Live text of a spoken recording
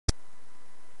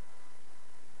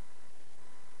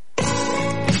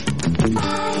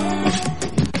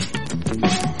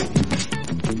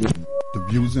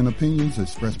views and opinions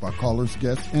expressed by callers,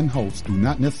 guests, and hosts do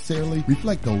not necessarily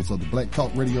reflect those of the Black Talk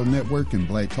Radio Network and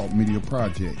Black Talk Media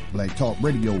Project. Black Talk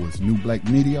Radio is new black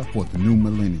media for the new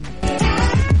millennium.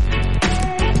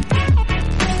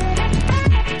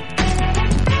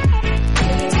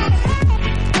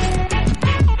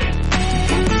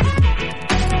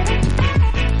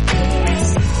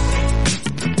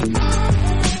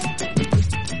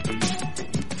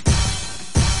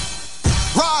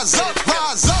 Rise up,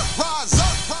 rise up, rise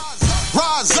up,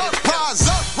 rise up, rise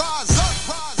up, rise up,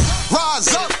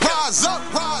 rise up, rise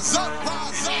up, rise up,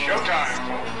 rise up.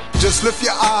 Showtime. Just lift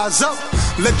your eyes up.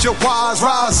 Let your wise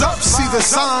rise up. See the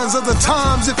signs of the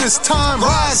times. If it's time,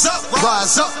 rise up,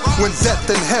 rise up. When death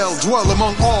and hell dwell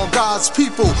among all God's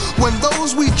people. When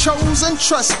those we chose and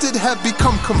trusted have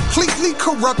become completely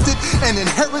corrupted and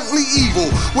inherently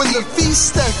evil. When the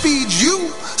feast that feeds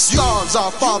you starves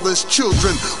our father's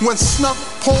children. When snuff,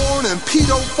 porn, and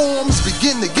pedo forms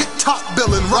begin to get top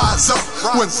billing, rise up.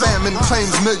 When famine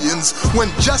claims millions. When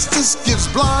justice gives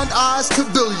blind eyes to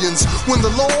billions. When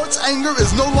the Lord's anger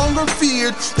is no longer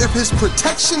feared. If his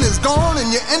protection is gone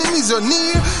and your enemies are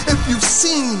near. If you've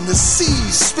seen the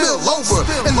seas spill over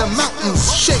and the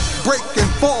mountains shake, break, and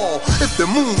fall. If the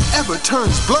moon ever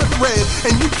turns blood red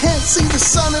and you can't see the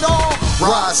sun at all,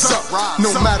 rise up.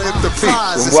 No matter if the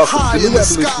prize is high in the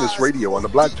sky. Abolitionist Radio on the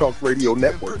Black Talk Radio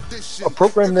Network, a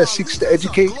program that seeks to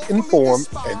educate, inform,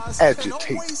 and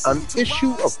agitate on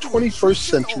issue of 21st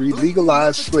century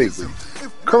legalized slavery.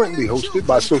 Currently hosted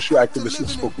by social activist and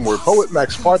spoken word poet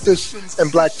Max Parthas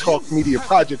and Black Talk Media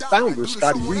Project founder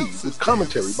Scotty Reed, with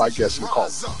commentary by guests and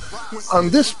callers. On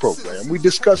this program, we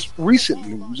discuss recent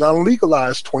news on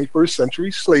legalized 21st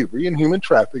century slavery and human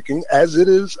trafficking as it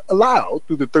is allowed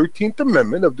through the 13th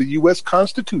Amendment of the U.S.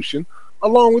 Constitution,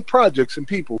 along with projects and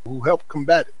people who help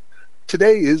combat it.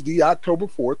 Today is the October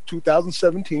 4th,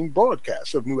 2017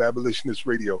 broadcast of New Abolitionist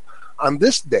Radio. On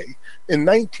this day, in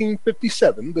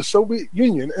 1957, the Soviet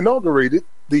Union inaugurated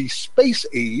the space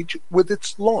age with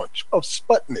its launch of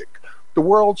Sputnik, the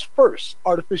world's first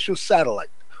artificial satellite.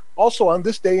 Also on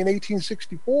this day in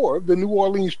 1864, the New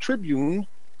Orleans Tribune,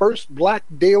 first black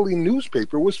daily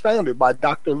newspaper, was founded by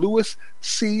Dr. Louis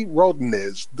C.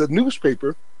 Rodinez. The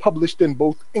newspaper, published in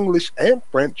both English and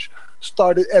French,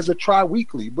 started as a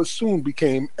tri-weekly but soon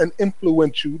became an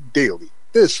influential daily.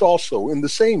 This also in the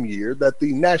same year that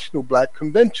the National Black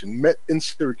Convention met in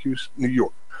Syracuse, New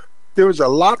York. There is a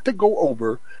lot to go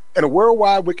over and a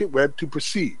worldwide wicked web to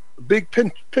perceive, a big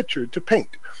picture to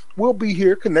paint. We'll be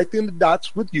here connecting the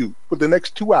dots with you for the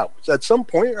next 2 hours. At some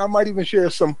point, I might even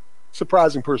share some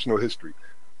surprising personal history.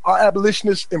 Our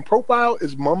abolitionist in profile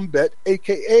is Mum Bet,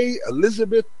 a.k.a.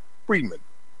 Elizabeth Freeman.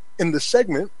 In the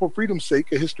segment, For Freedom's Sake,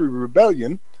 A History of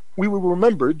Rebellion, we will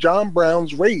remember John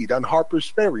Brown's raid on Harper's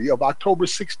Ferry of October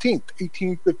 16,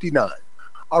 1859.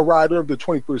 Our rider of the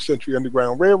 21st Century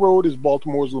Underground Railroad is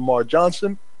Baltimore's Lamar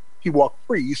Johnson. He walked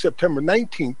free September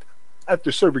 19th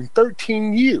after serving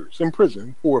 13 years in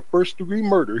prison for a first-degree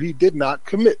murder he did not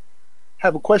commit.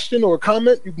 Have a question or a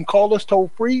comment? You can call us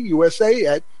toll-free, USA,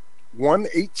 at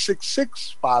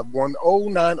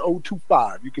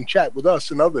 1-866-510-9025. You can chat with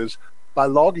us and others by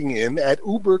logging in at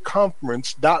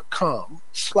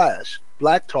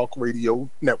uberconference.com/Black Talk Radio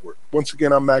Network. Once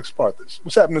again, I'm Max Parthas.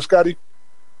 What's happening, Scotty?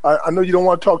 I know you don't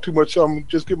want to talk too much, so I'm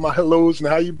just get my hellos and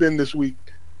how you been this week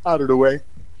out of the way.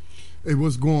 Hey,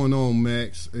 what's going on,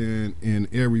 Max and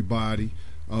everybody?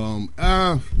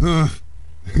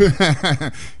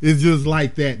 It's just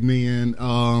like that, man.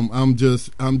 I'm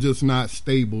just not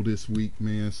stable this week,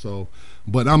 man. So,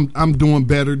 but I'm doing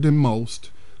better than most.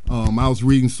 I was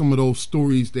reading some of those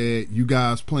stories that you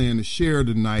guys plan to share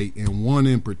tonight, and one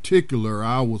in particular,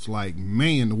 I was like,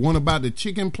 man, the one about the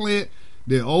chicken plant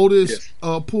that Otis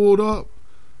pulled up.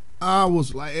 I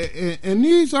was like, and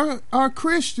these are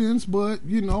Christians, but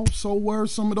you know, so were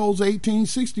some of those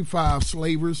 1865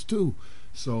 slavers too.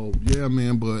 So yeah,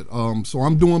 man. But so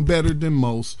I'm doing better than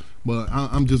most, but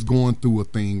I'm just going through a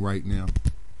thing right now.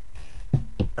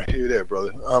 I hear that,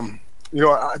 brother. You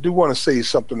know, I do want to say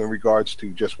something in regards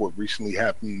to just what recently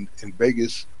happened in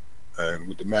Vegas and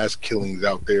with the mass killings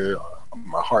out there.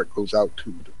 My heart goes out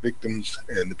to the victims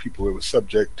and the people that were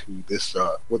subject to this,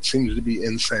 what seems to be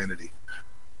insanity.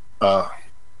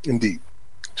 Indeed,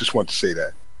 just want to say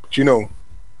that. But you know,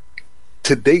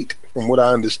 to date, from what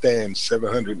I understand,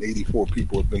 784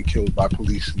 people have been killed by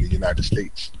police in the United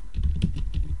States.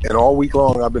 And all week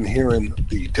long, I've been hearing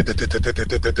the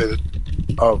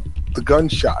of the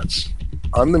gunshots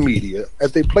on the media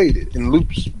as they played it in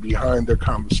loops behind their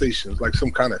conversations, like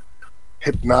some kind of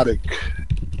hypnotic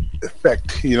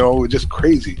effect. You know, just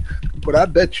crazy. But I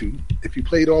bet you, if you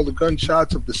played all the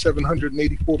gunshots of the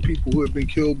 784 people who have been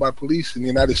killed by police in the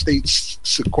United States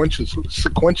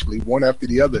sequentially, one after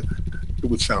the other, it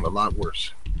would sound a lot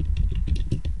worse.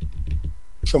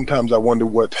 Sometimes I wonder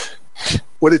what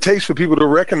it takes for people to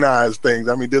recognize things.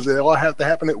 I mean, does it all have to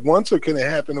happen at once, or can it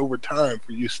happen over time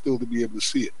for you still to be able to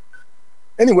see it?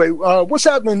 Anyway, what's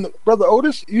happening, Brother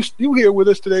Otis? You here with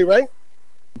us today, right?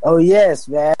 Oh, yes,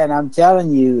 man. I'm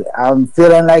telling you, I'm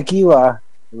feeling like you are.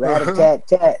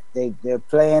 Rat-a-tat-tat. They're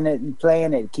playing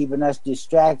it, keeping us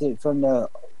distracted from the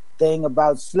thing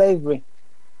about slavery.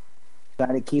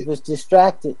 Trying to keep us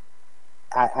distracted.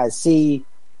 I see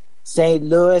St.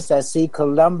 Louis, I see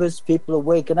Columbus. People are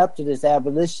waking up to this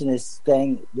abolitionist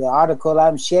thing. The article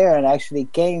I'm sharing actually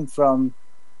came from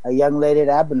a young lady that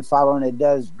I've been following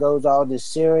that goes all to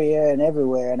Syria and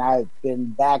everywhere, and I've been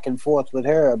back and forth with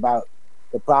her about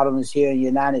the problems here in the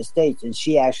United States, and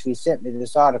she actually sent me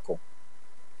this article.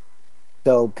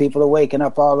 So people are waking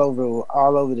up all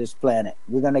over this planet.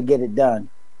 We're gonna get it done.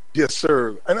 Yes,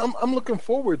 sir. And I'm looking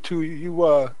forward to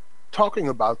you talking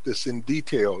about this in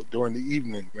detail during the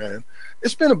evening, man.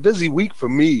 It's been a busy week for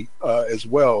me as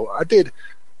well. I did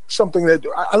something that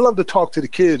I love to talk to the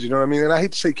kids, you know what I mean? And I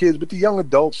hate to say kids, but the young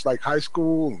adults like high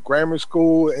school and grammar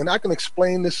school. And I can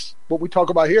explain this, what we talk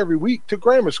about here every week, to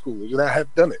grammar schoolers, and I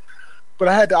have done it. But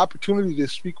I had the opportunity to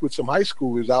speak with some high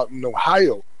schoolers out in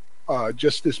Ohio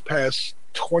just this past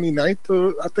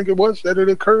 29th, I think it was, that it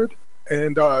occurred.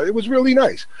 And it was really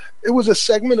nice. It was a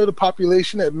segment of the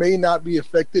population that may not be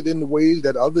affected in the ways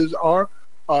that others are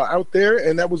out there.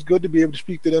 And that was good to be able to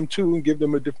speak to them, too, and give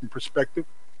them a different perspective.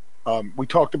 We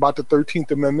talked about the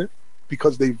 13th Amendment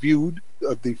because they viewed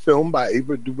the film by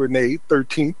Ava DuVernay,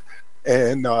 13th,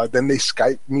 and then they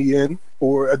Skyped me in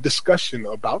for a discussion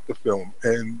about the film.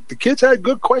 And the kids had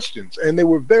good questions, and they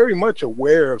were very much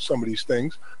aware of some of these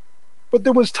things. But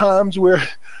there was times where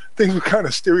things were kind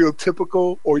of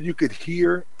stereotypical, or you could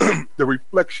hear the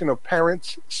reflection of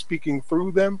parents speaking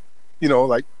through them. You know,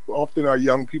 like often our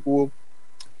young people will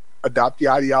adopt the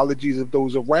ideologies of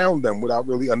those around them without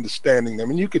really understanding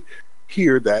them. And you could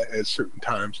hear that at certain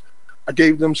times. I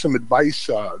gave them some advice,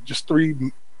 just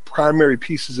 3 primary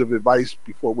pieces of advice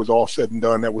before it was all said and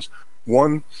done. That was,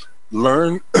 1,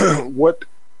 learn what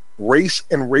race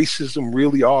and racism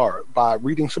really are by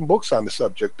reading some books on the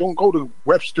subject. Don't go to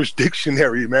Webster's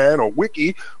Dictionary, man, or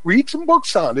Wiki. Read some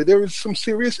books on it. There is some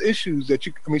serious issues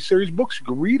serious books you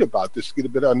can read about this to get a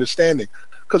bit of understanding.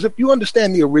 Because if you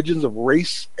understand the origins of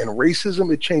race and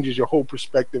racism, it changes your whole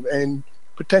perspective and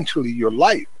potentially your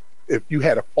life if you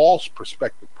had a false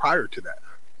perspective prior to that.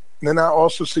 And then I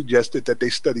also suggested that they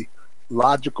study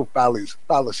logical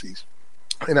fallacies.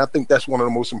 And I think that's one of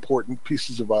the most important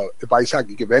pieces of advice I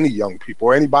could give any young people,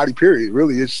 or anybody, period,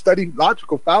 really, is study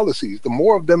logical fallacies. The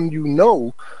more of them you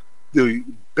know, the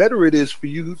better it is for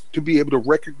you to be able to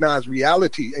recognize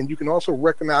reality. And you can also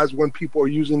recognize when people are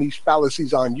using these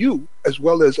fallacies on you, as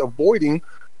well as avoiding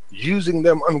using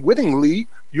them unwittingly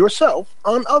yourself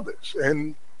on others.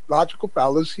 And logical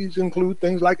fallacies include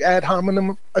things like ad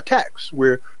hominem attacks,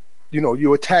 where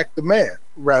you attack the man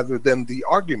rather than the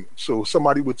argument. So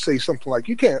somebody would say something like,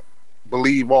 you can't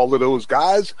believe all of those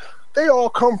guys. They all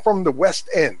come from the West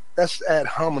End. That's ad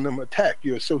hominem attack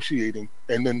you're associating.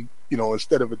 And then,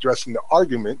 instead of addressing the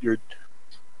argument, you're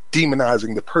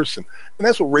demonizing the person. And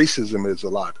that's what racism is a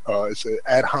lot. It's an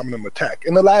ad hominem attack.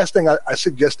 And the last thing I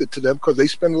suggested to them, because they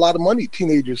spend a lot of money,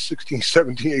 teenagers, 16,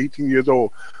 17, 18 years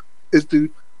old, is to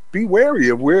be wary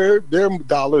of where their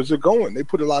dollars are going. They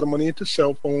put a lot of money into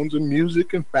cell phones and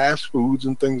music and fast foods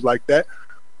and things like that.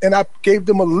 And I gave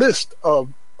them a list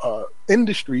of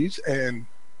industries and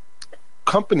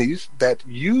companies that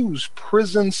use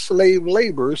prison slave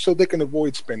labor so they can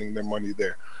avoid spending their money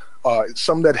there.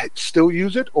 Some that still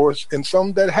use it, and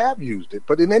some that have used it.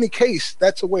 But in any case,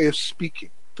 that's a way of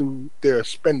speaking through their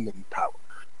spending power.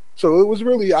 So it was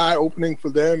really eye-opening for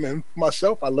them, and for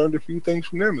myself, I learned a few things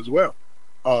from them as well.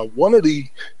 One of the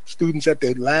students at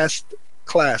the last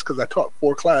class, because I taught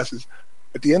 4 classes,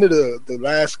 at the end of the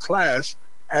last class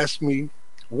asked me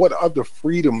what other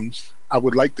freedoms I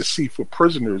would like to see for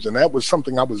prisoners. And that was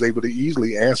something I was able to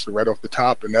easily answer right off the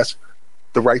top, and that's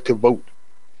the right to vote.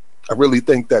 I really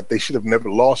think that they should have never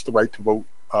lost the right to vote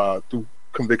through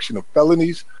conviction of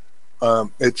felonies.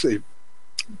 It's a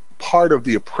part of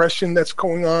the oppression that's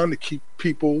going on to keep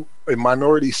people and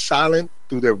minorities silent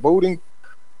through their voting.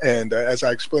 And as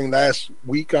I explained last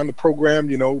week on the program,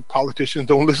 politicians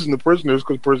don't listen to prisoners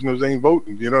because prisoners ain't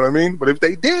voting. You know what I mean? But if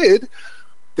they did,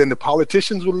 then the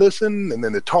politicians would listen, and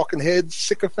then the talking heads,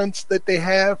 sycophants that they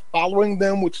have following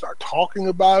them would start talking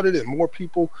about it, and more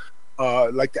people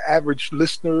like the average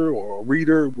listener or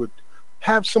reader would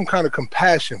have some kind of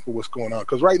compassion for what's going on.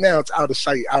 Because right now it's out of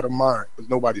sight, out of mind, because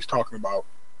nobody's talking about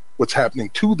what's happening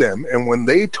to them. And when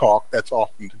they talk, that's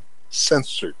often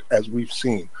censored, as we've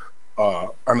seen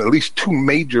on at least two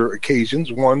major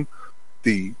occasions. One,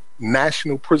 the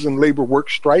National Prison Labor Work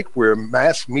Strike, where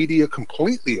mass media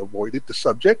completely avoided the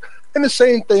subject. And the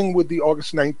same thing with the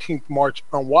August 19th March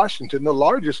on Washington, the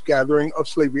largest gathering of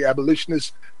slavery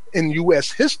abolitionists in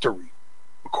U.S. history,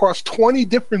 across 20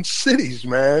 different cities,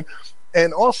 man.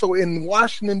 And also in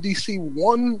Washington, D.C.,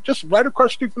 one just right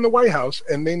across the street from the White House,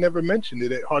 and they never mentioned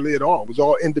it hardly at all. It was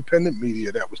all independent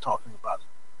media that was talking about it.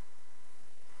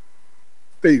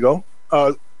 There you go.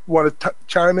 Want to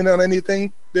chime in on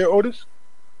anything there, Otis?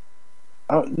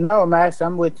 Oh, no, Max,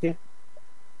 I'm with you.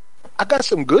 I got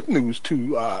some good news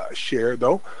to share,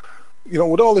 though. You know,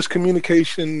 with all this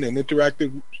communication and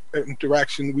interaction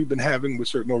we've been having with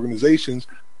certain organizations,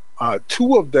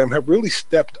 two of them have really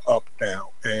stepped up now.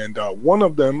 And one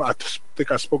of them, I think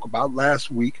I spoke about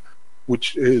last week,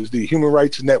 which is the Human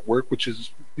Rights Network, which is,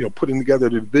 you know, putting together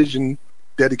the division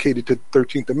dedicated to the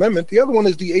 13th Amendment. The other one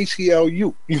is the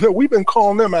ACLU. You know, we've been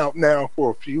calling them out now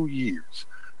for a few years.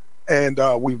 And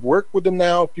we've worked with them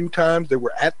now a few times. They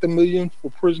were at the Million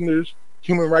for Prisoners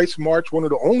Human Rights March, one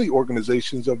of the only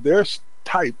organizations of their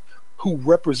type who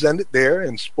represented there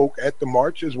and spoke at the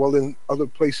march as well as in other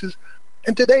places.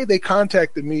 And today they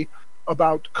contacted me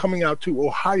about coming out to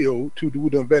Ohio to do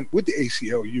an event with the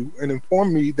ACLU and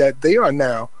informed me that they are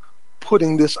now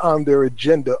putting this on their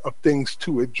agenda of things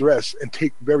to address and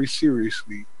take very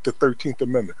seriously the 13th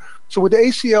Amendment. So with the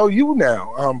ACLU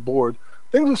now on board,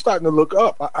 things are starting to look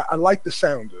up. I like the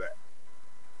sound of that.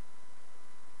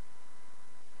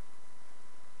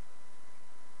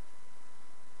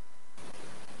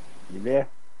 You there?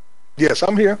 Yes,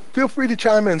 I'm here. Feel free to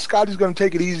chime in. Scotty's going to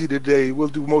take it easy today. We'll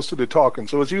do most of the talking.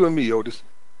 So it's you and me, Otis.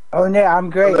 Oh, yeah, I'm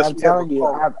great. I'm telling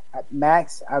you,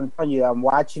 Max, I'm telling you, I'm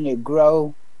watching it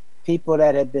grow. People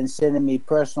that have been sending me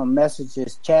personal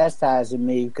messages chastising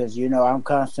me because, you know, I'm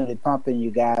constantly pumping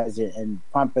you guys and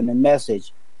pumping the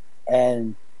message.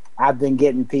 And I've been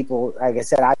getting people, like I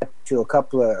said, I talked to a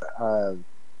couple of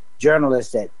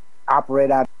journalists that operate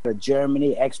out of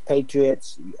Germany,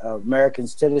 expatriates, American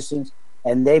citizens,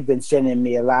 and they've been sending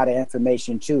me a lot of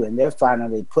information too, and they're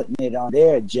finally putting it on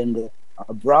their agenda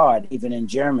abroad, even in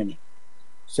Germany.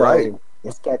 So right.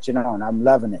 It's catching on. I'm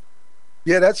loving it.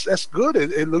 Yeah, that's good.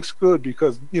 It looks good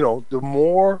because, you know, the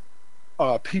more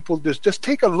people just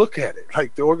take a look at it,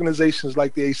 like the organizations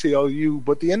like the ACLU,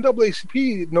 but the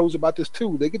NAACP knows about this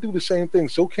too. They can do the same thing.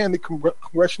 So can the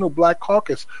Congressional Black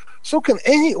Caucus. So can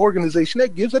any organization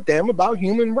that gives a damn about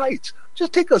human rights.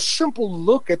 Just take a simple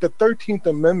look at the 13th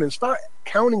Amendment. Start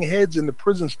counting heads in the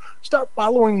prisons. Start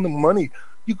following the money.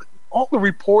 All the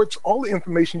reports, all the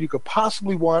information you could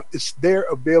possibly want is there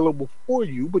available for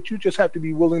you, but you just have to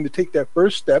be willing to take that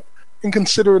first step and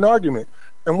consider an argument.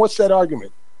 And what's that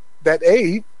argument? That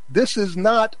A, this is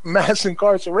not mass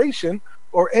incarceration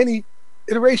or any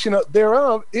iteration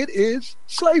thereof. It is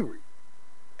slavery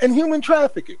and human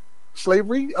trafficking.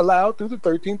 Slavery allowed through the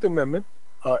 13th Amendment,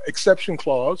 exception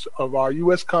clause of our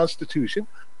U.S. Constitution,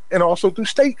 and also through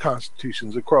state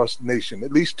constitutions across the nation.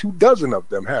 At least 24 of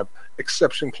them have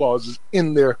exception clauses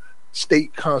in their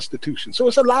state constitution. So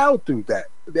it's allowed through that.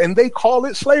 And they call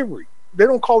it slavery. They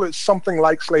don't call it something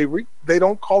like slavery. They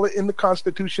don't call it in the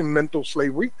Constitution mental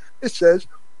slavery. It says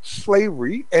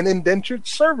slavery and indentured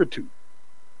servitude.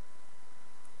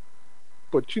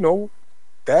 But, you know,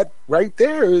 that right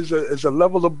there is a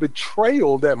level of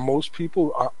betrayal that most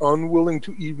people are unwilling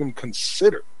to even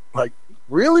consider. Like,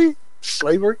 really?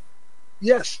 Slavery?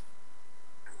 Yes.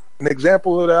 An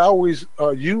example that I always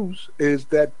use is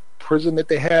that prison that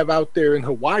they have out there in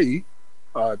Hawaii,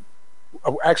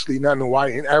 actually not in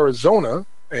Hawaii, in Arizona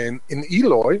and in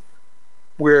Eloy,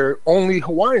 where only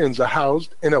Hawaiians are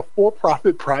housed in a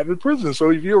for-profit private prison. So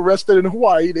if you're arrested in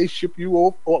Hawaii, they ship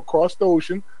you across the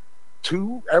ocean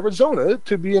to Arizona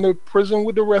to be in a prison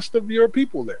with the rest of your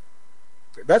people there.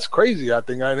 That's crazy, I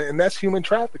think, and that's human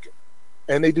trafficking.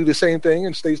 And they do the same thing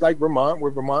in states like Vermont,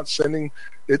 where Vermont's sending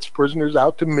its prisoners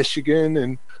out to Michigan,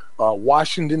 and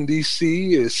Washington,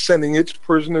 D.C. is sending its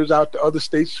prisoners out to other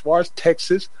states as far as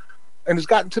Texas. And it's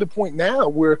gotten to the point now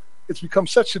where it's become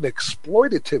such an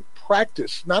exploitative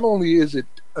practice. Not only is it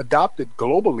adopted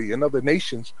globally in other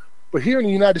nations, but here in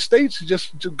the United States, it's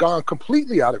just gone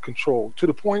completely out of control to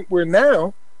the point where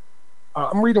now,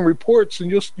 I'm reading reports,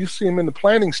 and you'll see them in the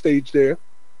planning stage there,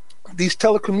 these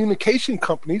telecommunication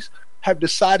companies have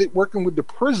decided, working with the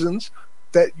prisons,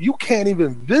 that you can't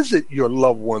even visit your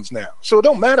loved ones now. So it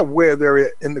don't matter where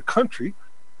they're in the country.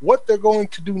 what they're going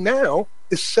to do now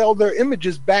is sell their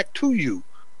images back to you.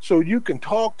 So you can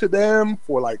talk to them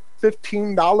for like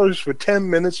 $15 for 10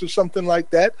 minutes or something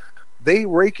like that. They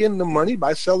rake in the money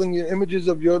by selling your images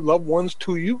of your loved ones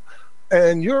to you.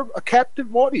 And you're a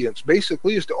captive audience.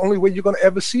 Basically, it's the only way you're going to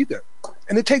ever see them.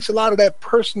 And it takes a lot of that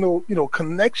personal,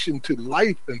 connection to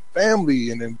life and family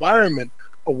and environment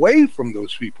away from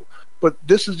those people. But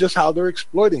this is just how they're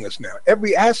exploiting us now.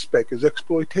 Every aspect is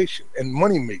exploitation and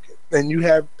money making. And you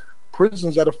have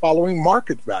prisons that are following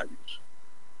market values.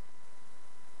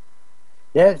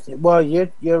 Yes, well,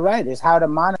 you're right. It's how to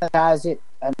monetize it.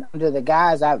 And under the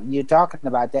guise you're talking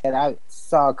about that, I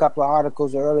saw a couple of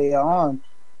articles earlier on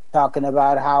talking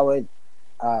about how it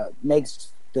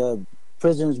makes the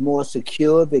prisons more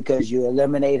secure because you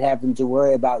eliminate having to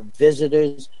worry about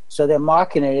visitors. So they're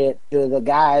marketing it to the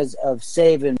guise of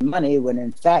saving money when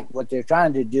in fact what they're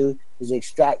trying to do is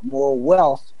extract more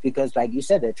wealth because, like you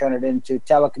said, they're turning it into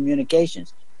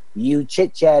telecommunications. You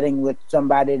chit-chatting with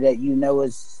somebody that you know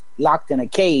is locked in a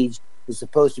cage is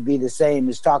supposed to be the same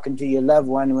as talking to your loved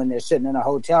one when they're sitting in a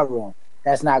hotel room.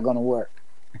 That's not going to work.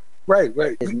 Right.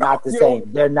 It's not the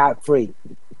same. They're not free.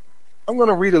 I'm going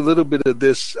to read a little bit of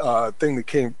this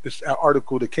this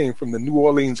article that came from the New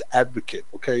Orleans Advocate,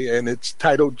 okay? And it's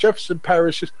titled, Jefferson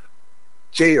Parish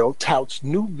Jail Touts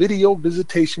New Video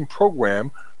Visitation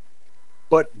Program,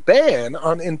 but Ban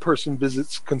on In-Person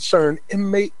Visits Concern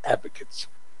Inmate Advocates.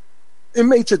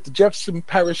 Inmates at the Jefferson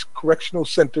Parish Correctional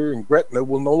Center in Gretna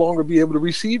will no longer be able to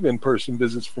receive in-person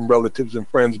visits from relatives and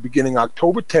friends beginning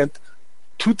October 10th,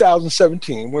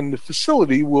 2017, when the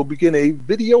facility will begin a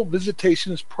video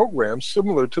visitations program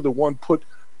similar to the one put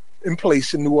in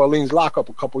place in New Orleans lockup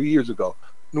a couple of years ago.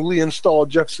 Newly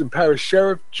installed Jefferson Parish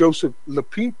Sheriff Joseph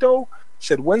Lapinto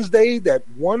said Wednesday that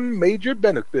one major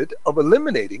benefit of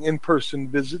eliminating in-person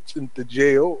visits into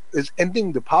jail is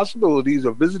ending the possibilities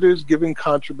of visitors giving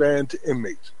contraband to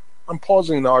inmates. I'm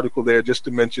pausing the article there just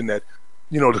to mention that,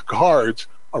 the guards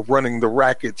are running the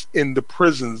rackets in the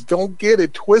prisons. Don't get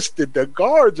it twisted. The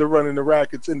guards are running the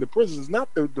rackets in the prisons, not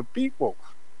the people.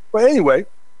 But anyway,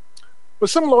 for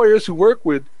some lawyers who work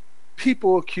with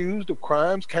people accused of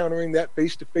crimes, countering that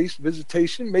face-to-face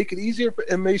visitation make it easier for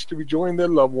inmates to rejoin their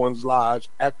loved ones' lives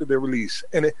after their release.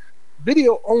 And a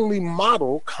video-only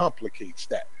model complicates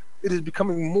that. It is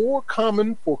becoming more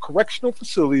common for correctional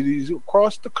facilities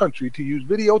across the country to use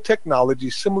video technology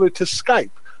similar to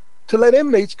Skype to let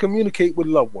inmates communicate with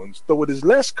loved ones, though it is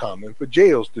less common for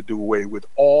jails to do away with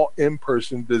all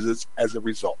in-person visits as a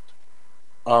result.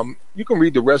 You can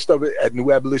read the rest of it at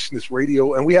New Abolitionist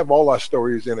Radio, and we have all our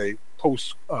stories in a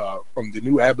post from the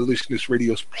New Abolitionist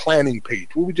Radio's planning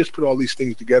page, where we just put all these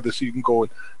things together so you can go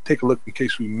and take a look in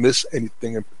case we miss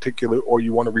anything in particular or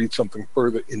you want to read something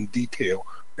further in detail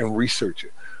and research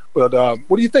it. But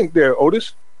what do you think there,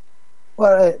 Otis?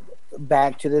 Well,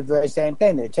 back to the very same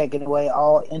thing. They're taking away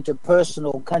all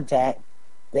interpersonal contact.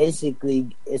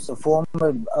 Basically, it's a form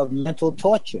of mental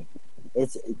torture.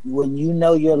 It's when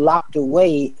you're locked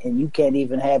away and you can't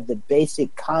even have the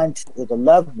basic contact with a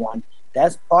loved one.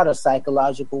 That's part of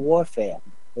psychological warfare.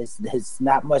 It's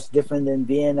not much different than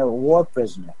being a war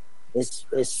prisoner. It's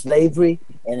slavery,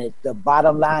 and the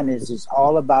bottom line is it's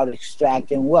all about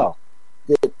extracting wealth.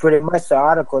 Pretty much the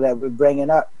article that we're bringing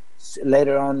up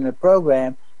later on in the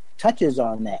program touches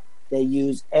on that. They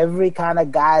use every kind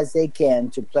of guise they can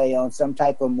to play on some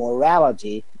type of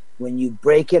morality. When you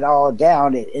break it all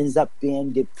down, it ends up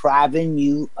being depriving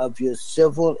you of your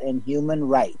civil and human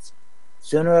rights.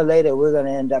 Sooner or later, we're going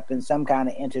to end up in some kind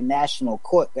of international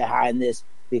court behind this,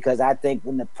 because I think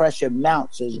when the pressure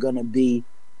mounts, there's going to be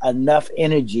enough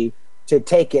energy to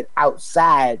take it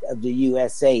outside of the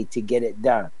USA to get it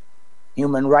done.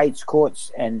 Human rights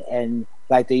courts and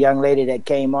like the young lady that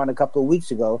came on a couple of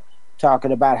weeks ago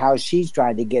talking about how she's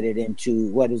trying to get it into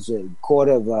what is a court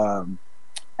of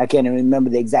I can't even remember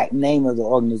the exact name of the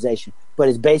organization, but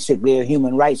it's basically a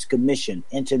human rights commission,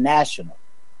 international.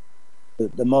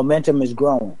 The momentum is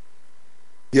growing.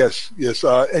 Yes.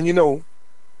 And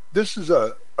this is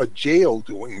a jail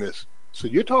doing this. So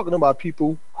you're talking about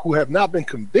people who have not been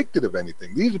convicted of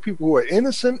anything. These are people who are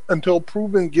innocent until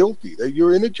proven guilty. That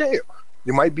you're in a jail.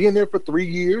 You might be in there for 3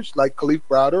 years, like Khalif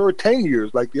Browder, or 10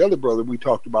 years, like the other brother we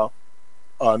talked about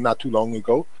not too long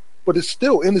ago. But it's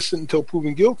still innocent until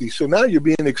proven guilty. So now you're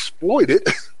being exploited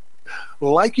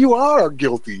like you are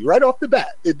guilty right off the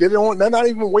bat. They're not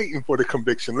even waiting for the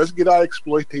conviction. Let's get our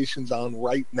exploitations on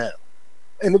right now.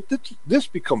 And if this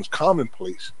becomes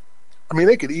commonplace, I mean,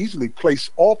 they could easily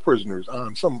place all prisoners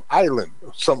on some island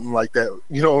or something like that,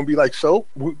 and be like, so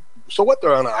what?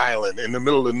 They're on an island in the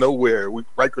middle of nowhere,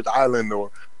 Rikers Island,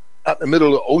 or out in the middle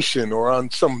of the ocean, or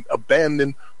on some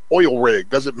abandoned oil rig.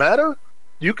 Does it matter?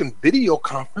 You can video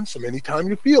conference them anytime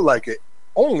you feel like it,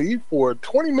 only for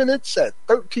 20 minutes at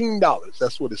 $13.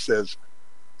 That's what it says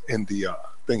in the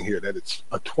thing here, that it's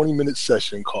a 20-minute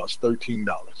session costs $13.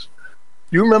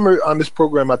 You remember on this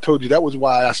program I told you that was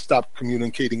why I stopped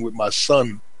communicating with my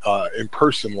son in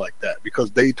person like that,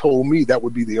 because they told me that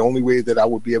would be the only way that I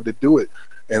would be able to do it.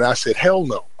 And I said, hell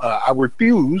no. I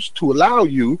refuse to allow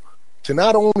you to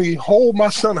not only hold my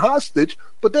son hostage,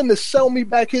 but then to sell me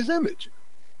back his image.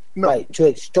 No. Right, to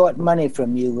extort money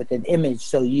from you with an image,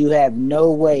 so you have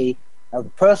no way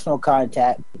of personal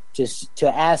contact to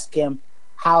ask him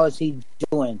how is he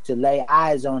doing, to lay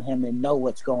eyes on him and know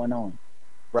what's going on.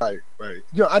 Right.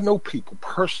 I know people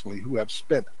personally who have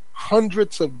spent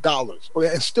hundreds of dollars,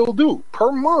 and still do,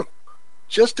 per month,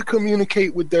 just to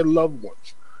communicate with their loved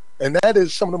ones. And that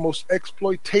is some of the most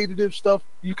exploitative stuff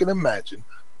you can imagine,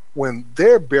 when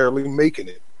they're barely making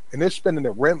it, and they're spending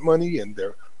their rent money and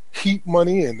their heat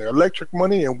money and their electric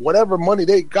money and whatever money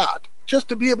they got just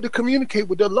to be able to communicate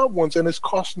with their loved ones, and it's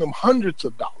costing them hundreds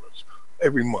of dollars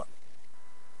every month.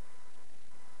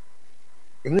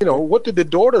 And what was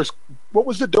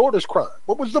the daughter's crime?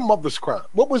 What was the mother's crime?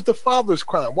 What was the father's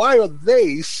crime? Why are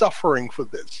they suffering for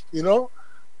this?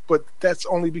 But that's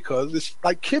only because it's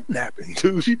like kidnapping,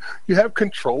 dude. You have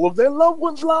control of their loved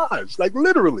ones' lives, like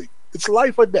literally. It's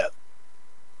life or death.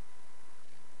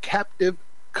 Captive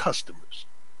customers.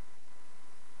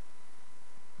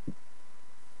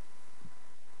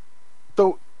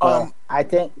 So I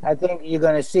think you're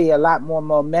going to see a lot more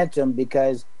momentum,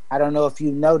 because I don't know if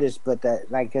you noticed, but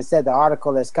like I said, the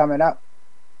article that's coming up,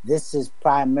 this is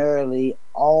primarily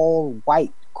all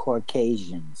white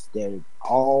Caucasians. They're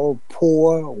all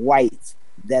poor whites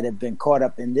that have been caught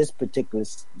up in this particular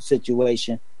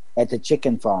situation at the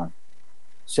chicken farm.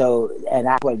 So, and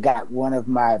I got one of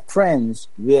my friends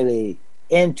really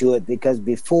into it, because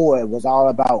before it was all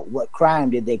about what crime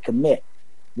did they commit.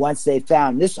 Once they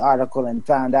found this article and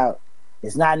found out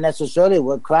it's not necessarily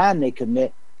what crime they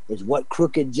commit, it's what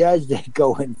crooked judge they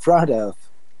go in front of.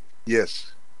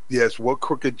 Yes, what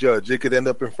crooked judge. They could end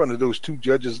up in front of those two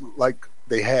judges like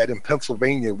they had in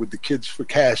Pennsylvania with the Kids for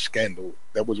Cash scandal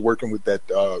that was working with that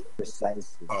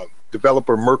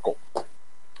developer Merkel.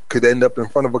 Could end up in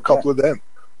front of a couple of them.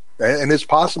 And it's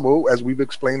possible, as we've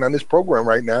explained on this program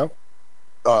right now,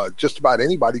 just about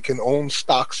anybody can own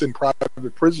stocks in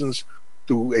private prisons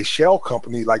through a shell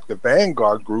company like the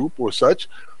Vanguard Group or such,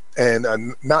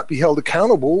 and not be held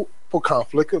accountable for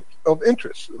conflict of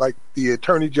interest. Like the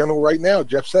Attorney General right now,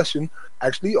 Jeff Sessions,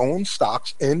 actually owns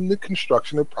stocks in the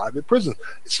construction of private prisons.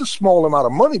 It's a small amount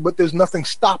of money, but there's nothing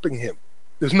stopping him.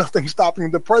 There's nothing stopping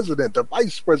the president, the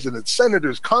vice president,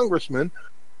 senators, congressmen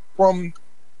from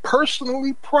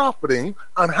personally profiting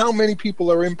on how many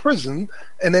people are in prison,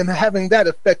 and then having that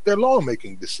affect their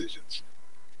lawmaking decisions.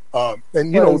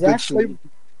 Exactly.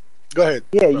 Go ahead.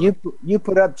 Yeah, you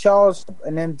put up, Charles,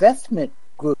 an investment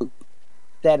group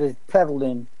that is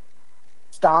peddling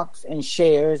stocks and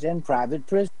shares in private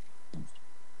prisons.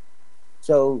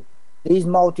 So these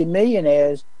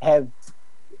multimillionaires have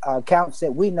accounts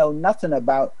that we know nothing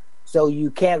about, so you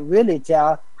can't really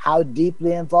tell how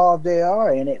deeply involved they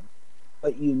are in it.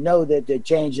 But you know that they're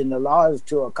changing the laws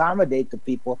to accommodate the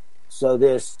people, so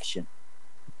there's action.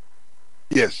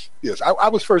 Yes. I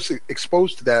was first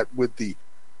exposed to that with the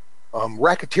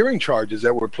racketeering charges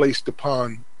that were placed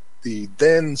upon the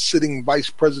then sitting Vice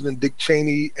President Dick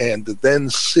Cheney and the then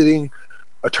sitting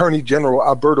Attorney General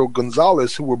Alberto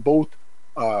Gonzales, who were both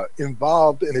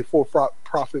involved in a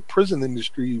for-profit prison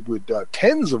industry with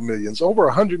tens of millions, over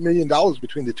 $100 million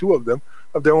between the two of them,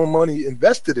 of their own money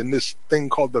invested in this thing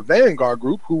called the Vanguard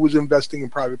Group, who was investing in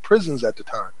private prisons at the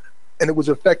time. And it was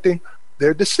affecting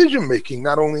their decision-making,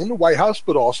 not only in the White House,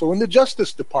 but also in the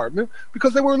Justice Department,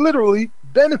 because they were literally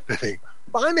benefiting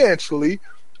financially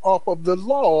off of the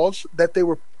laws that they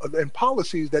were, and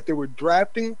policies that they were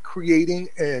drafting, creating,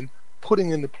 and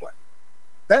putting into play.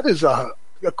 That is a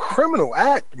criminal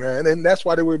act, man, and that's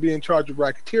why they were being charged with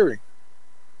racketeering.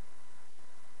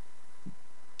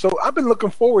 So I've been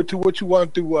looking forward to what you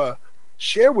want to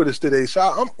share with us today.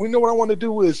 So we know what I want to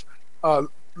do is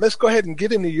let's go ahead and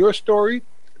get into your story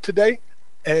today.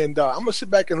 And I'm going to sit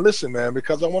back and listen, man,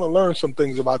 because I want to learn some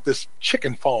things about this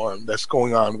chicken farm that's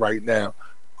going on right now,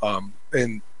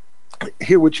 and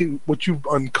hear what you've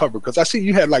uncovered. Because I see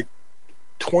you had like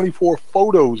 24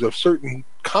 photos of certain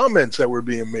comments that were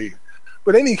being made.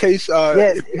 But in any case,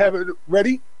 if you have it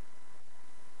ready.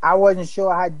 I wasn't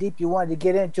sure how deep you wanted to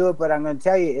get into it, but I'm going to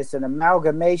tell you it's an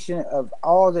amalgamation of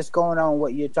all that's going on,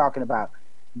 what you're talking about.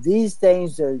 These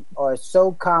things are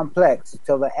so complex,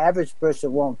 so the average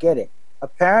person won't get it.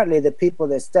 Apparently, the people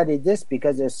that studied this,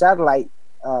 because there's satellite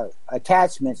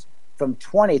attachments from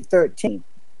 2013.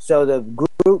 So the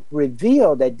group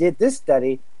Reveal that did this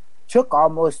study took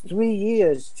almost 3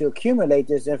 years to accumulate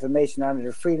this information under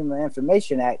the Freedom of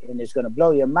Information Act, and it's going to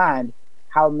blow your mind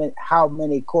how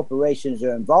many corporations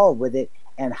are involved with it,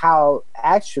 and how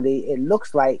actually it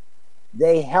looks like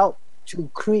they helped to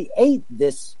create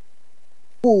this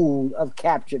pool of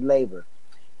captured labor.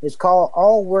 It's called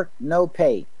All Work, No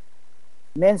Pay.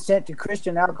 Men sent to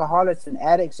Christian alcoholics and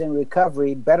addicts in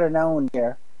recovery, better known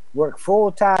here, work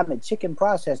full-time at chicken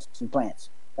processing plants.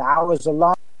 The hours are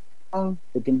long,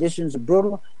 the conditions are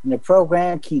brutal, and the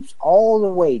program keeps all the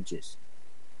wages.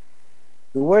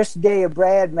 The worst day of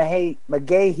Brad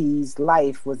McGahee's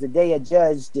life was the day a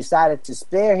judge decided to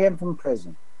spare him from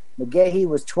prison. McGahee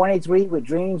was 23 with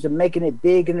dreams of making it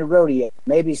big in the rodeo,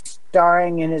 maybe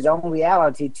starring in his own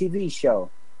reality TV show.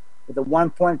 With a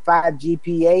 1.5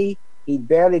 GPA, he'd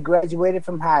barely graduated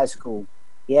from high school.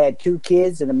 He had 2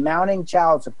 kids and a mounting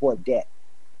child support debt.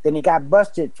 Then he got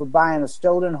busted for buying a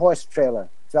stolen horse trailer,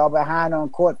 fell behind on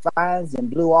court fines,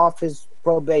 and blew off his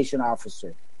probation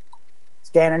officer.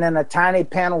 Standing in a tiny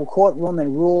panel courtroom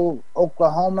in rural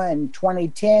Oklahoma in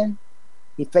 2010,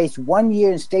 he faced 1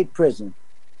 year in state prison.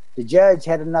 The judge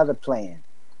had another plan.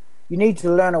 You need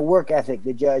to learn a work ethic,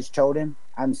 the judge told him.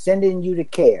 I'm sending you to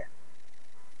CARE.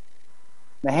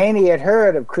 Mahaney had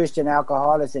heard of Christian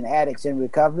alcoholics and addicts in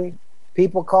recovery.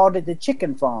 People called it the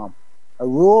Chicken Farm, a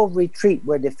rural retreat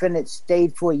where defendants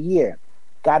stayed for a year,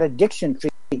 got addiction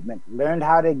treatment, learned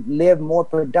how to live more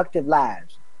productive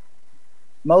lives.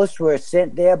 Most were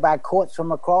sent there by courts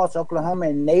from across Oklahoma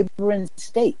and neighboring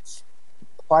states,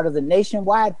 part of the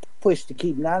nationwide push to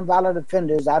keep nonviolent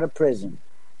offenders out of prison.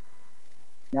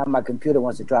 Now my computer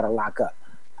wants to try to lock up.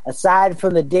 Aside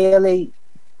from the,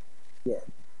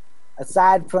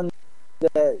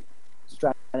 it's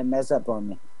trying to mess up on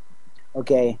me.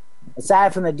 Okay.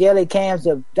 Aside from the daily cans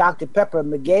of Dr. Pepper,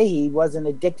 McGahee wasn't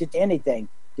addicted to anything.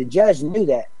 The judge knew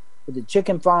that, but the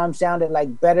chicken farm sounded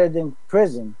like better than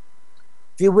prison.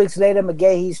 A few weeks later,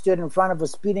 McGahee stood in front of a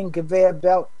speeding conveyor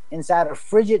belt inside a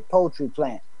frigid poultry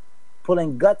plant,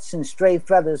 pulling guts and stray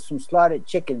feathers from slaughtered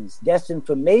chickens, destined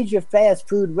for major fast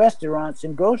food restaurants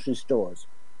and grocery stores.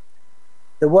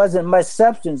 There wasn't much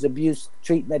substance abuse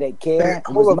treatment at CARE. Hey,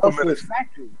 hold up a minute.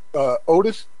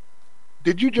 Otis,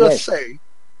 did you just say,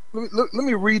 let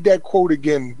me read that quote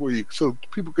again for you so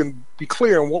people can be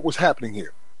clear on what was happening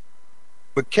here.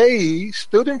 McGahee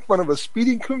stood in front of a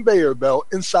speeding conveyor belt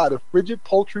inside a frigid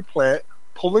poultry plant,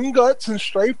 pulling guts and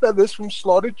stray feathers from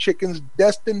slaughtered chickens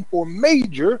destined for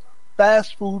major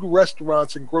fast food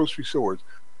restaurants and grocery stores.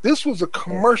 This was a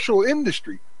commercial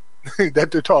industry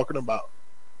that they're talking about.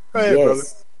 Go ahead,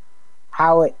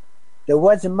 brother. There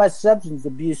wasn't much substance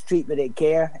abuse treatment at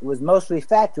CARE. It was mostly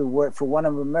factory work for one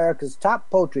of America's top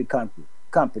poultry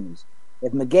companies.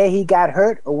 If McGahee got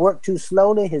hurt or worked too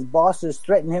slowly, his bosses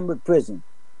threatened him with prison.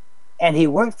 And he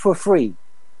worked for free.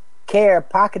 CARE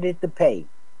pocketed the pay.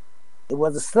 It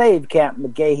was a slave camp,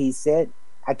 McGahee said.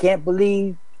 I can't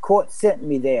believe court sent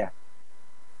me there.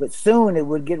 But soon it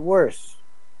would get worse.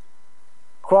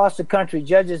 Across the country,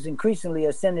 judges increasingly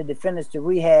are sending defendants to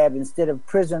rehab instead of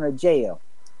prison or jail.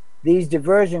 These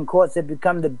diversion courts have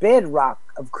become the bedrock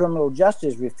of criminal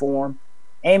justice reform,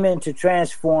 aiming to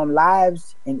transform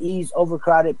lives and ease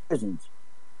overcrowded prisons.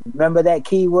 Remember that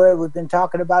key word we've been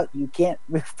talking about? You can't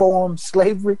reform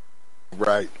slavery?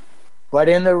 Right. But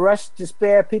in the rush to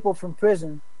spare people from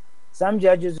prison, some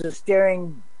judges are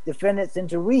steering defendants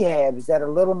into rehabs that are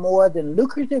little more than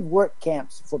lucrative work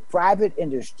camps for private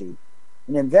industry.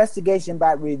 An investigation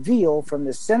by Reveal from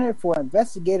the Center for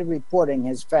Investigative Reporting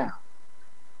has found.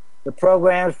 The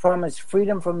programs promise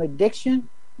freedom from addiction.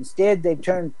 Instead, they've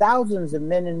turned thousands of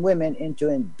men and women into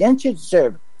indentured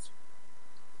servants.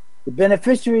 The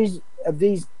beneficiaries of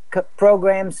these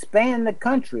programs span the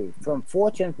country, from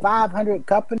Fortune 500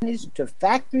 companies to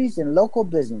factories and local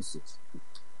businesses.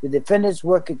 The defendants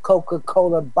work at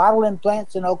Coca-Cola bottling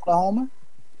plants in Oklahoma,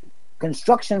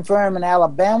 construction firm in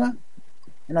Alabama,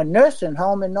 and a nursing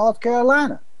home in North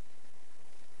Carolina.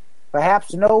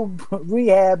 Perhaps no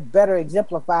rehab better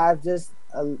exemplifies this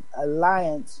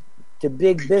allegiance to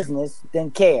big business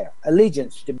than CARE.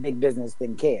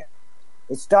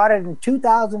 It started in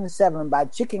 2007 by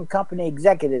chicken company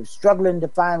executives struggling to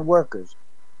find workers.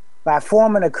 By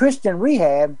forming a Christian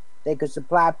rehab, they could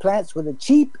supply plants with a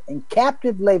cheap and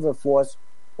captive labor force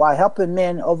while helping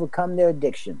men overcome their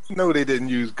addictions. No, they didn't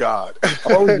use God.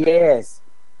 Oh, yes.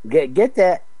 Get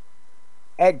that.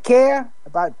 At CARE,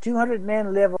 about 200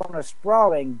 men live on a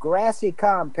sprawling, grassy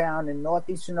compound in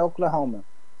northeastern Oklahoma.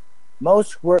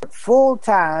 Most work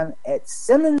full-time at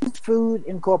Simmons Food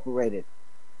Incorporated,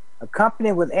 a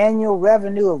company with annual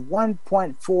revenue of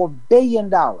 $1.4 billion.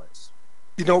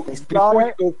 Before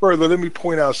you go further, let me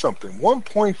point out something.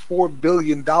 $1.4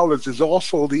 billion is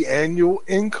also the annual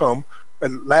income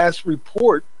and last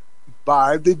report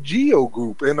by the GEO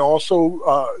Group, and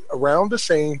also around the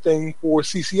same thing for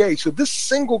CCA. So this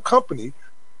single company,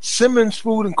 Simmons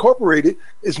Food Incorporated,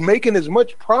 is making as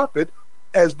much profit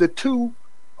as the two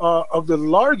of the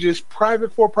largest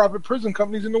private for-profit prison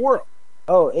companies in the world.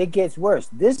 Oh, it gets worse.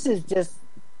 This is just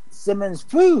Simmons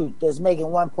Food that's making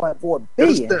 $1.4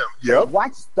 billion. Them. Yep.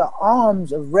 Watch the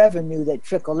arms of revenue that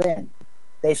trickle in.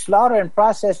 They slaughter and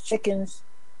process chickens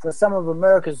for some of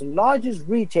America's largest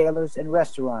retailers and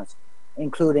restaurants,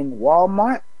 including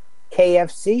Walmart,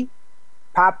 KFC,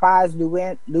 Popeye's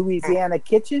Louisiana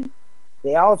Kitchen.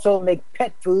 They also make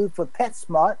pet food for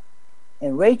PetSmart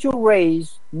and Rachel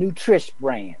Ray's Nutrish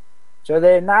brand. So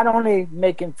they're not only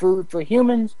making food for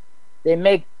humans, they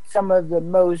make some of the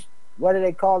most, what do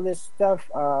they call this stuff?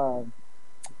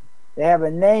 They have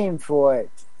a name for it.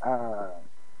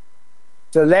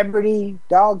 Celebrity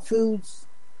dog foods,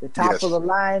 the top of the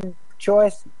line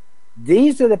choice.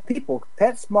 These are the people.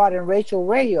 PetSmart and Rachel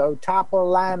Ray are top of the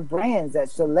line brands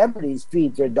that celebrities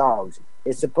feed their dogs.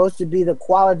 It's supposed to be the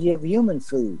quality of human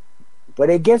food. But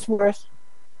it gets worse.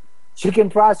 Chicken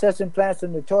processing plants are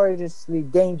notoriously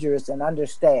dangerous and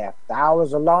understaffed. The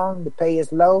hours are long, the pay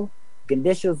is low,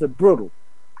 conditions are brutal.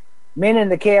 Men in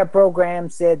the care program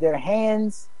said their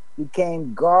hands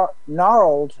became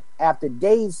gnarled after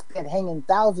days spent hanging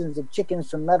thousands of chickens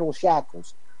from metal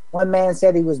shackles. One man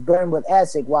said he was burned with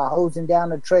acid while hosing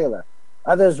down a trailer.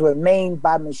 Others were maimed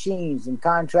by machines and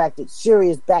contracted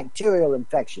serious bacterial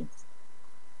infections.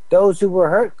 Those who were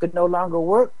hurt could no longer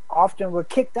work, often were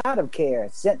kicked out of care,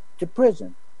 sent to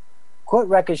prison. Court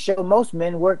records show most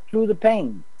men worked through the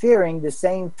pain, fearing the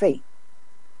same fate.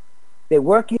 They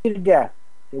work you to death.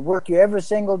 They work you every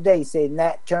single day, said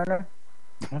Nat Turner,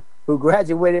 who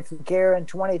graduated from care in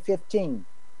 2015.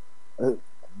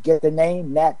 Get the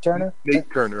name, Nat Turner? Nate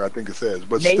Turner, I think it says.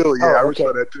 But Nate? Still, yeah, okay. I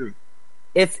saw that too.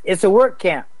 It's a work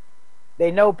camp. They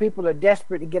know people are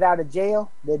desperate to get out of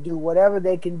jail. They do whatever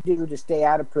they can do to stay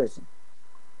out of prison.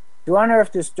 To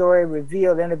unearth this story,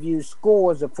 Revealed interviews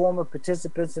scores of former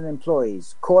participants and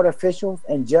employees, court officials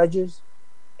and judges,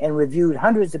 and reviewed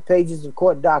hundreds of pages of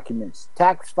court documents,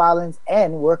 tax filings,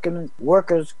 and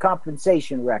workers'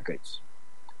 compensation records.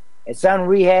 At some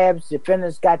rehabs,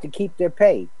 defendants got to keep their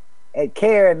pay. At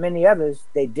CARE and many others,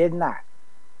 they did not.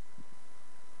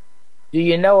 Do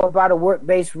you know about a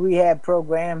work-based rehab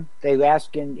program? They're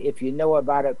asking if you know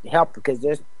about it, help, because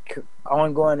there's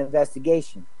ongoing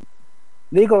investigation.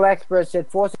 Legal experts said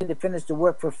forcing defendants to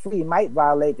work for free might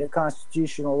violate their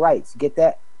constitutional rights. Get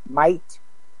that? Might.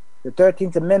 The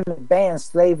 13th Amendment bans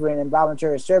slavery and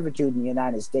involuntary servitude in the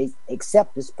United States,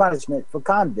 except as punishment for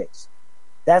convicts.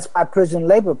 That's why prison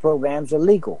labor programs are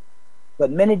legal. But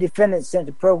many defendants sent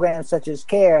to programs such as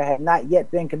CARE have not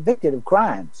yet been convicted of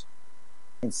crimes.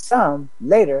 And some,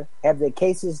 later, have their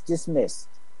cases dismissed.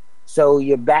 So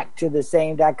you're back to the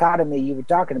same dichotomy you were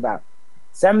talking about.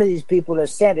 Some of these people are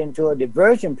sent into a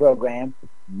diversion program,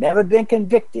 never been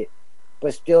convicted,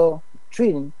 but still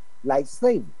treated like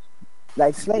slaves,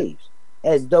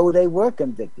 as though they were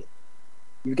convicted.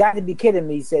 You've got to be kidding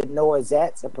me, said Noah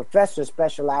Zatz, a professor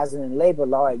specializing in labor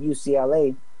law at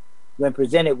UCLA, when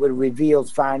presented with Revealed's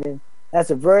finding.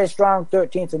 That's a very strong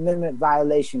 13th Amendment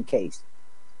violation case.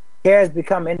 CARE has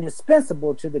become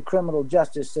indispensable to the criminal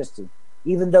justice system,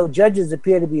 even though judges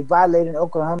appear to be violating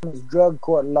Oklahoma's drug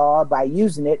court law by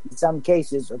using it in some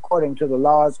cases, according to the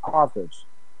law's authors.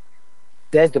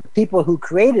 There's the people who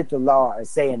created the law are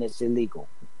saying it's illegal.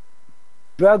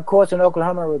 Drug courts in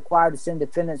Oklahoma are required to send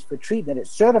defendants for treatment at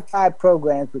certified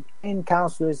programs with trained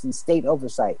counselors and state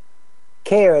oversight.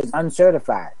 CARE is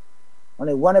uncertified.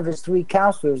 Only one of its 3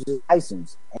 counselors is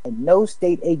licensed, and no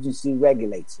state agency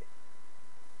regulates it.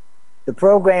 The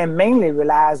program mainly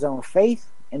relies on faith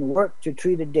and work to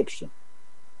treat addiction.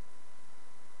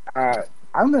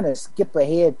 I'm going to skip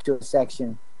ahead to a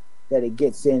section that it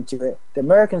gets into it. The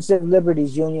American Civil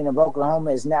Liberties Union of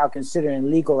Oklahoma is now considering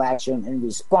legal action in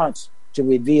response to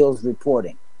Revealed's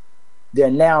reporting. They're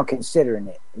now considering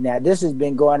it. Now, this has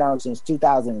been going on since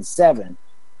 2007,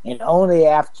 and only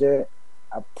after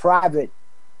a private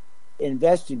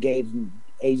investigating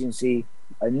agency,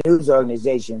 a news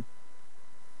organization,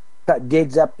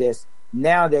 digs up this,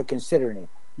 now they're considering it.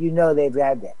 You know they've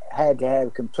had to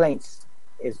have complaints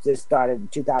if this started in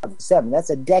 2007. That's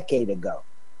a decade ago.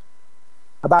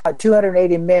 About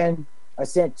 280 men are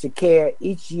sent to CARE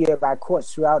each year by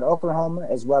courts throughout Oklahoma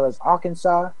as well as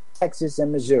Arkansas, Texas,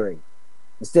 and Missouri.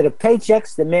 Instead of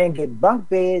paychecks, the men get bunk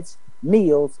beds,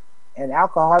 meals, and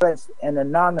Alcoholics and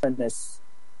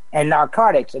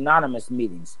Narcotics Anonymous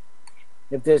meetings.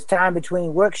 If there's time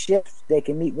between work shifts, they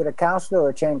can meet with a counselor or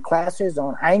attend classes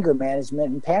on anger management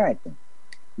and parenting.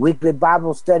 Weekly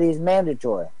Bible study is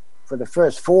mandatory for the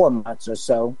first 4 months or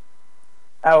so.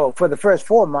 For the first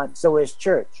 4 months, so is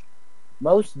church.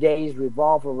 Most days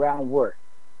revolve around work.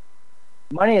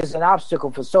 Money is an obstacle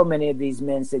for so many of these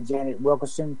men, said Janet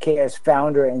Wilkerson, CARE's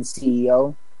founder and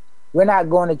CEO. We're not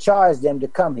going to charge them to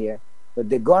come here, but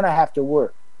they're going to have to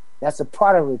work. That's a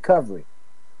part of recovery.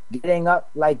 Getting up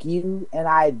like you and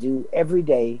I do every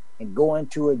day and going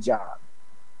to a job.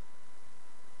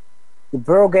 The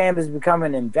program has become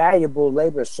an invaluable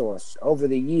labor source over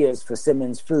the years for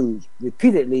Simmons Foods.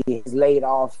 Repeatedly, has laid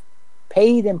off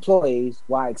paid employees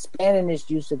while expanding its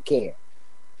use of care.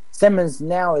 Simmons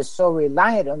now is so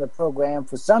reliant on the program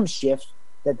for some shifts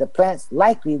that the plants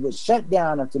likely would shut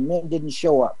down if the men didn't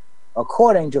show up,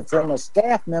 according to former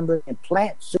staff members and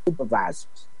plant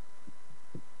supervisors.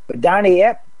 But Donnie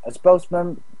Epp, a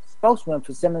spokesman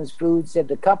for Simmons Foods, said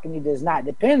the company does not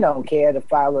depend on care to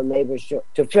fill a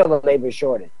labor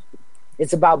shortage.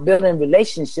 It's about building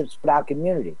relationships with our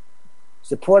community,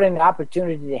 supporting the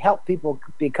opportunity to help people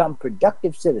become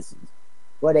productive citizens.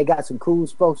 Well, they got some cool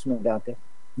spokesmen, don't they?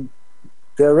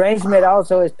 The arrangement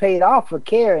also has paid off for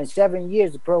CARE. In 7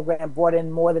 years, the program brought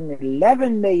in more than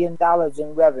 $11 million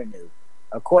in revenue,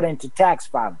 according to tax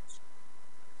filings.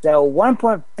 So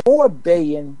 $1.4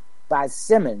 billion by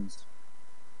Simmons,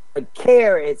 but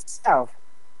CARE itself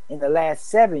in the last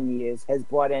 7 years has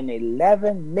brought in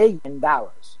 $11 million.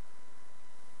 But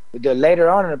later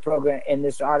on in the program, in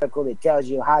this article, it tells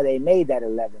you how they made that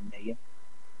 $11 million.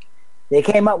 They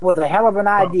came up with a hell of an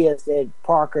idea, said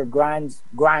Parker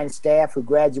Grindstaff, who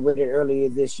graduated earlier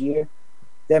this year.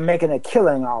 They're making a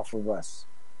killing off of us.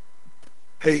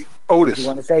 Hey, Otis. You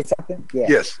want to say something? Yeah.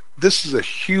 Yes. This is a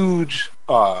huge,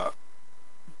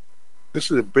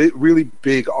 really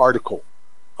big article.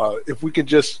 If we could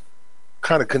just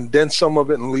kind of condense some of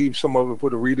it and leave some of it for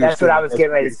the readers. That's what I was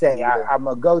getting ready to say. I'm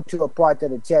going to go to a part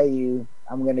that'll tell you,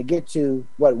 I'm going to get to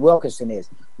what Wilkerson is.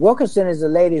 Wilkerson is a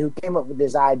lady who came up with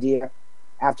this idea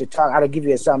after talking. I'll give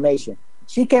you a summation.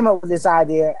 She came up with this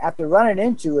idea after running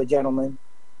into a gentleman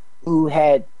who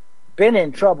had been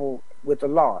in trouble with the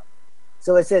law.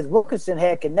 So it says Wilkerson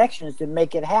had connections to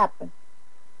make it happen.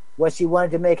 What she wanted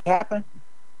to make happen?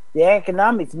 The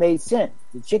economics made sense.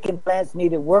 The chicken plants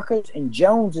needed workers, and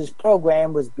Jones's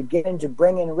program was beginning to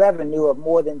bring in revenue of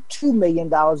more than $2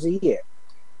 million a year.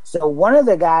 So one of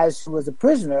the guys who was a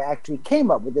prisoner actually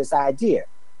came up with this idea.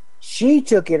 She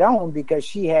took it on because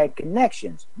she had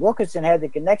connections. Wilkerson had the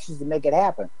connections to make it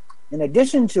happen. In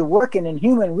addition to working in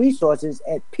human resources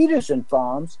at Peterson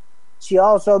Farms, she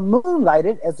also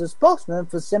moonlighted as a spokesman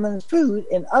for Simmons Food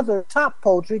and other top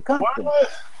poultry companies.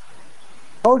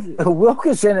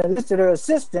 Wilkerson enlisted her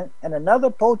assistant and another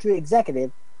poultry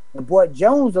executive and brought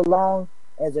Jones along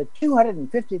as a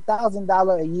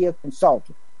 $250,000 a year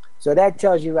consultant. So that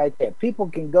tells you right there. People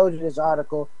can go to this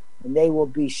article and they will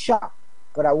be shocked.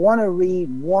 But I want to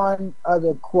read one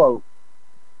other quote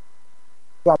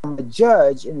from a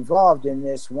judge involved in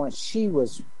this once she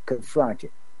was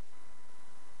confronted.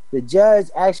 The judge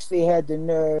actually had the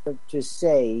nerve to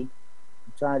say,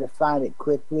 I'm trying to find it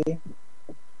quickly.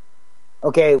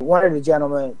 Okay, one of the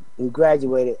gentlemen who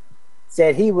graduated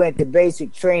said he went to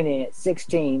basic training at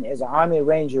 16 as an Army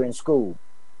Ranger in school.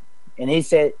 And he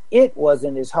said it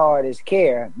wasn't as hard as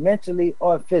CARE, mentally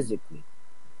or physically.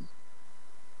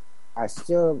 I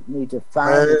still need to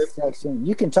find this section.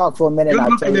 You can talk for a minute and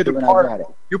I'll tell you when I got it.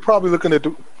 You're probably looking at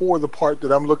the part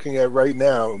that I'm looking at right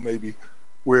now, maybe,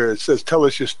 where it says, tell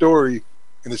us your story.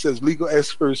 And it says, legal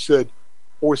experts said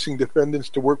forcing defendants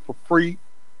to work for free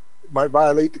might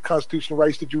violate the constitutional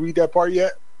rights. Did you read that part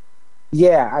yet?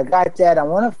 Yeah, I got that. I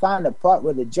want to find the part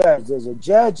with the judge. There's a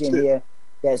judge in here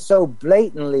that so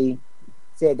blatantly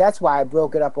said, that's why I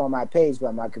broke it up on my page,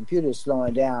 but my computer's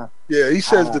slowing down. Yeah, he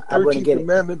says the 13th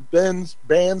Amendment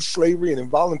bans slavery and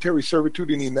involuntary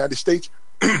servitude in the United States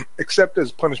except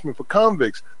as punishment for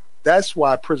convicts. That's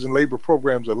why prison labor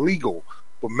programs are legal.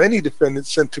 But many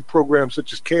defendants sent to programs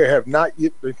such as CARE have not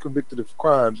yet been convicted of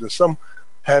crimes, and some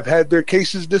have had their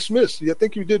cases dismissed. I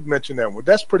think you did mention that one.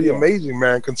 That's pretty amazing,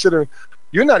 man, considering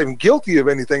you're not even guilty of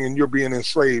anything and you're being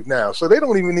enslaved now. So they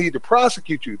don't even need to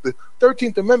prosecute you. The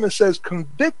 13th Amendment says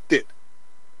convicted,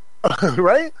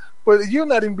 right? But you're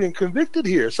not even being convicted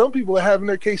here. Some people are having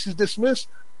their cases dismissed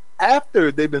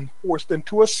after they've been forced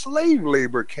into a slave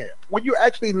labor camp, when you're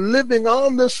actually living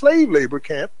on the slave labor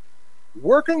camp,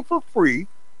 working for free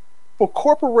for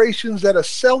corporations that are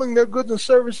selling their goods and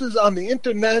services on the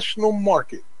international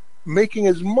market, making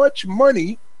as much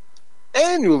money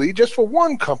annually just for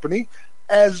one company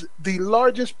as the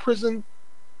largest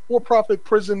for-profit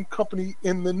prison company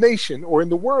in the nation or in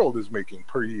the world is making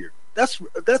per year. That's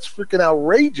freaking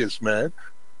outrageous, man.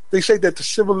 They say that the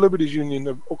Civil Liberties Union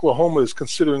of Oklahoma is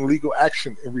considering legal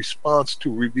action in response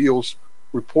to Reveal's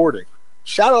reporting.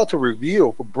 Shout out to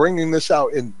Reveal for bringing this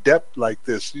out in depth like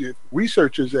this.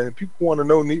 Researchers and people who want to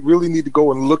know really need to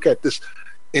go and look at this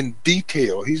in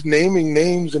detail. He's naming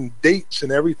names and dates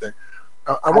and everything.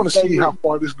 I want to see how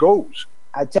far this goes.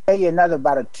 I'll tell you another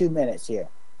about 2 minutes here.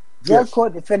 Drug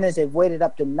court defendants have waited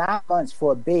up to 9 months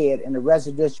for a bed in a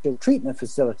residential treatment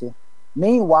facility,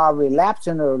 meanwhile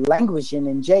relapsing or languishing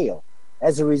in jail.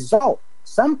 As a result,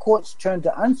 some courts turn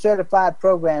to uncertified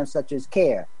programs such as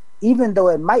CARE, even though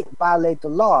it might violate the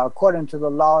law according to the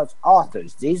law's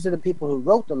authors. These are the people who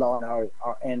wrote the law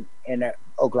in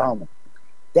Oklahoma.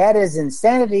 That is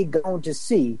insanity gone to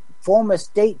see, former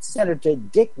state senator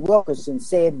Dick Wilkerson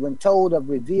said when told of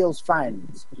Reveal's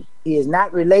findings. He is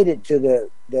not related to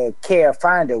the CARE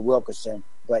finder Wilkerson,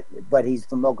 but he's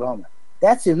from Oklahoma.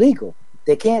 That's illegal.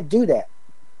 They can't do that.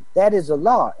 That is a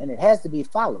law, and it has to be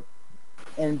followed.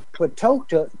 In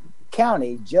Pawtucket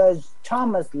County, Judge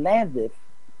Thomas Landreth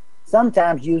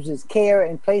sometimes uses CARE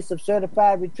in place of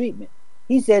certified retreatment.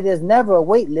 He said there's never a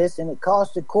wait list, and it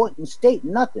costs the court and state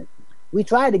nothing. We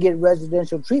tried to get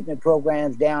residential treatment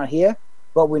programs down here,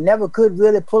 but we never could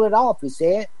really pull it off, he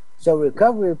said. So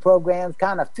recovery programs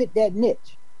kind of fit that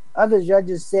niche. Other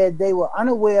judges said they were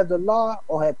unaware of the law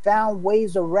or had found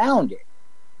ways around it.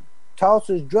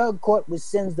 Tulsa's drug court, which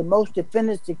sends the most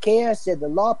defendants to CARE, said the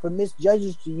law permits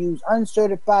judges to use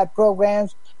uncertified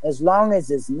programs as long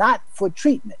as it's not for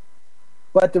treatment.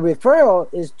 But the referral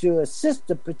is to assist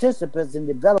the participants in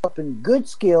developing good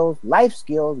skills, life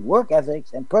skills, work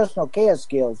ethics, and personal care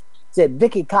skills, said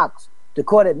Vicki Cox, the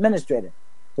court administrator.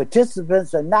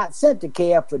 Participants are not sent to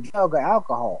CARE for drug or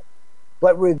alcohol.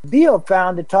 But Reveal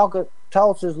found that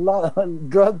Tulsa's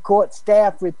drug court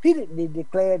staff repeatedly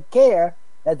declared CARE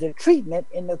as a treatment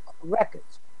in the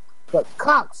records. But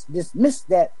Cox dismissed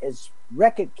that as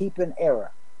record-keeping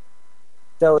error.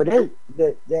 So it is,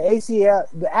 the ACL,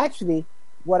 actually,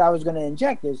 what I was going to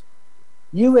inject is,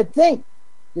 you would think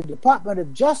the Department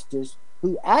of Justice,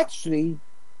 who actually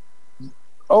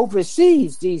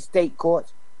oversees these state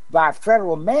courts by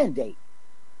federal mandate,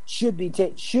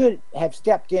 should have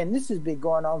stepped in. This has been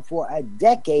going on for a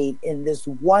decade in this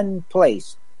one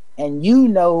place, and you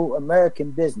know American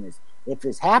business. If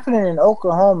it's happening in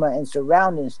Oklahoma and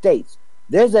surrounding states,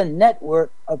 there's a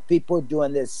network of people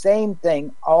doing the same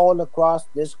thing all across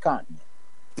this continent.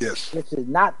 Yes. This is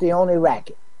not the only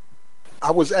racket.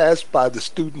 I was asked by the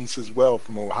students as well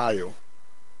from Ohio,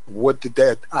 what did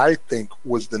that I think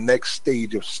was the next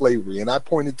stage of slavery? And I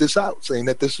pointed this out, saying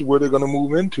that this is where they're going to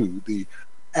move into, the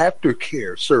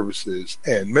aftercare services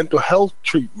and mental health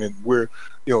treatment, where,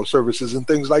 services and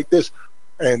things like this.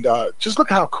 And just look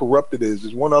how corrupt it is.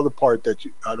 There's one other part that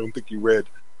I don't think you read,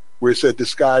 where it said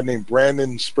this guy named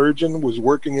Brandon Spurgeon was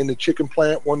working in the chicken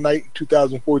plant one night in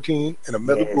 2014, and a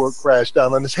metal door crashed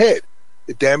down on his head.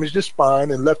 It damaged his spine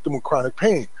and left him with chronic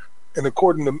pain. And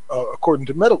according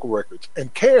to medical records,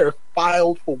 and CARE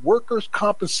filed for workers'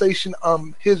 compensation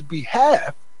on his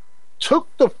behalf, took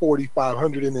the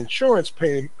 $4,500 in insurance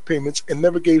payments, and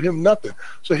never gave him nothing.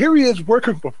 So here he is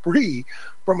working for free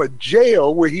from a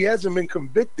jail where he hasn't been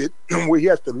convicted, where he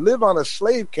has to live on a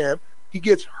slave camp. He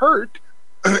gets hurt,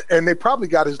 and they probably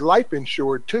got his life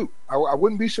insured too. I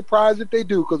wouldn't be surprised if they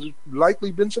do, because there's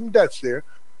likely been some deaths there.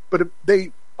 But if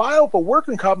they file for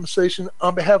working compensation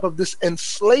on behalf of this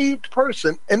enslaved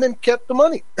person and then kept the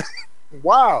money.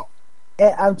 Wow.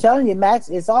 And I'm telling you, Max,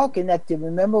 it's all connected.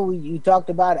 Remember, you talked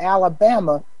about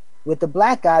Alabama with the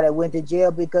black guy that went to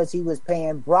jail because he was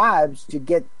paying bribes to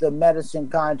get the medicine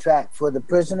contract for the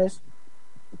prisoners,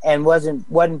 and wasn't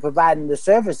providing the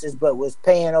services, but was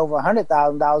paying over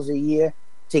 $100,000 a year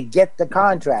to get the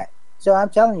contract. So I'm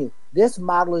telling you, this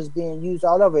model is being used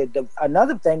all over.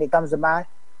 Another thing that comes to mind,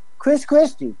 Chris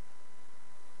Christie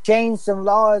changed some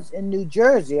laws in New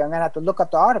Jersey. I'm going to have to look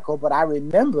up the article, but I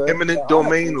remember... Eminent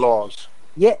domain laws.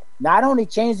 Yeah, not only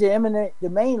changed the eminent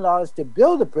domain laws to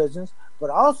build the prisons, but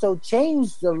also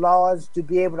changed the laws to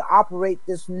be able to operate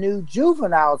this new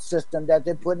juvenile system that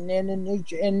they're putting in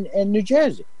New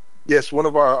Jersey. Yes, one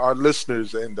of our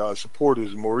listeners and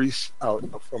supporters, Maurice out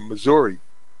from Missouri,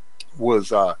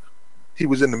 he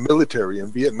was in the military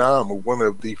in Vietnam, one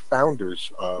of the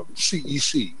founders of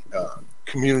CEC,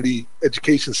 Community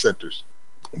Education Centers.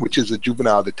 which is a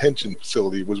juvenile detention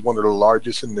facility. It was one of the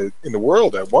largest in the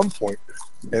world at one point,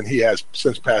 and he has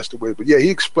since passed away. But yeah, he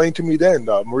explained to me then.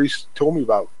 Maurice told me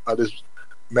about how this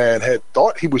man had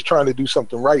thought he was trying to do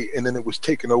something right, and then it was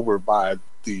taken over by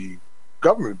the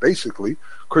government, basically,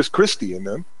 Chris Christie and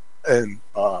them, and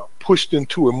pushed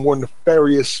into a more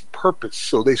nefarious purpose.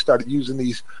 So they started using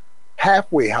these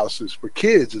halfway houses for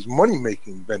kids as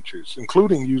money-making ventures,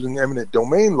 including using eminent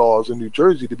domain laws in New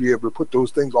Jersey to be able to put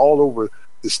those things all over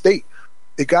the state.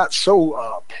 It got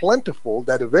so plentiful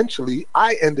that eventually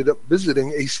I ended up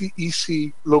visiting a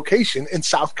CEC location in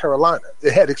South Carolina.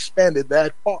 It had expanded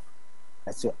that far.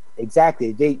 That's it.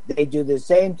 Exactly. They do the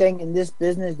same thing in this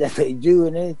business that they do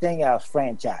in anything else,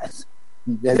 franchise.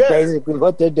 That's basically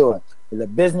what they're doing. If the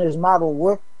business model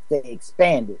works, they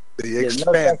expand it. There's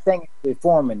no such thing as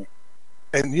reforming it.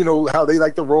 And you know how they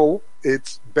like to roll.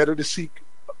 It's better to seek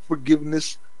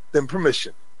forgiveness than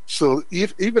permission. So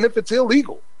even if it's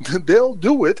illegal, they'll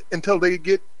do it until they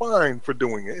get fined for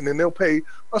doing it. And then they'll pay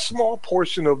a small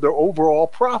portion of their overall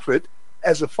profit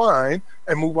as a fine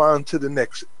and move on to the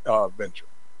next venture.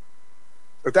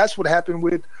 But that's what happened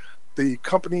with the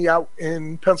company out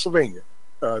in Pennsylvania.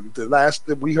 The last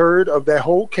that we heard of that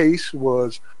whole case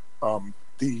was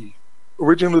the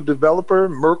original developer,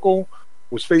 Merkel,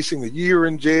 was facing a year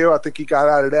in jail. I think he got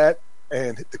out of that.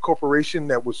 And the corporation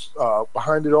that was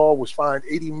behind it all was fined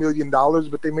 $80 million,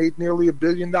 but they made nearly $1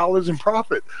 billion in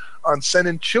profit on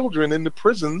sending children into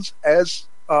prisons as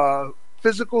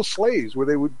physical slaves, where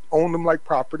they would own them like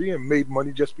property and made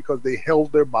money just because they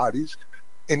held their bodies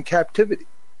in captivity.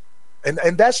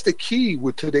 And that's the key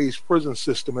with today's prison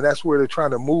system, and that's where they're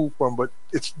trying to move from, but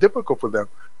it's difficult for them.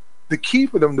 The key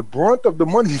for them, the brunt of the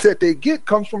money that they get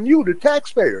comes from you, the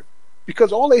taxpayer,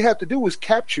 because all they have to do is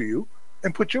capture you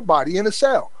and put your body in a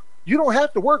cell. You don't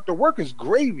have to work. The work is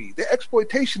gravy. The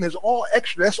exploitation is all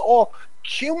extra. That's all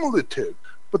cumulative.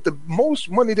 But the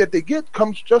most money that they get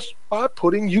comes just by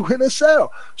putting you in a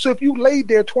cell. So if you laid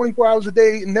there 24 hours a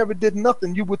day and never did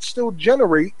nothing, you would still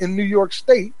generate in New York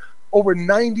State over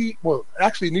New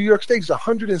York State is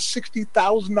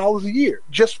 $160,000 a year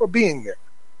just for being there.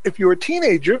 If you're a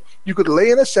teenager, you could lay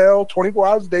in a cell 24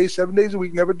 hours a day, 7 days a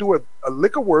week, never do a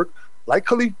lick of work, like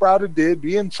Khalif Browder did,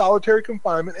 be in solitary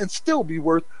confinement, and still be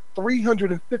worth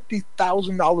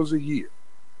 $350,000 a year.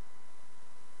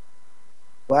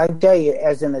 Well, I can tell you,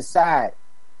 as an aside,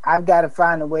 I've got to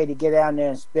find a way to get down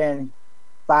there and spend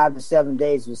 5 to 7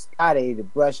 days with Scotty to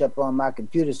brush up on my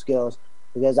computer skills,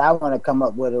 because I want to come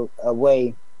up with a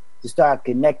way to start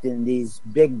connecting these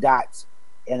big dots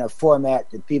in a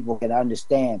format that people can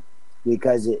understand,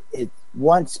 because it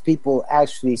once people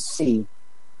actually see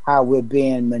how we're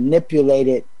being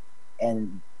manipulated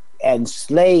and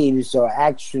slaves are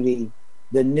actually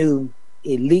the new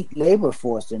elite labor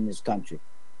force in this country.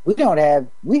 We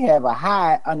have a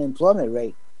high unemployment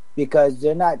rate because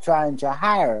they're not trying to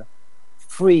hire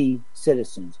free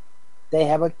citizens. They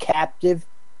have a captive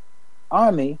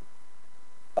army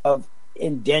of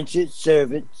indentured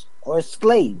servants or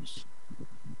slaves.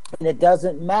 And it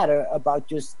doesn't matter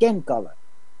about your skin color.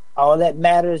 All that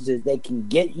matters is they can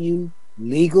get you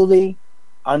legally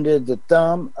under the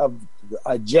thumb of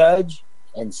a judge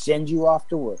and send you off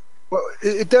to work. Well,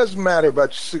 it does matter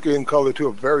about your skin color to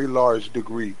a very large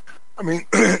degree. I mean,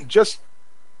 just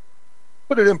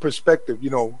put it in perspective,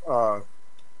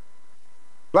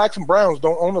 blacks and browns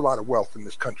don't own a lot of wealth in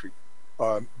this country.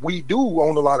 We do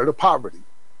own a lot of the poverty.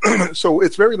 So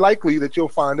it's very likely that you'll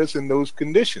find us in those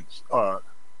conditions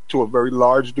to a very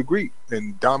large degree,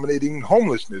 in dominating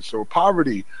homelessness or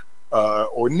poverty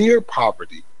or near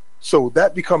poverty. So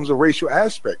that becomes a racial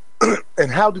aspect.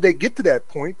 And how do they get to that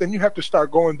point? Then you have to start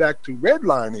going back to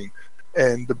redlining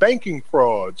and the banking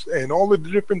frauds and all of the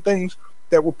different things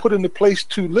that were put into place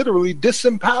to literally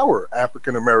disempower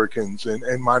African Americans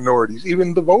and minorities,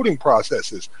 even the voting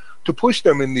processes, to push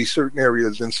them in these certain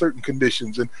areas and certain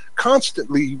conditions, and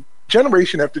constantly,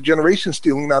 generation after generation,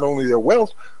 stealing not only their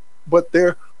wealth, but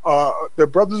their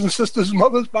brothers and sisters,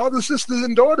 mothers, fathers, sisters,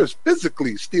 and daughters,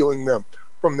 physically stealing them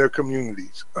from their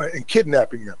communities and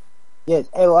kidnapping them. Yes,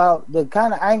 well, the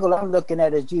kind of angle I'm looking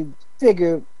at is, you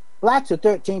figure blacks are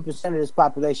 13% of this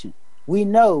population. We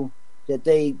know that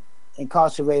they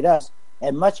incarcerate us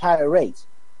at much higher rates.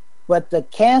 But the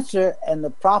cancer and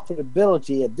the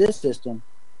profitability of this system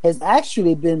has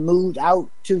actually been moved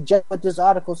out to just what this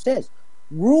article says.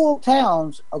 Rural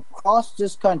towns across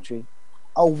this country,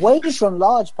 away from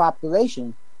large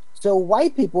populations, so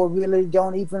white people really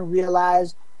don't even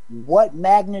realize what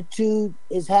magnitude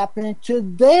is happening to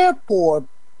their poor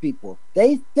people.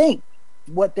 They think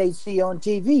what they see on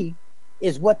TV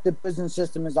is what the prison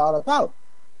system is all about.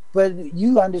 But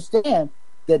you understand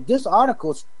that this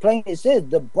article plainly says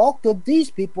the bulk of these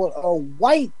people are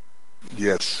white,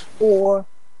 yes, or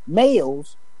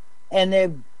males,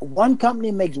 and one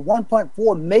company makes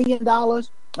 $1.4 million.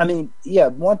 I mean, yeah,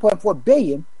 1.4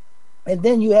 billion, and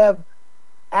then you have,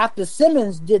 after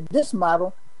Simmons did this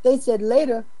model, they said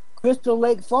later Crystal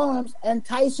Lake Farms and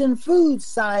Tyson Foods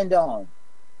signed on.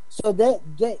 So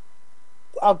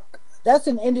that's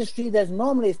an industry that's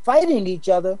normally fighting each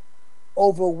other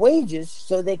over wages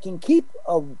so they can keep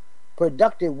a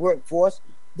productive workforce.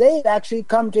 They've actually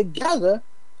come together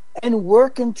and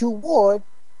working toward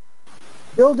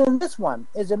building this one.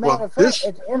 As a matter of fact,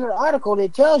 at the end of the article,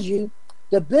 it tells you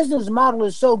the business model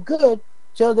is so good,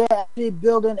 so they're actually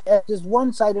building at this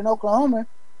one site in Oklahoma,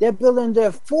 they're building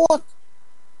their fourth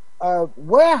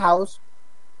warehouse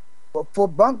for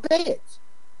bunk beds.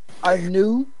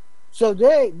 So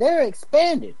they're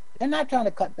expanding. They're not trying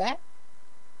to cut back.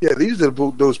 Yeah, these are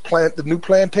the new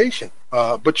plantation.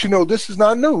 But this is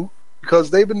not new,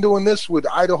 because they've been doing this with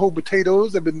Idaho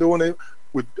potatoes. They've been doing it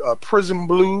with Prism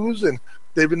Blues, and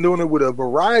they've been doing it with a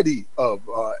variety of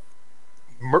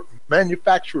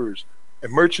manufacturers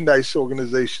and merchandise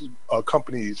organizations,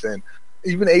 companies, and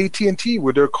even AT&T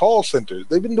with their call centers.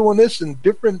 They've been doing this in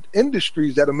different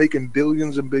industries that are making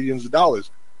billions and billions of dollars.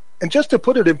 And just to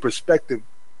put it in perspective,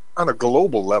 on a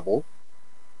global level,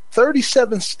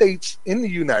 37 states in the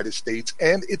United States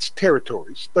and its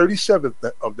territories, 37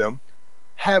 of them,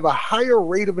 have a higher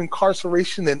rate of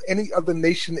incarceration than any other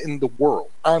nation in the world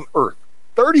on earth.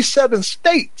 37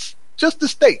 states, just the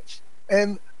states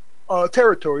and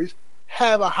territories,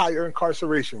 have a higher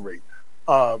incarceration rate.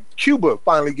 Cuba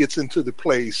finally gets into the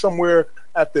play somewhere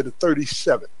after the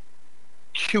 37th.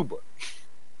 Cuba.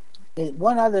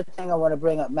 One other thing I want to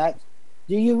bring up, Max.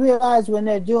 Do you realize when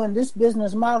they're doing this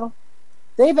business model,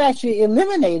 they've actually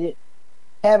eliminated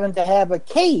having to have a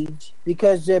cage,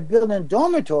 because they're building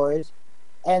dormitories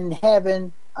and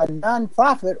having a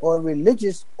nonprofit or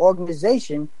religious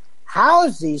organization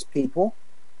house these people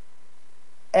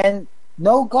and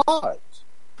no guards.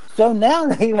 So now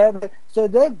they've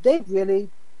really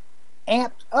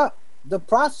amped up the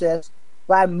process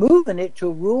by moving it to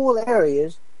rural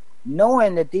areas,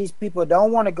 knowing that these people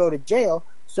don't want to go to jail.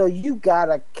 So you got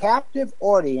a captive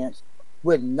audience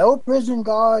with no prison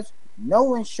guards,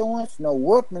 no insurance, no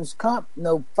workman's comp,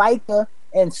 no FICA,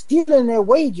 and stealing their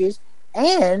wages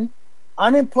and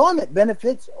unemployment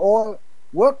benefits or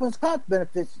workman's comp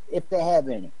benefits if they have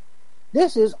any.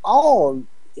 This is all,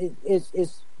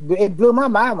 it blew my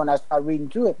mind when I started reading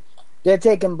through it. They're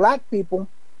taking black people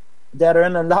that are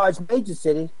in the large major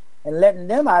cities and letting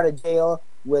them out of jail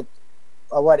with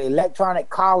electronic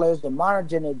collars and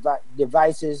monitoring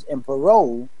devices and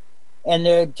parole, and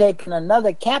they're taking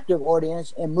another captive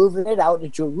audience and moving it out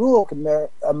into rural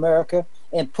America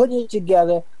and putting it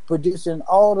together, producing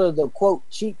all of the quote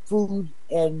cheap food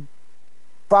and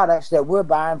products that we're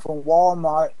buying from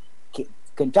Walmart,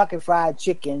 Kentucky Fried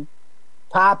Chicken,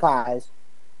 Popeyes,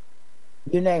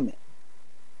 you name it.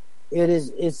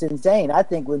 It's insane. I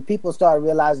think when people start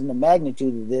realizing the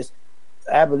magnitude of this,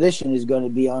 abolition is going to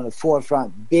be on the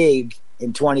forefront big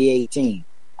in 2018.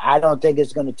 I don't think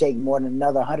it's going to take more than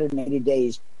another 180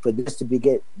 days for this to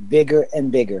get bigger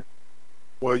and bigger.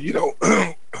 Well,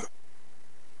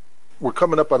 we're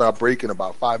coming up on our break in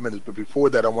about 5 minutes, but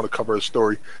before that, I want to cover a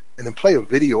story and then play a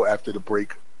video after the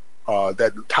break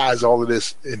that ties all of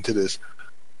this into this.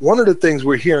 One of the things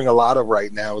we're hearing a lot of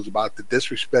right now is about the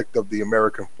disrespect of the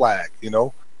American flag,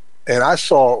 And I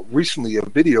saw recently a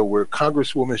video where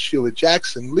Congresswoman Sheila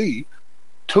Jackson Lee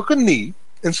took a knee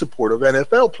in support of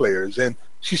NFL players. And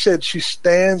she said she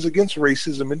stands against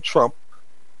racism and Trump.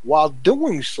 While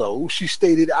doing so, she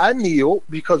stated, "I kneel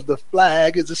because the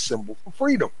flag is a symbol for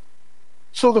freedom."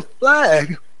 So the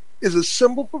flag is a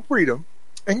symbol for freedom,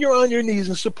 and you're on your knees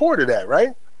in support of that,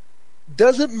 right?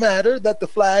 Does it matter that the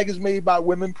flag is made by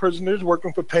women prisoners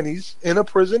working for pennies in a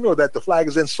prison, or that the flag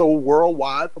is then sold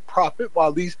worldwide for profit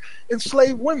while these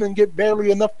enslaved women get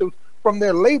barely enough from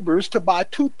their labors to buy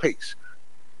toothpaste?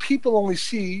 People only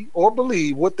see or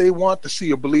believe what they want to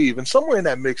see or believe, and somewhere in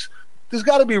that mix, there's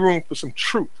got to be room for some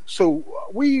truth. So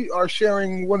we are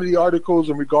sharing one of the articles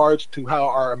in regards to how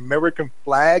our American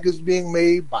flag is being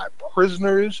made by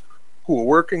prisoners who are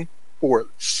working for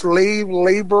slave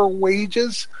labor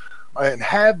wages and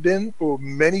have been for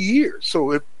many years.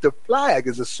 So if the flag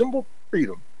is a symbol of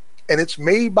freedom and it's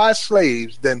made by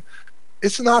slaves, then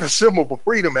it's not a symbol for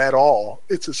freedom at all.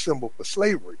 It's a symbol for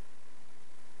slavery.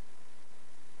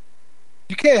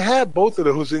 You can't have both of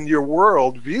those in your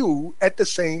world view at the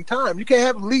same time. You can't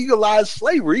have legalized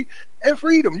slavery and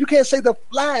freedom. You can't say the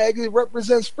flag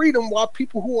represents freedom while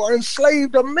people who are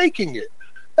enslaved are making it.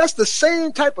 That's the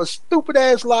same type of stupid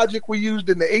ass logic we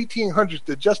used in the 1800s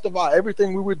to justify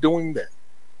everything we were doing then.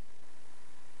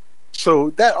 So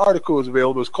that article is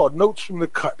available. It's called Notes from the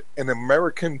Cut, an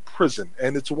American Prison,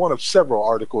 and it's one of several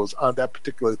articles on that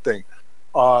particular thing.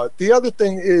 The other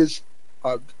thing is,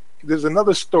 there's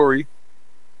another story.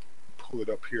 Pull it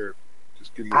up here.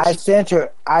 Just give me I sent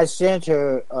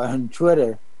her on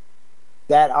Twitter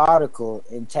that article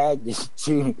and tagged it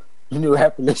to New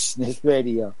Abolitionist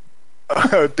Radio.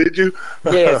 Did you?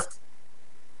 Yes.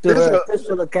 To her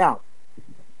official account.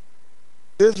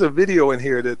 There's a video in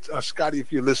here that, Scotty,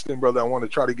 if you're listening, brother, I want to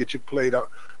try to get you played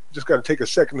out. Just got to take a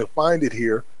second to find it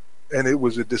here. And it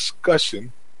was a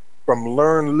discussion from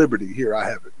Learn Liberty. Here, I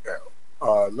have it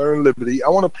now. Learn Liberty. I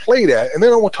want to play that, and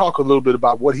then I want to talk a little bit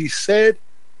about what he said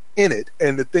in it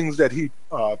and the things that he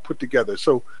put together.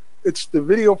 So it's the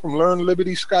video from Learn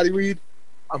Liberty, Scotty Reed.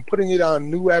 I'm putting it on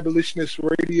New Abolitionist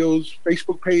Radio's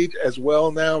Facebook page as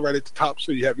well now, right at the top,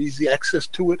 so you have easy access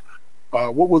to it.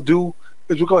 What we'll do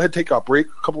is we'll go ahead and take our break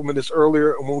a couple minutes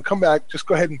earlier, and when we come back, just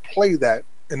go ahead and play that,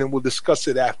 and then we'll discuss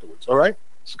it afterwards. All right,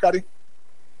 Scotty?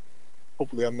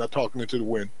 Hopefully I'm not talking into the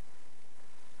wind.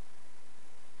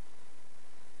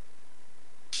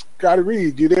 Scotty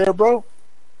Reed, you there, bro?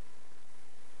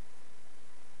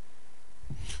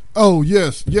 Oh,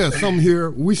 yes, I'm here.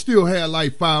 We still had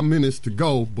like 5 minutes to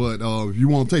go, but if you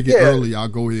want to take it early, I'll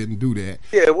go ahead and do that.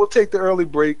 Yeah, we'll take the early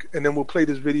break, and then we'll play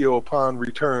this video upon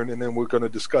return, and then we're going to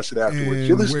discuss it afterwards. And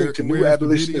you're listening to New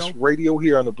Abolitionist Radio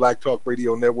here on the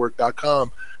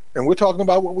BlackTalkRadioNetwork.com, and we're talking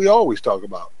about what we always talk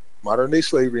about, modern-day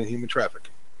slavery and human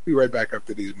trafficking. Be right back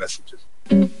after these messages.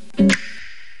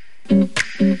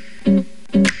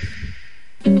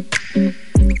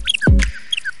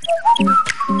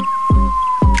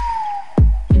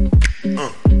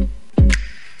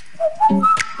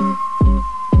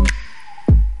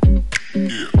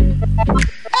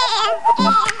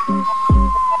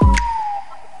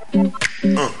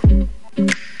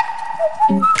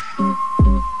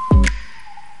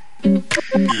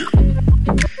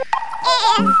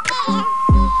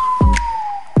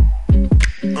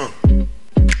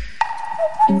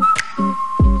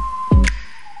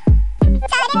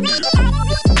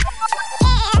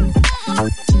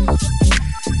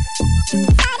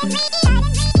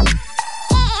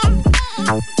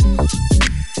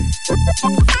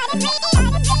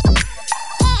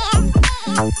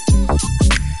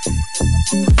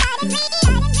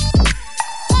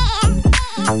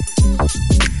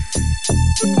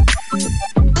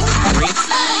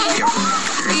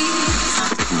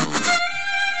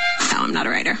 I'm not a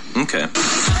writer. Okay.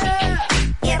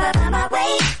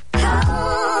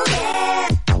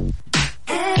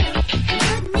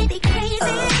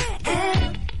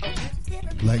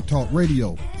 Black Talk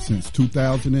Radio since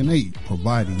 2008,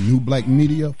 providing new black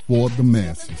media for the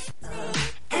masses.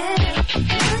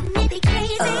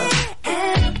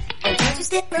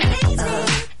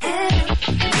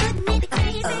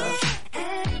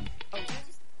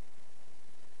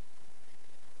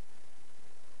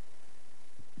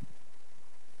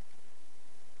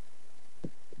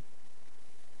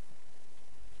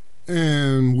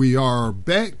 And we are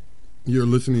back. You're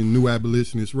listening to New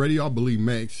Abolitionist Radio. I believe,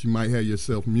 Max, you might have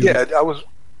yourself muted. Yeah,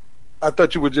 I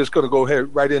thought you were just going to go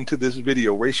ahead right into this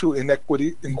video, racial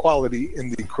inequality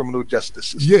in the criminal justice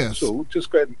system. Yes. So just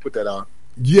go ahead and put that on.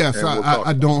 Yes,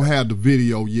 I don't have the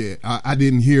video yet. I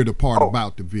didn't hear the part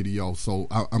about the video, so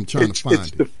I'm trying to find it.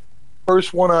 It's the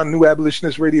first one on New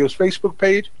Abolitionist Radio's Facebook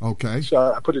page. Okay.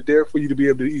 So I put it there for you to be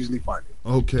able to easily find it.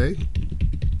 Okay.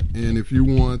 And if you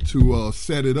want to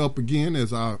set it up again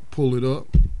as I pull it up.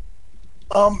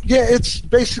 Yeah, it's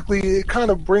basically, it kind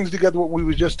of brings together what we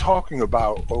were just talking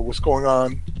about, or what's going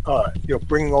on,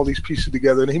 bringing all these pieces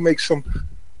together. And he makes he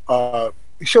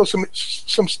shows some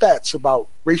stats about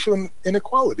racial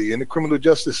inequality in the criminal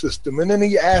justice system. And then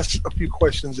he asks a few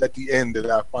questions at the end that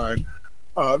I find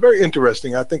very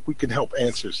interesting. I think we can help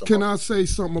answer some. Can I say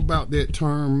something about that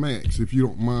term, Max, if you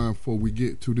don't mind, before we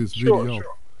get to this video?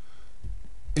 Sure.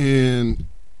 And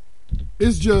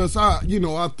it's just, I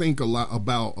think a lot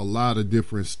about a lot of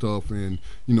different stuff, and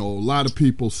a lot of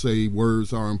people say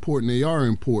words are important. They are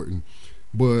important,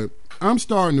 but I'm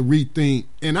starting to rethink,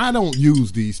 and I don't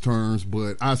use these terms,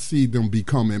 but I see them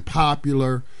becoming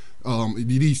popular.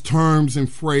 These terms and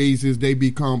phrases, they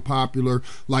become popular,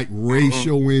 like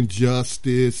racial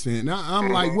injustice, and I'm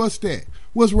like, what's that?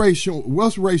 What's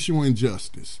racial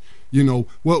injustice?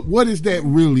 What is that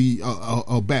really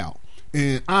about?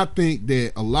 And I think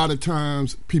that a lot of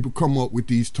times people come up with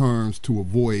these terms to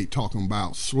avoid talking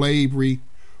about slavery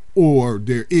or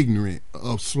they're ignorant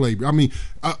of slavery. I mean,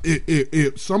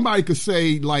 if somebody could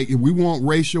say, like, if we want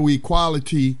racial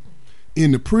equality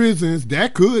in the prisons,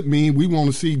 that could mean we want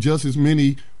to see just as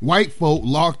many white folk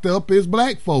locked up as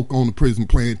black folk on the prison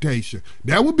plantation.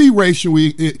 That would be racial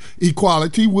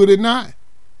equality, would it not?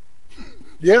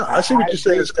 Yeah, I see what you're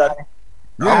saying, Scott.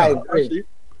 Yeah. I see.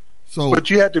 So, but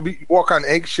you have to walk on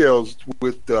eggshells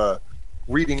with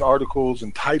reading articles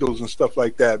and titles and stuff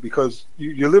like that, because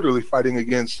you're literally fighting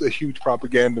against a huge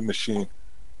propaganda machine.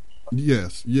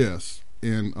 Yes.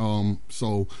 And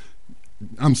so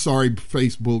I'm sorry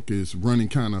Facebook is running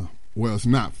kind of, well, it's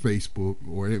not Facebook,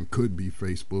 or it could be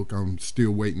Facebook. I'm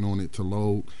still waiting on it to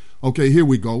load. Okay, here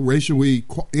we go. Racial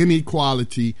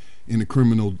inequality in the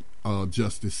criminal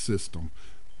justice system.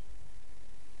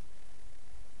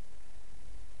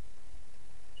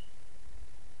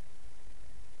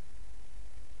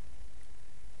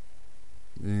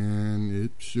 And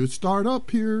it should start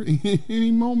up here any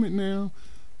moment now.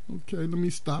 Okay, let me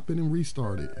stop it and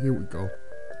restart it. Here we go.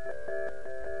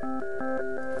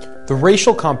 The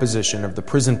racial composition of the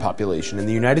prison population in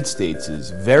the United States is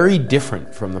very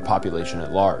different from the population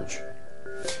at large.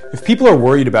 If people are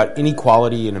worried about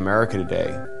inequality in America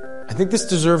today, I think this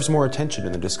deserves more attention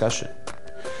in the discussion.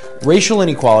 Racial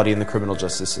inequality in the criminal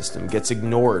justice system gets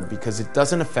ignored because it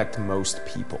doesn't affect most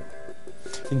people.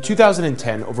 In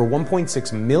 2010, over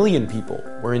 1.6 million people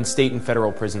were in state and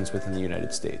federal prisons within the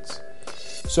United States.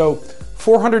 So,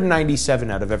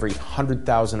 497 out of every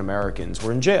 100,000 Americans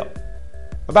were in jail.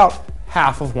 About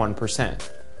half of 1%.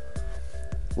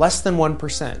 Less than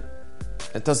 1%.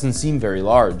 That doesn't seem very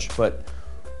large, but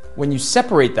when you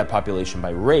separate that population by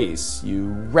race, you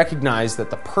recognize that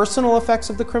the personal effects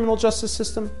of the criminal justice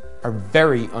system are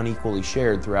very unequally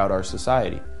shared throughout our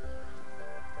society.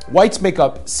 Whites make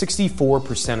up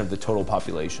 64% of the total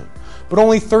population, but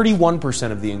only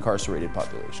 31% of the incarcerated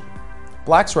population.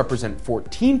 Blacks represent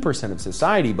 14% of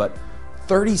society, but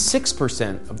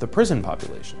 36% of the prison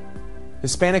population.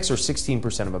 Hispanics are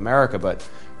 16% of America, but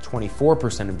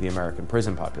 24% of the American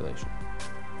prison population.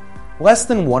 Less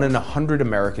than 1 in 100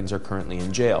 Americans are currently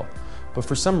in jail, but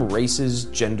for some races,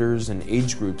 genders, and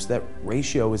age groups, that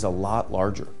ratio is a lot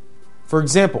larger. For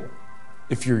example,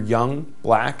 if you're young,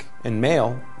 black, and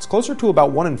male, it's closer to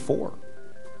about 1 in 4.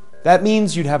 That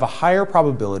means you'd have a higher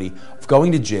probability of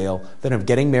going to jail than of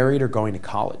getting married or going to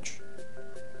college.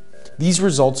 These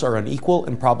results are unequal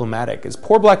and problematic, as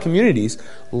poor black communities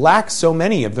lack so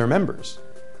many of their members.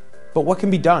 But what can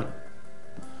be done?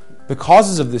 The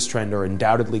causes of this trend are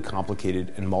undoubtedly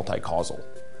complicated and multi-causal.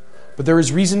 But there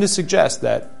is reason to suggest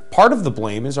that part of the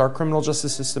blame is our criminal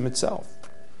justice system itself.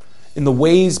 In the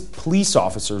ways police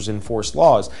officers enforce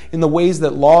laws, in the ways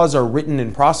that laws are written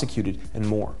and prosecuted, and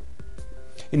more.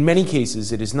 In many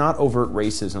cases, it is not overt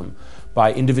racism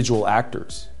by individual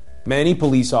actors. Many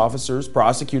police officers,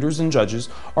 prosecutors, and judges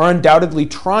are undoubtedly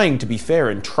trying to be fair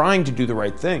and trying to do the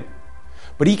right thing.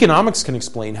 But economics can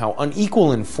explain how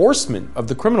unequal enforcement of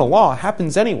the criminal law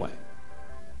happens anyway.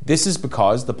 This is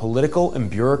because the political and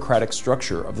bureaucratic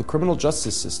structure of the criminal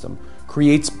justice system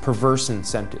creates perverse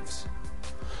incentives.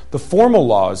 The formal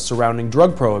laws surrounding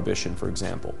drug prohibition, for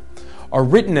example, are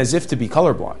written as if to be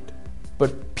colorblind.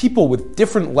 But people with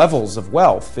different levels of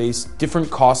wealth face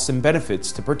different costs and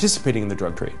benefits to participating in the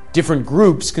drug trade. Different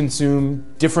groups consume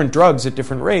different drugs at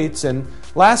different rates, and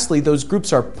lastly, those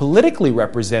groups are politically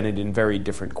represented in very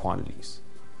different quantities.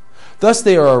 Thus,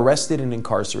 they are arrested and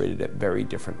incarcerated at very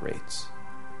different rates.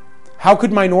 How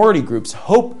could minority groups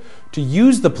hope to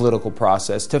use the political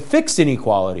process to fix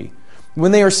inequality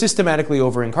when they are systematically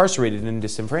over-incarcerated and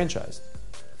disenfranchised?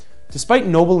 Despite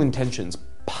noble intentions,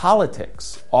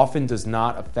 politics often does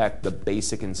not affect the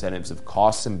basic incentives of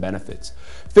costs and benefits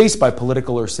faced by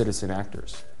political or citizen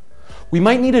actors. We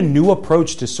might need a new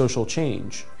approach to social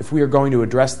change if we are going to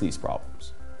address these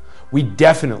problems. We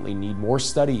definitely need more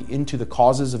study into the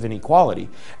causes of inequality,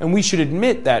 and we should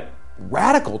admit that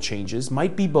radical changes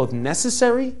might be both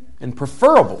necessary and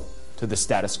preferable to the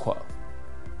status quo.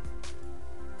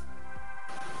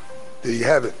 There you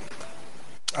have it.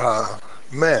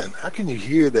 Man, how can you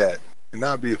hear that and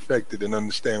not be affected and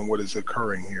understand what is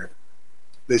occurring here?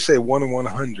 They say 1 in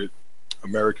 100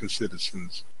 American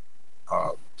citizens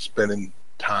spending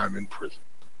time in prison.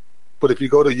 But if you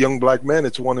go to young black men,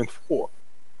 it's 1 in 4.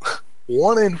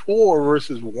 1 in 4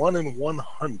 versus 1 in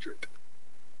 100.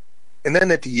 And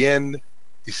then at the end,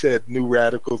 he said new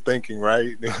radical thinking,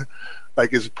 right?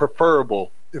 Like it's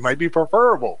preferable. It might be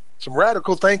preferable. Some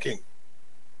radical thinking.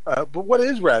 But what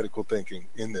is radical thinking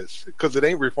in this? Because it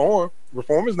ain't reform.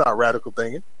 Reform is not radical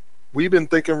thinking. We've been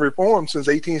thinking reform since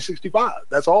 1865.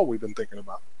 That's all we've been thinking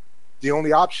about. the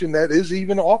only option that is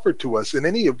even offered to us in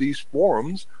any of these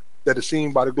forums that are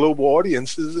seen by the global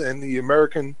audiences and the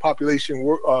American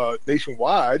population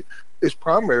nationwide is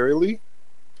primarily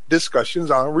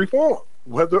discussions on reform,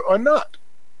 whether or not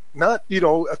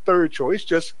a third choice,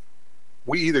 just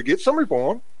we either get some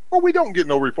reform or we don't get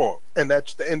no reform, and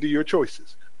that's the end of your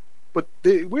choices. But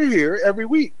we're here every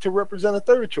week to represent a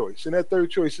third choice, and that third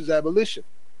choice is abolition.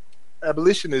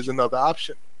 Abolition is another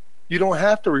option. You don't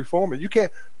have to reform it. You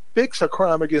can't fix a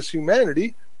crime against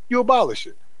humanity. You abolish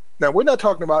it. Now, we're not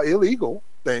talking about illegal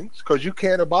things, because you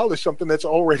can't abolish something that's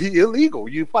already illegal.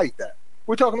 You fight that.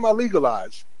 We're talking about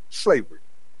legalized slavery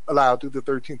allowed through the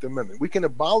 13th Amendment. We can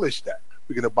abolish that.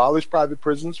 We can abolish private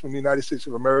prisons from the United States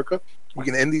of America. We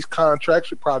can end these contracts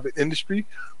with private industry.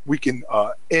 We can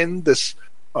end this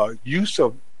use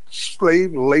of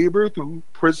slave labor through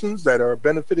prisons that are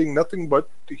benefiting nothing but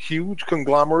the huge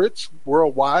conglomerates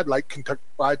worldwide like Kentucky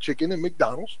Fried Chicken and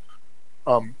McDonald's.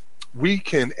 We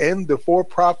can end the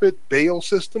for-profit bail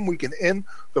system. We can end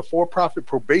the for-profit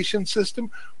probation system.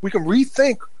 We can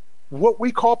rethink what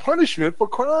we call punishment for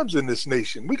crimes in this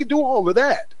nation. We can do all of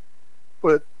that.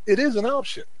 But it is an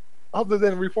option other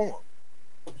than reform.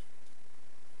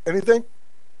 Anything?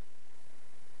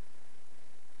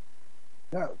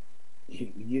 No,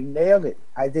 you nailed it.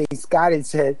 I think Scotty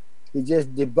said he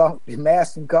just debunked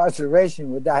mass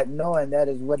incarceration without knowing that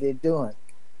is what they're doing.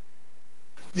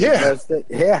 Yeah.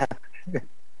 Yeah.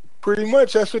 Pretty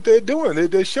much that's what they're doing.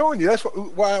 They're showing you. That's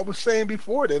why I was saying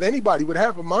before that anybody would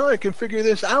have a mind can figure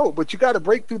this out, but you got to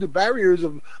break through the barriers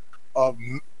of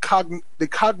the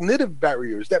cognitive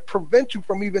barriers that prevent you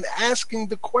from even asking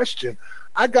the question.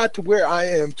 I got to where I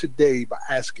am today by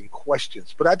asking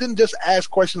questions, but I didn't just ask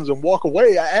questions and walk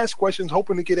away. I asked questions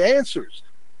hoping to get answers,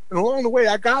 and along the way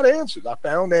I got answers. I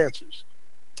found answers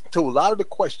to a lot of the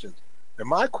questions. And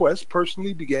my quest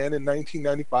personally began in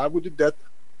 1995 with the death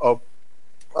of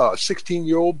a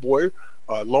 16-year-old boy,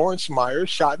 Lawrence Myers,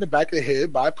 shot in the back of the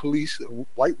head by police,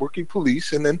 white working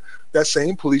police, and then that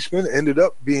same policeman ended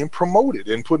up being promoted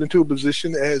and put into a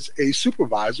position as a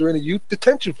supervisor in a youth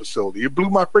detention facility. It blew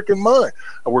my freaking mind.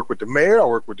 I worked with the mayor, I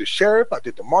worked with the sheriff, I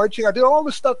did the marching, I did all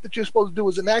the stuff that you're supposed to do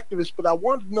as an activist, but I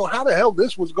wanted to know how the hell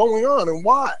this was going on and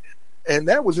why. And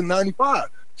that was in 95.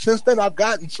 Since then, I've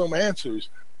gotten some answers,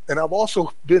 and I've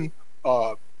also been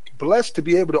blessed to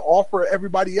be able to offer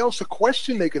everybody else a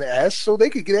question they can ask so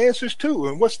they could get answers too.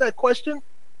 And what's that question?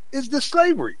 Is this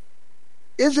slavery?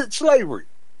 Is it slavery?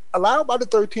 Allowed by the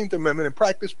 13th Amendment and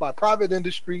practiced by private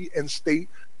industry and state,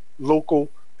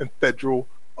 local, and federal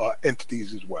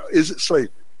entities as well. Is it slavery?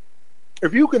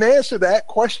 If you can answer that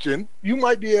question, you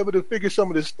might be able to figure some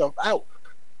of this stuff out.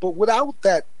 But without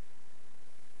that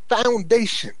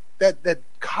foundation, that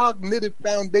cognitive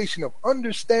foundation of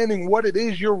understanding what it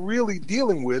is you're really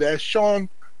dealing with, as Sean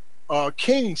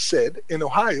King said in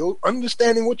Ohio,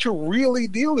 understanding what you're really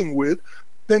dealing with,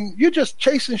 then you're just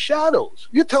chasing shadows.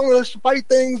 You're telling us to fight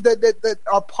things that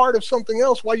are part of something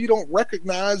else while you don't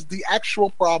recognize the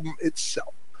actual problem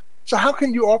itself. So how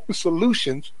can you offer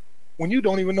solutions when you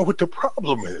don't even know what the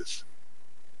problem is?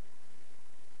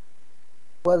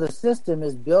 Well, the system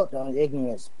is built on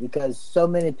ignorance because so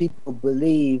many people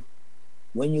believe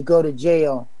when you go to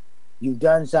jail, you've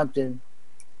done something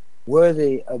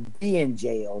worthy of being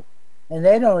jailed. And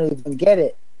they don't even get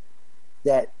it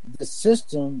that the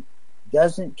system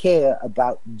doesn't care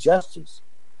about justice.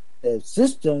 The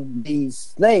system needs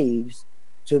slaves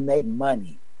to make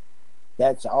money.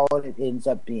 That's all it ends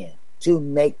up being, to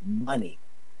make money.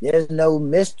 There's no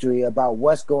mystery about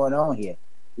what's going on here.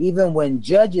 Even when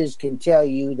judges can tell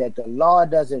you that the law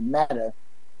doesn't matter,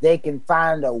 they can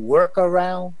find a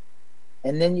workaround.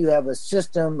 And then you have a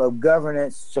system of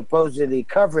governance supposedly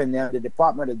covering them, the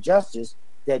Department of Justice,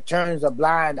 that turns a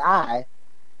blind eye.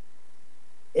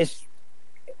 It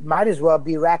might as well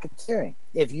be racketeering.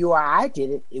 If you or I did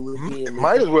it, it would be. It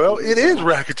might as well. It is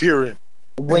racketeering.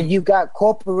 When you've got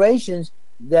corporations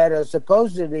that are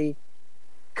supposedly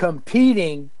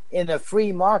competing in a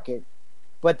free market,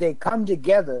 but they come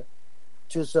together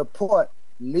to support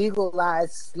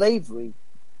legalized slavery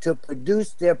to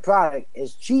produce their product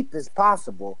as cheap as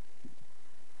possible,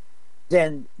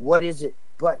 then what is it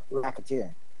but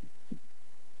racketeering?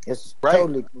 It's right.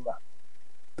 Totally corrupt.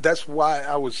 That's why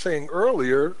I was saying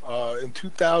earlier, in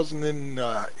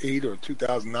 2008 or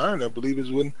 2009, I believe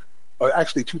is when,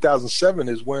 actually 2007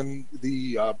 is when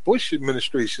the Bush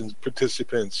administration's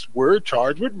participants were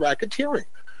charged with racketeering.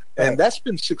 And that's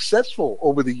been successful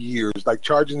over the years, like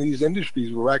charging these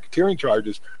industries with racketeering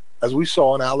charges, as we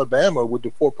saw in Alabama with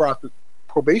the for-profit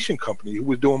probation company who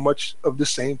was doing much of the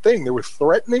same thing. They were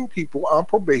threatening people on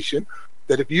probation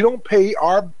that if you don't pay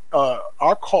our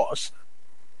costs,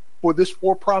 for this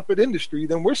for-profit industry,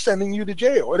 then we're sending you to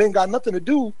jail. It ain't got nothing to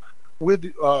do with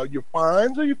your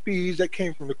fines or your fees that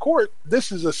came from the court.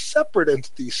 This is a separate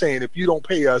entity saying if you don't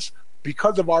pay us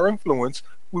because of our influence,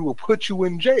 we will put you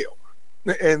in jail.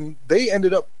 And they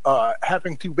ended up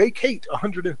having to vacate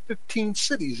 115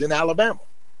 cities in Alabama.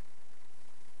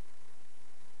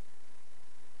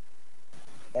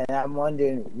 And I'm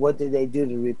wondering, what did they do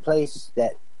to replace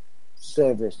that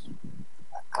service?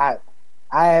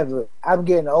 I'm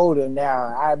getting older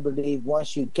now. I believe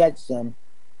once you catch them,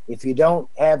 if you don't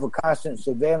have a constant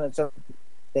surveillance,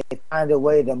 they find a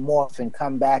way to morph and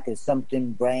come back as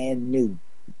something brand new.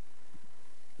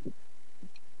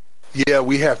 Yeah,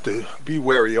 we have to be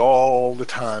wary all the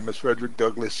time. As Frederick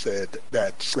Douglass said,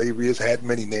 that slavery has had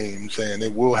many names and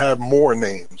it will have more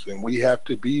names. And we have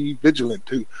to be vigilant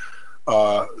to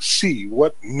see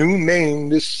what new name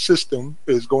this system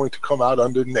is going to come out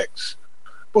under next.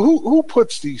 But who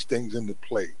puts these things into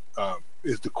play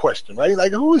is the question, right?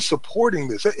 Like, who is supporting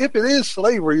this? If it is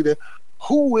slavery, then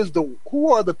who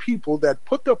are the people that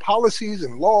put their policies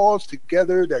and laws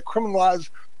together that criminalize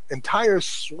entire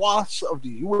swaths of the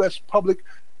U.S. public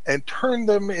and turn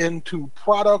them into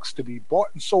products to be bought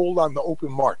and sold on the open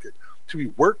market, to be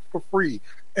worked for free,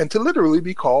 and to literally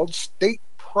be called state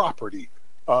property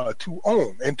to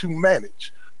own and to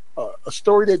manage? A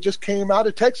story that just came out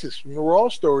of Texas from the Raw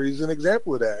Story is an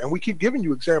example of that. And we keep giving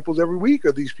you examples every week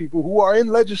of these people who are in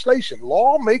legislation,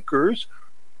 lawmakers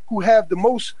who have the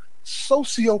most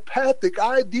sociopathic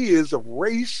ideas of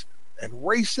race and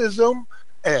racism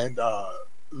and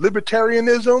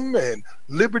libertarianism and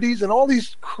liberties and all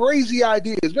these crazy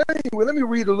ideas. But anyway, let me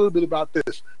read a little bit about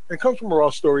this. It comes from a Raw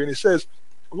Story, and it says,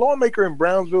 a lawmaker in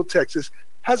Brownsville, Texas,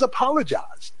 has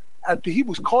apologized after he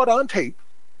was caught on tape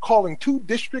calling 2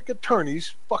 district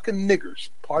attorneys fucking niggers,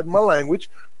 pardon my language,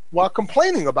 while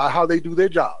complaining about how they do their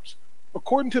jobs.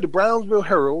 According to the Brownsville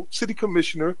Herald, City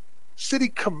Commissioner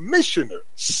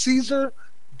Cesar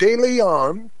De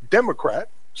Leon, Democrat,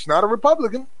 it's not a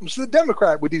Republican, it's a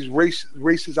Democrat with these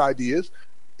racist ideas,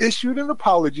 issued an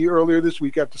apology earlier this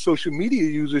week after social media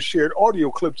users shared audio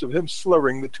clips of him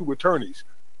slurring the 2 attorneys.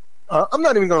 I'm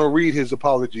not even going to read his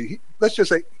apology. Let's just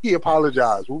say he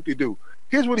apologized. Whoop-de-doo.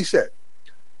 Here's what he said.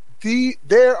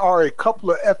 There are a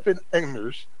couple of effing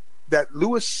enders that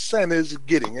Louis Senna is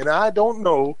getting, and I don't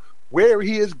know where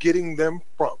he is getting them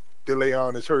from, De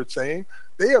Leon is heard saying.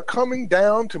 They are coming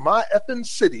down to my effing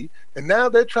city, and now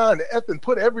they're trying to effing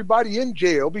put everybody in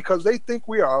jail because they think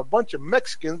we are a bunch of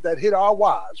Mexicans that hit our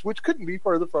wives, which couldn't be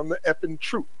further from the effing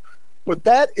truth. But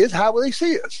that is how they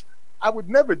see us. I would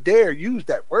never dare use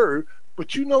that word,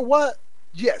 but you know what?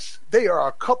 Yes, they are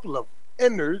a couple of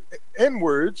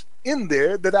N-words in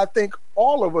there that I think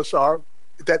all of us are,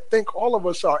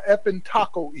 effing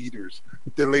taco eaters,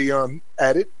 De Leon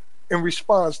added. In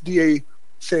response, D.A.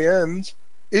 Saenz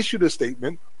issued a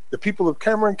statement. The people of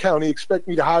Cameron County expect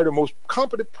me to hire the most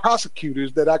competent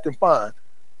prosecutors that I can find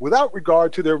without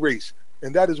regard to their race,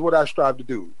 and that is what I strive to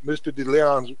do. Mr. De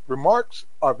Leon's remarks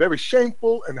are very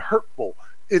shameful and hurtful.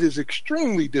 It is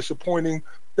extremely disappointing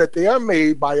that they are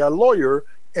made by a lawyer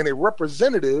and a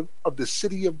representative of the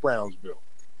city of Brownsville.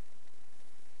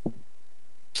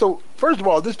 So, first of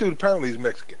all, this dude apparently is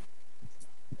Mexican.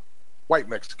 White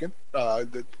Mexican.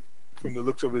 From the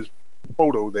looks of his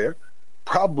photo there.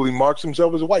 Probably marks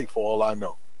himself as white for all I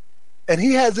know. And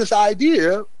he has this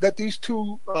idea that these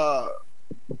 2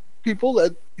 people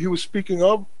that he was speaking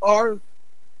of are,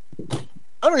 I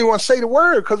don't even want to say the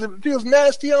word because it feels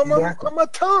nasty on my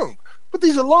tongue. But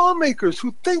these are lawmakers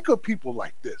who think of people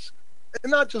like this.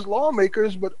 And not just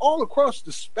lawmakers, but all across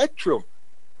the spectrum.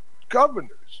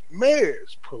 Governors,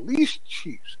 mayors, police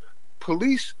chiefs,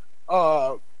 police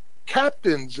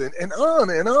captains, and on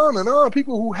and on and on.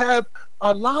 People who have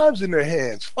our lives in their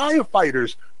hands.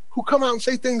 Firefighters who come out and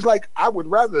say things like, I would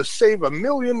rather save 1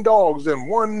 million dogs than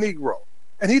 1 Negro.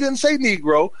 And he didn't say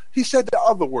Negro. He said the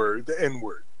other word, the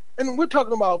N-word. And we're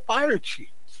talking about fire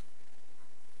chiefs.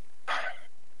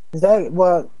 Like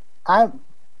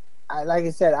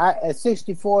I said, at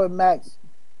 64 max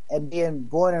and being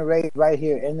born and raised right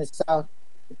here in the South,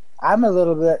 I'm a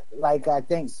little bit like I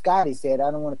think Scotty said.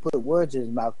 I don't want to put words in his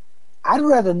mouth. I'd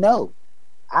rather know.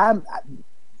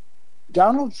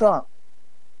 Donald Trump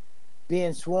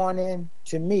being sworn in,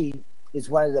 to me, is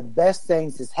one of the best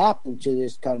things that's happened to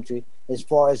this country as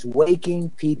far as waking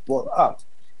people up.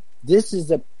 This is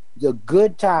the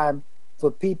good time for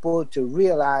people to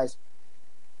realize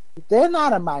they're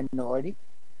not a minority.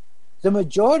 The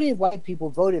majority of white people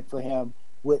voted for him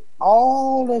with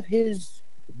all of his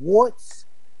warts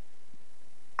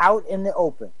out in the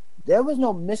open. There was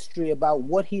no mystery about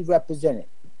what he represented.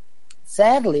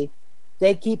 Sadly,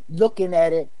 they keep looking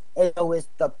at it as though it's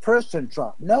the person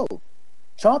Trump. No,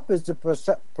 Trump is the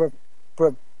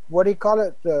what do you call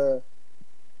it? The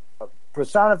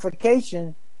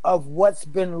personification of what's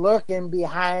been lurking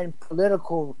behind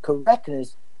political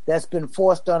correctness that's been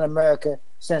forced on America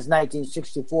since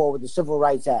 1964 with the Civil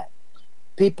Rights Act.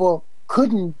 People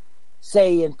couldn't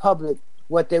say in public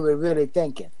what they were really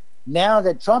thinking. Now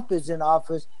that Trump is in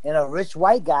office and a rich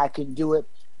white guy can do it,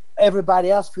 everybody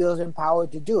else feels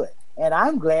empowered to do it. And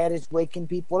I'm glad it's waking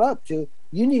people up to,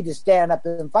 you need to stand up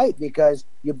and fight because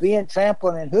you're being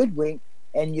trampled and hoodwinked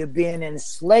and you're being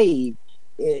enslaved.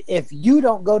 If you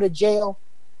don't go to jail,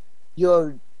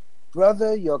 your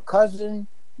brother, your cousin,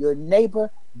 your neighbor,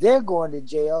 they're going to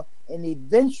jail, and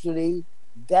eventually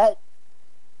that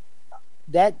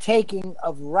taking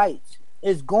of rights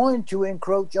is going to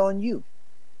encroach on you.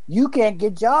 You can't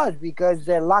get jobs because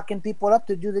they're locking people up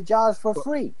to do the jobs for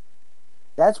free.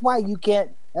 That's why you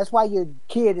can't. That's why your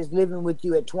kid is living with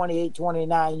you at 28,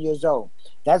 29 years old.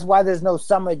 That's why there's no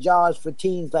summer jobs for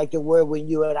teens like there were when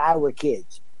you and I were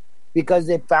kids, because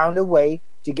they found a way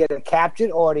to get a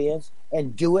captured audience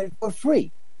and do it for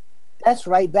free. That's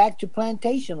right back to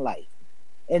plantation life.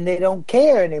 And they don't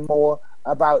care anymore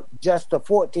about just the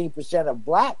 14% of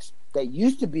blacks that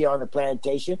used to be on the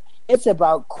plantation. It's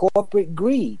about corporate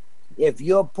greed. If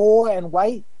you're poor and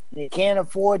white and you can't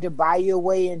afford to buy your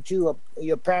way into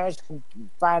your parents can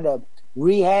find a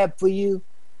rehab for you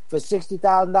for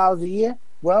 $60,000 a year,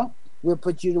 well, we'll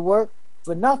put you to work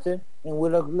for nothing, and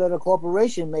we'll let a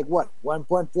corporation make what,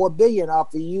 $1.4 billion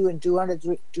off of you and 200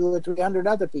 or 300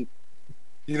 other people.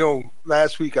 You know,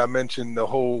 last week I mentioned the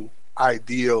whole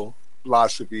ideal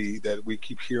philosophy that we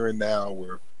keep hearing now,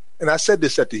 and I said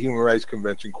this at the Human Rights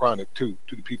Convention Chronic too,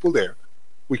 to the people there.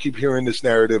 We keep hearing this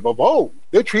narrative of, oh,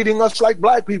 they're treating us like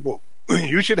black people.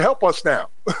 You should help us now,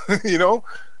 you know?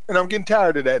 And I'm getting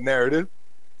tired of that narrative.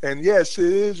 And yes,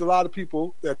 it is a lot of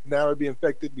people that now are being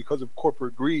affected because of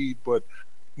corporate greed, but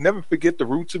never forget the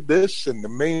roots of this and the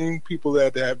main people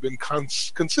that have been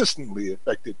consistently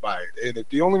affected by it. And if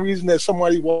the only reason that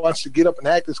somebody wants to get up and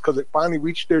act is because it finally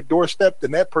reached their doorstep,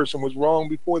 then that person was wrong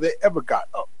before they ever got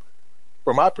up.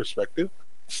 From my perspective,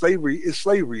 slavery is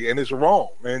slavery and it's wrong.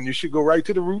 And you should go right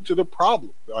to the roots of the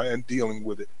problem and dealing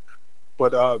with it.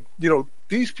 But, you know,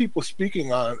 these people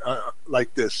speaking on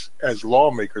like this as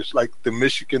lawmakers, like the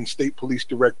Michigan State Police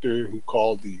Director who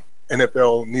called the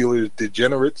NFL kneelers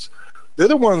degenerates, they're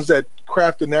the ones that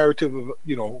craft the narrative of,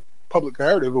 you know, public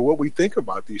narrative of what we think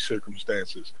about these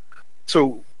circumstances.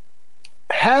 So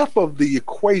half of the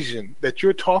equation that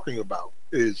you're talking about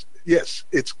is, yes,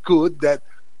 it's good that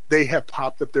they have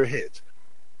popped up their heads.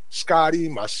 Scotty,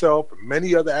 myself, and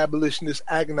many other abolitionists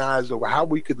agonized over how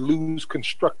we could lose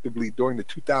constructively during the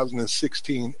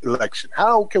 2016 election.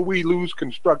 How can we lose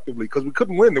constructively? Because we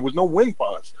couldn't win. There was no win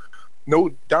for us.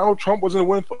 No, Donald Trump wasn't a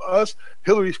win for us.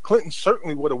 Hillary Clinton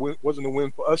certainly wasn't a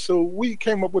win for us. So we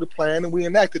came up with a plan and we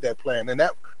enacted that plan. And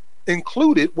that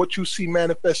included what you see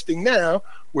manifesting now,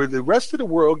 where the rest of the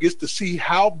world gets to see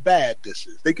how bad this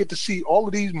is. They get to see all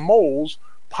of these moles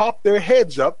pop their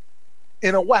heads up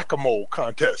in a whack-a-mole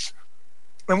contest.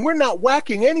 And we're not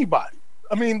whacking anybody.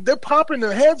 I mean, they're popping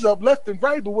their heads up left and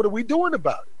right, but what are we doing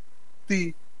about it?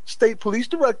 The state police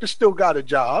director still got a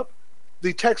job.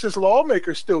 The Texas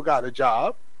lawmaker still got a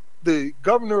job. The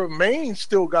governor of Maine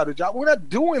still got a job. We're not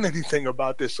doing anything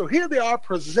about this. So here they are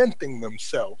presenting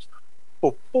themselves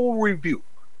for full review.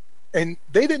 And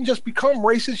they didn't just become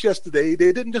racist yesterday.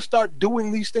 They didn't just start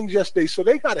doing these things yesterday. So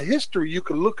they got a history you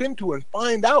can look into and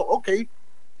find out, okay,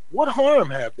 what harm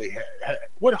have they had?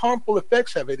 What harmful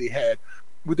effects have they had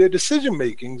with their decision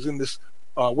makings in this,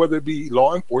 whether it be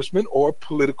law enforcement or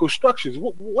political structures?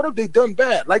 What have they done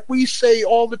bad? Like we say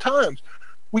all the time,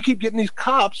 we keep getting these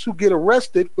cops who get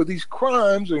arrested for these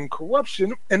crimes and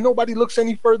corruption, and nobody looks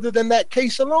any further than that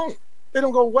case alone. They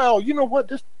don't go, well, you know what,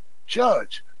 this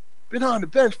judge been on the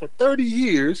bench for 30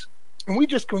 years, and we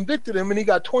just convicted him and he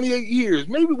got 28 years.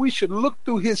 Maybe we should look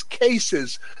through his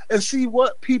cases and see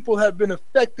what people have been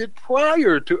affected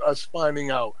prior to us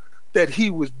finding out that he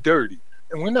was dirty.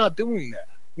 And we're not doing that.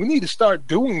 We need to start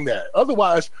doing that.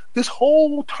 Otherwise, this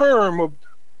whole term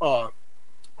of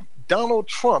Donald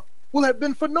Trump will have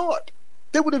been for naught.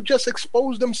 They would have just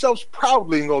exposed themselves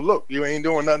proudly and go, look, you ain't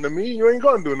doing nothing to me. You ain't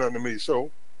going to do nothing to me.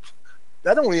 So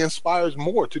that only inspires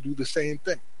more to do the same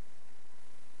thing.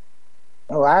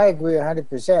 Oh, I agree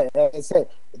 100%. Like I said,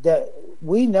 that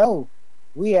we know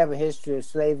we have a history of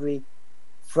slavery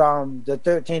from the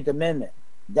 13th Amendment.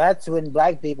 That's when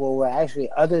black people were actually,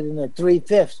 other than the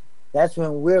 3/5, that's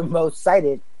when we're most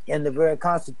cited in the very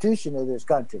Constitution of this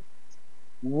country.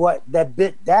 What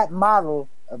that model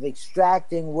of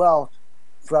extracting wealth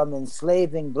from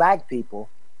enslaving black people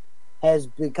has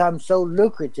become so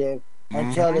lucrative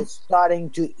until it's starting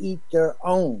to eat their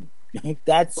own.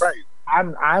 That's right.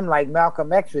 I'm like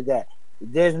Malcolm X with that.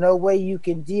 There's no way you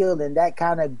can deal in that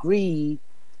kind of greed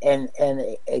and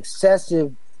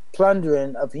excessive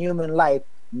plundering of human life,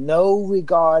 no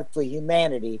regard for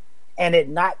humanity, and it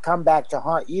not come back to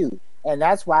haunt you. And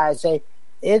that's why I say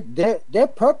they're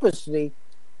purposely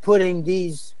putting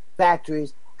these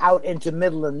factories out into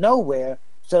middle of nowhere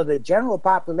so the general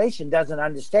population doesn't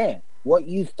understand. What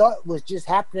you thought was just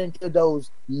happening to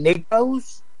those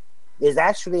Negroes is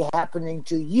actually happening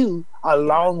to you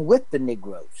along with the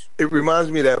Negroes. It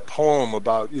reminds me of that poem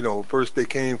about, first they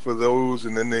came for those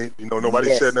and then they,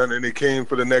 nobody said nothing and they came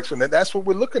for the next one. And that's what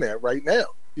we're looking at right now.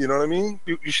 You know what I mean?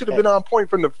 You should have been on point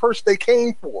from the first they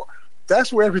came for.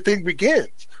 That's where everything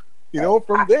begins,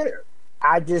 from there.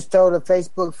 I just told a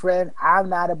Facebook friend, I'm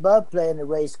not above playing the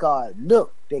race card.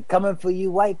 Look, they're coming for you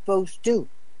white folks too.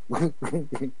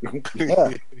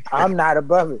 Yeah, I'm not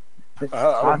above it.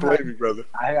 I don't blame you, brother.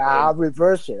 I'll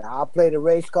reverse it. I'll play the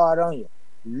race card on you.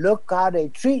 Look how they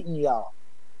treating y'all.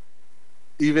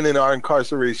 Even in our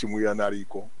incarceration, we are not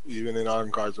equal. Even in our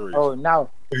incarceration. Oh, no.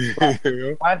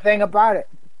 One thing about it,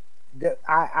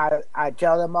 I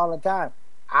tell them all the time,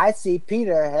 I see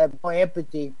Peter have more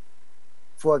empathy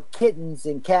for kittens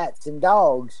and cats and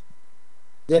dogs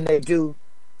than they do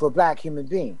for black human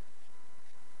beings.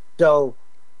 So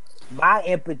my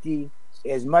empathy,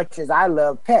 as much as I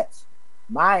love pets,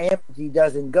 my empathy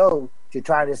doesn't go to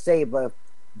try to save a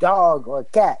dog or a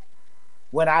cat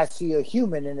when I see a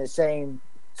human in the same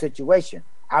situation.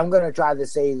 I'm going to try to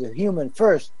save the human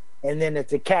first, and then if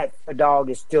the cat or dog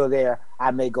is still there,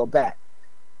 I may go back.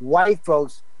 White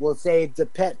folks will save the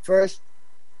pet first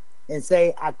and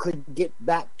say, I couldn't get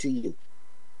back to you.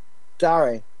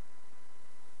 Sorry.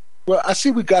 Well, I see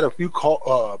we got a few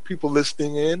people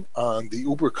listening in on the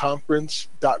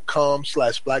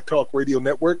uberconference.com/Black Talk Radio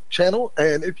Network channel.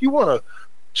 And if you want to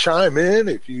chime in,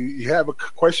 if you have a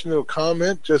question or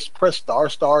comment, just press ** to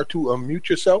unmute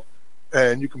yourself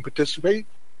and you can participate.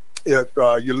 If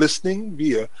you're listening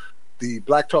via the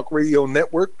Black Talk Radio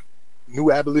Network,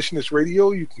 New Abolitionist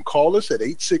Radio, you can call us at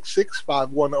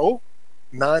 866-510-9025.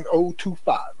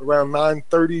 Around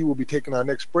 9:30, we'll be taking our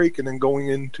next break and then going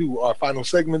into our final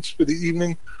segments for the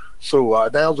evening. So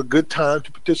now's a good time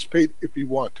to participate if you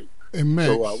want to. And Max,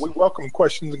 so we welcome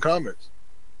questions and comments.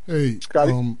 Hey,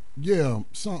 Scotty?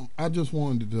 I just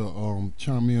wanted to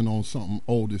chime in on something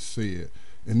Otis said,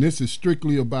 and this is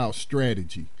strictly about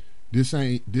strategy. This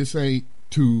ain't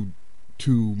to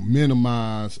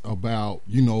minimize about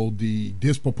the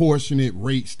disproportionate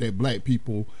rates that black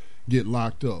people get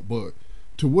locked up, but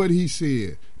to what he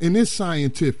said, and it's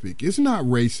scientific. It's not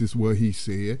racist what he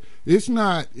said. It's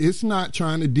not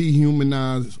trying to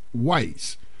dehumanize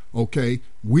whites. Okay,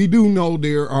 we do know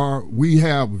we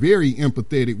have very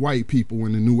empathetic white people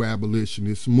in the New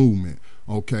Abolitionist movement.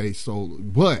 Okay,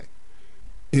 but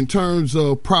in terms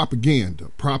of propaganda.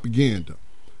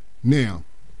 Now,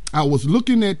 I was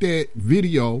looking at that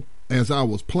video as I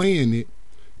was playing it,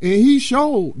 and he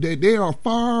showed that there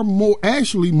are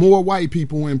more white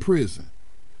people in prison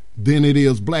than it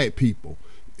is black people.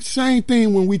 Same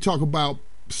thing when we talk about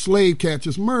slave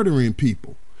catchers murdering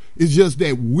people. It's just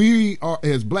that we are,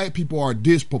 as black people, are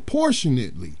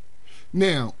disproportionately.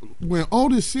 Now, when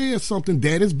Otis says something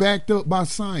that is backed up by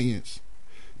science,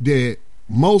 that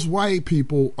most white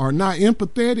people are not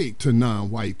empathetic to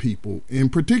non-white people,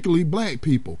 and particularly black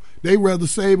people. They rather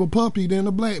save a puppy than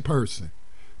a black person.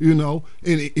 And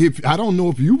if I don't know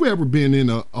if you've ever been in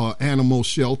a animal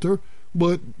shelter,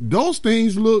 but those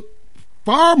things look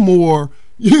far more,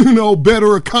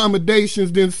 better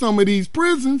accommodations than some of these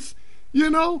prisons,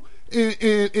 and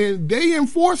they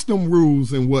enforce them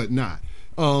rules and whatnot.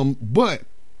 But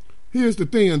here's the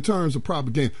thing in terms of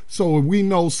propaganda. So if we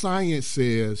know science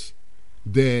says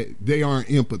that they aren't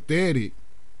empathetic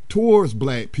towards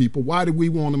black people, why do we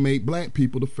want to make black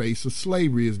people the face of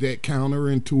slavery? Is that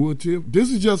counterintuitive? This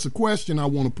is just a question I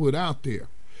want to put out there.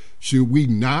 Should we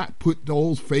not put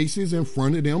those faces in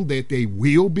front of them that they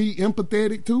will be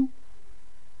empathetic to?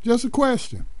 Just a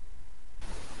question.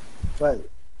 But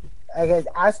I guess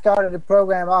I started the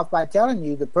program off by telling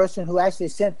you the person who actually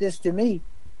sent this to me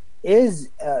is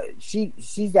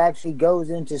she's actually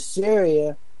goes into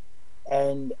Syria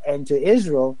and to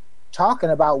Israel talking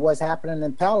about what's happening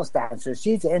in Palestine. So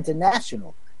she's an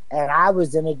international. And I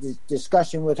was in a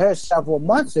discussion with her several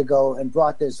months ago and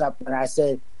brought this up, and I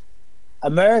said,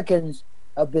 Americans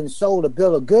have been sold a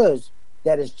bill of goods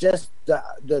that is just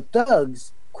the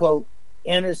thugs, quote,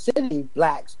 inner city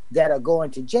blacks that are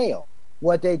going to jail.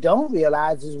 What they don't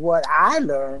realize is what I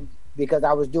learned because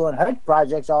I was doing HUD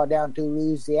projects all down through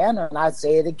Louisiana, and I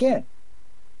say it again.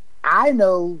 I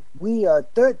know we are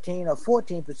 13 or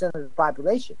 14% of the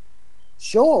population.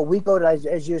 Sure, we go to,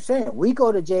 as you're saying, we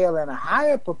go to jail in a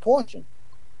higher proportion.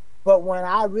 But when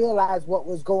I realized what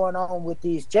was going on with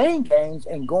these chain gangs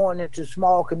and going into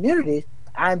small communities,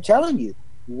 I'm telling you,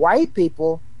 white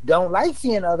people don't like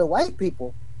seeing other white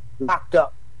people locked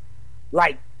up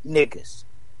like niggas.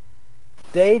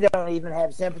 They don't even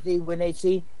have sympathy when they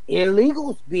see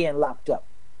illegals being locked up.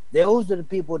 Those are the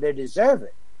people that deserve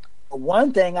it. But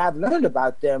one thing I've learned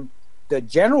about them, the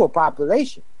general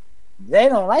population, they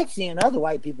don't like seeing other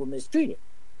white people mistreated.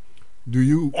 Do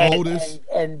you, Otis?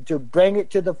 And to bring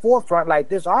it to the forefront, like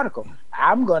this article,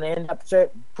 I'm going to end up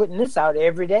putting this out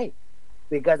every day,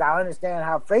 because I understand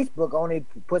how Facebook only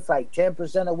puts like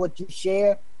 10% of what you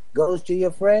share goes to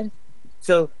your friends.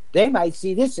 So they might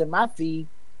see this in my feed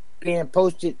being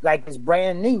posted like it's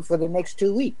brand new for the next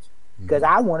 2 weeks, because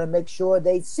I want to make sure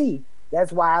they see.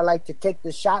 That's why I like to take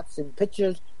the shots and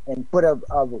pictures and put a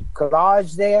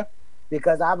collage there,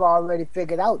 because I've already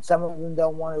figured out some of them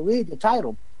don't want to read the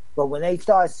title. But when they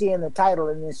start seeing the title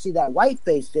and then see that white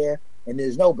face there, and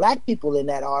there's no black people in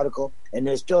that article, and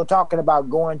they're still talking about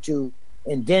going to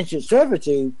indentured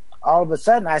servitude, all of a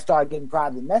sudden I start getting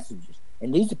private messages.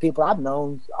 And these are people I've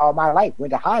known all my life,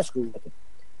 went to high school with them.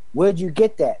 Where'd you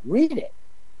get that? Read it.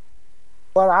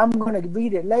 Well, I'm going to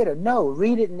read it later. No,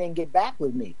 read it and then get back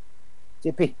with me.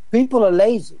 See, people are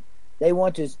lazy. They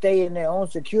want to stay in their own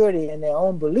security and their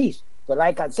own beliefs. But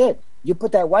like I said, you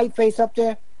put that white face up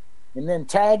there and then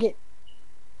tag it,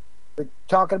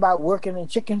 talking about working in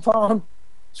chicken farm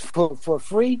for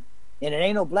free, and it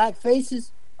ain't no black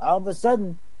faces, all of a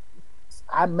sudden,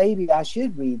 maybe I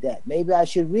should read that. Maybe I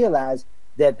should realize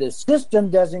that the system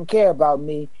doesn't care about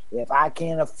me if I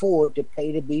can't afford to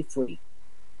pay to be free.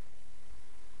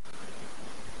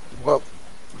 Well,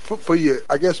 for you,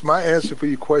 I guess my answer for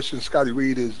your question, Scotty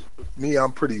Reed, is me.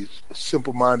 I'm pretty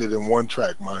simple-minded and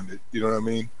one-track minded. You know what I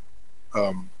mean?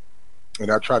 And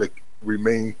I try to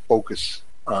remain focused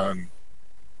on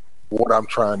what I'm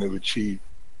trying to achieve.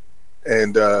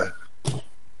 And I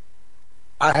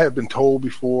have been told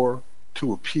before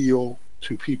to appeal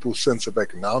to people's sense of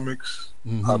economics.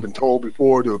 I've been told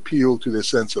before to appeal to their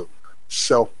sense of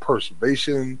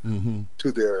self-preservation,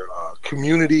 to their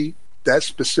community, that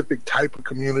specific type of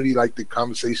community, like the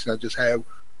conversation I just had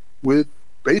with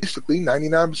basically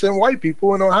 99% white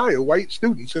people in Ohio, white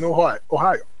students in Ohio.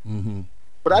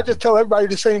 But I just tell everybody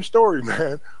the same story,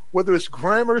 man. Whether it's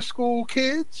grammar school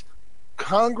kids,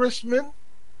 congressmen,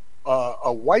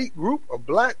 a white group, a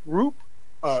black group,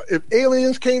 if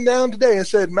aliens came down today and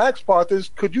said, Max Parthas,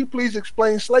 could you please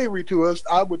explain slavery to us?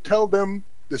 I would tell them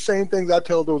the same things I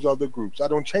tell those other groups. I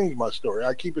don't change my story.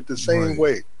 I keep it the same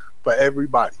way for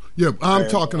everybody. Yeah, I'm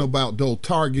talking about, though,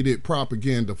 targeted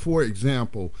propaganda. For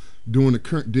example, during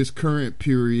this current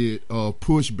period of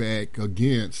pushback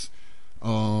against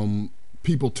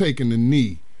people taking the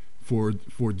knee for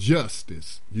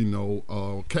justice. You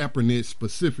know, Kaepernick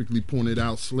specifically pointed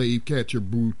out slave catcher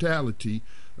brutality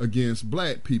against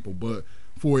black people. But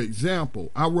for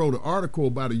example, I wrote an article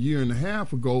about a year and a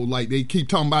half ago, like they keep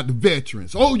talking about the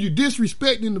veterans. Oh, you're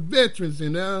disrespecting the veterans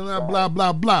and blah,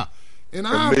 blah, blah. And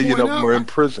a million of them are in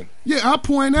prison. Yeah, I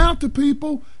point out to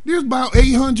people, there's about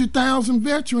 800,000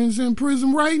 veterans in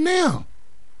prison right now.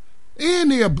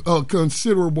 And they're a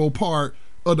considerable part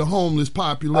of the homeless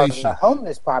population. The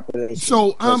homeless population.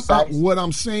 So what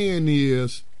I'm saying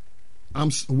is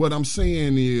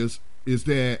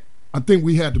that I think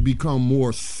we have to become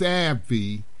more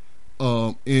savvy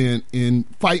in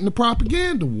fighting the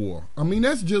propaganda war. I mean,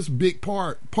 that's just a big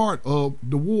part of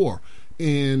the war.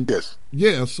 And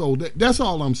so that's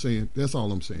all I'm saying.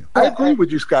 I agree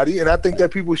with you, Scotty, and I think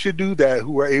that people should do that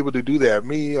who are able to do that.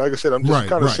 Me, like I said, I'm just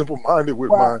kind of simple-minded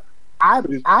with mine.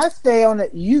 I stay on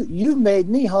it. You made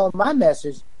me hold my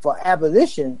message for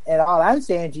abolition, and all I'm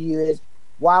saying to you is,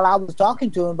 while I was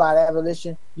talking to him about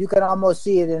abolition, you can almost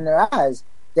see it in their eyes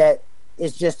that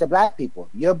it's just the black people.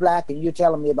 You're black, and you're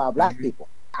telling me about black people.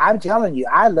 I'm telling you,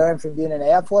 I learned from being in the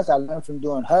Air Force. I learned from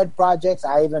doing HUD projects.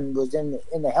 I even was in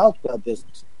the healthcare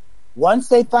business. Once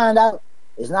they find out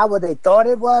it's not what they thought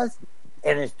it was,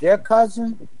 and it's their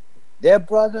cousin, their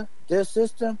brother, their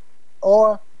sister,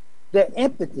 or their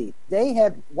empathy.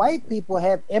 White people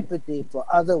have empathy for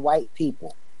other white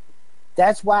people.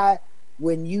 That's why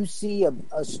when you see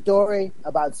a story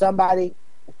about somebody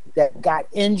that got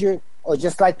injured, or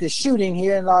just like the shooting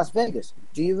here in Las Vegas,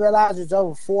 do you realize there's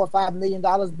over $4 or $5 million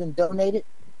been donated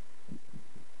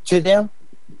to them?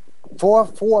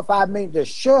 $4 or $5 million. The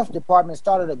sheriff's department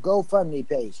started a GoFundMe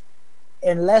page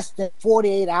in less than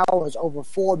 48 hours, over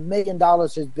 $4 million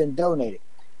has been donated.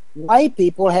 White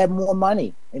people have more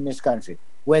money in this country.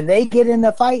 When they get in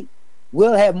the fight,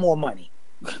 we'll have more money.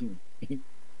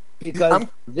 Because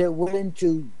they're willing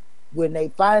to, when they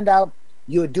find out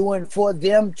you're doing for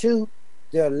them too,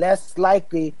 they're less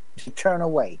likely to turn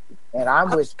away. And I'm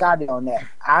with Scotty on that.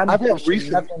 I've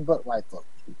pushing nothing but white folks.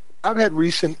 I've had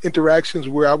recent interactions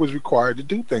where I was required to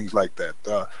do things like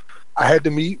that. I had to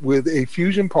meet with a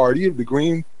fusion party of the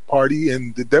Green Party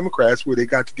and the Democrats where they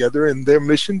got together, and their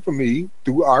mission for me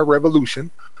through our revolution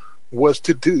was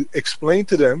to explain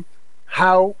to them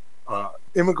how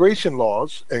immigration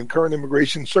laws and current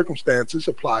immigration circumstances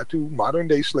apply to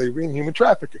modern-day slavery and human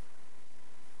trafficking.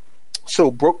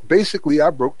 So basically, I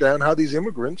broke down how these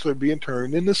immigrants are being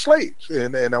turned into slaves,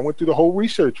 and I went through the whole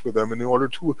research for them in order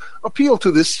to appeal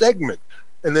to this segment.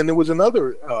 And then there was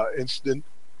another incident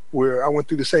where I went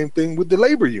through the same thing with the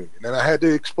labor union, and I had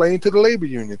to explain to the labor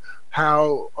union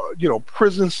how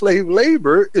prison slave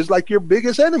labor is like your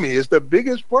biggest enemy. It's the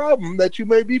biggest problem that you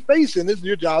may be facing is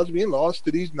your jobs being lost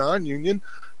to these non-union,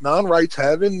 non-rights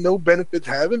having, no benefits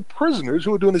having prisoners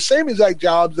who are doing the same exact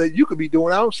jobs that you could be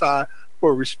doing outside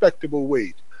for a respectable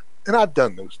wage. And I've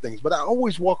done those things, but I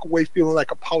always walk away feeling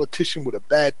like a politician with a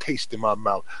bad taste in my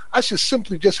mouth. I should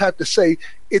simply just have to say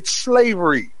it's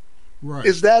slavery. Right.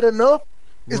 Is that enough?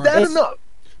 Is that enough?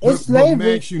 It's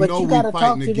slavery, Max, but you got to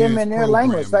talk to them in their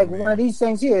language. Like one of these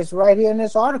things here, it's right here in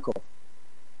this article.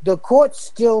 The courts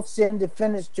still send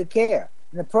defendants to care,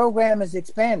 and the program is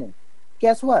expanding.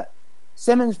 Guess what?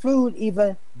 Simmons Food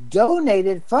even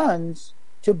donated funds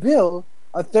to build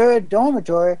a third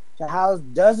dormitory to house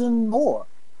dozens more.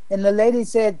 And the lady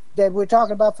said that we're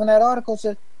talking about from that article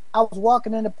said, I was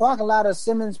walking in the parking lot of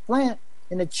Simmons plant,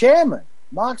 and the chairman,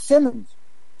 Mark Simmons,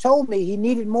 told me he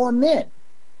needed more men.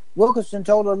 Wilkerson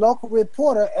told a local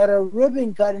reporter at a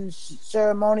ribbon cutting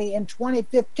ceremony in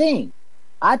 2015.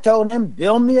 I told him,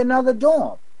 build me another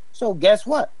dorm. So guess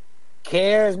what?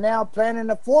 CARE is now planning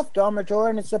a fourth dormitory,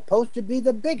 and it's supposed to be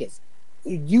the biggest.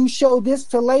 You show this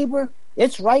to labor,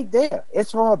 it's right there.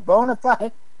 It's from a bona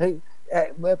fide.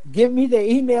 Give me the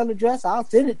email address, I'll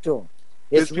send it to them.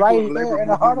 It's right there in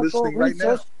the article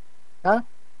research. Huh?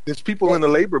 There's people in the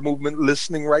labor movement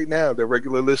listening right now. They're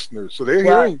regular listeners. So they're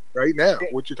hearing right now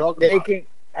what you're talking about.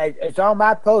 It's on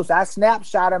my post. I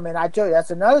snapshot them, and I tell you,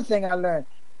 that's another thing I learned.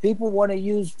 People want to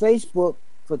use Facebook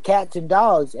for cats and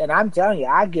dogs, and I'm telling you,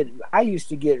 I used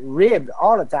to get ribbed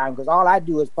all the time because all I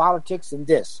do is politics and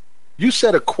this. You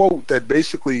said a quote that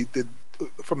basically,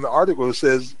 from the article,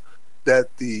 says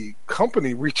that the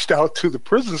company reached out to the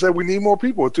prison and said, we need more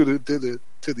people, to the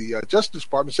Justice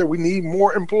Department, said we need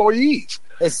more employees.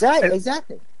 Exactly.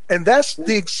 And that's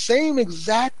the same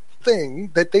exact thing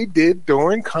that they did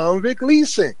during convict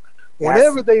leasing.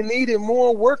 Whenever they needed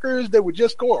more workers, they would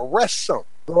just go arrest some.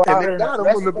 And they got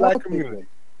them from the black community.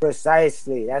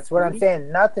 Precisely. That's what I'm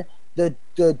saying. Nothing. The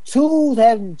tools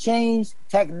haven't changed.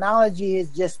 Technology has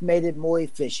just made it more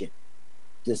efficient.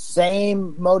 The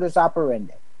same modus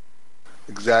operandi.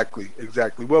 Exactly.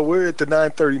 Well, we're at the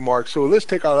 9:30 mark, so let's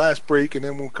take our last break, and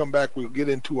then we'll come back. We'll get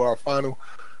into our final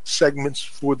segments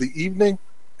for the evening.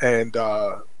 And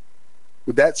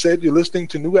with that said, you're listening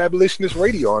to New Abolitionist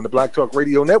Radio on the Black Talk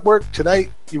Radio Network.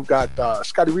 Tonight, you've got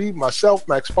Scotty Reed, myself,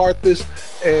 Max Farthis,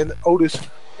 and Otis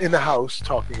in the house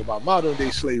talking about modern-day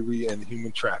slavery and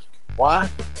human trafficking. Why?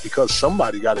 Because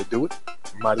somebody got to do it.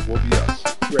 It might as well be us.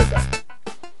 Be right back.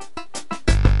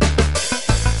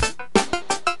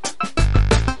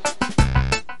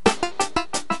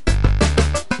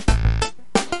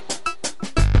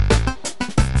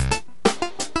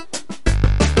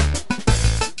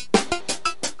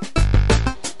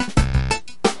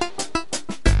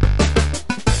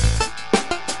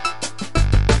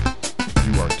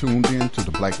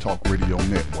 Black Talk Radio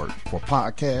Network. For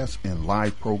podcasts and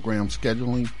live program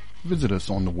scheduling, visit us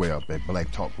on the web at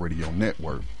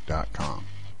blacktalkradionetwork.com.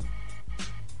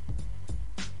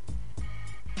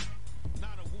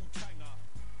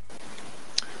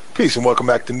 Peace and welcome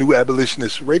back to New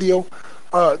Abolitionist Radio.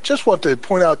 Just want to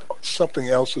point out something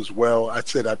else as well. I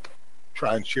said I'd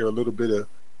try and share a little bit of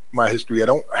my history. I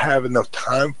don't have enough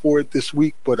time for it this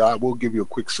week, but I will give you a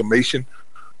quick summation.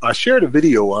 I shared a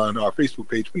video on our Facebook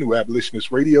page for New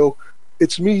Abolitionist Radio.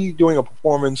 It's me doing a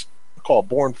performance called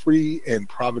Born Free in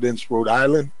Providence, Rhode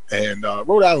Island. And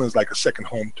Rhode Island is like a second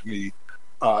home to me.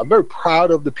 I'm very proud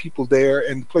of the people there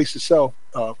and the place itself.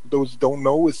 For those who don't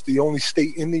know, it's the only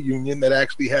state in the Union that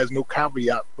actually has no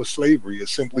caveat for slavery. It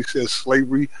simply says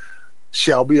slavery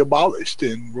shall be abolished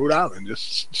in Rhode Island.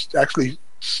 Just actually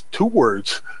two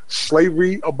words,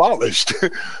 slavery abolished.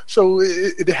 So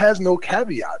it has no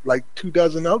caveat like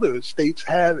 24 other states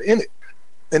have in it.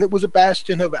 And it was a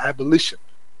bastion of abolition.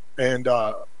 And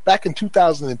back in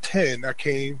 2010, I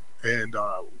came and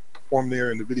performed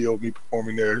there, and the video of me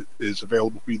performing there is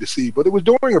available for you to see. But it was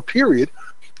during a period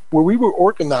where we were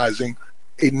organizing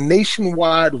a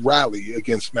nationwide rally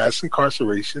against mass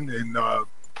incarceration and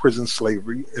prison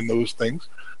slavery and those things.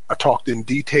 I talked in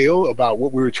detail about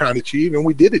what we were trying to achieve, and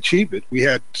we did achieve it. We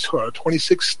had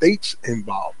 26 states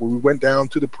involved, where we went down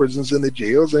to the prisons and the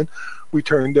jails, and we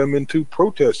turned them into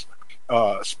protest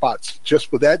spots just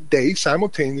for that day,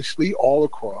 simultaneously all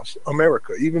across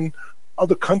America. Even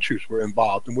other countries were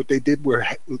involved, and what they did were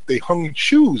they hung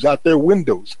shoes out their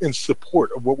windows in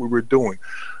support of what we were doing.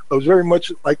 It was very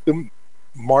much like the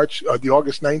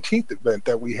August 19th event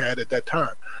that we had at that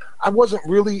time. I wasn't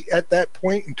really at that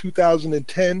point in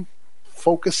 2010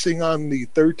 focusing on the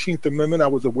 13th Amendment. I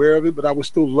was aware of it, but I was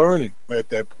still learning at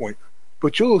that point.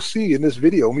 But you'll see in this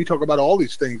video, when we talk about all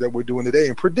these things that we're doing today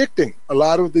and predicting a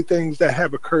lot of the things that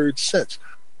have occurred since.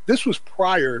 This was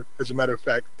prior, as a matter of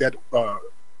fact, that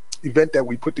event that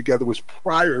we put together was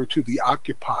prior to the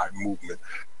Occupy movement.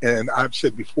 And I've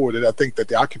said before that I think that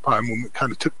the Occupy movement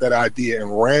kind of took that idea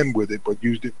and ran with it, but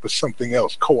used it for something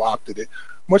else, co-opted it.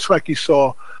 Much like you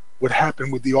saw what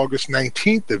happened with the August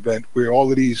 19th event, where all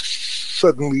of these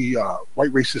suddenly white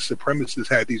racist supremacists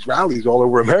had these rallies all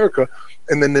over America,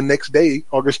 and then the next day,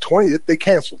 August 20th, they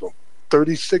canceled them.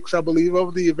 36, I believe,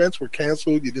 of the events were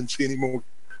canceled. You didn't see any more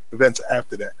events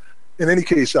after that. In any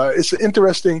case, it's an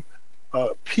interesting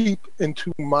peep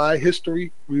into my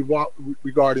history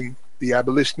regarding the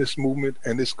abolitionist movement,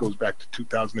 and this goes back to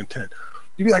 2010.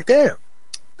 You'd be like, damn,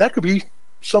 that could be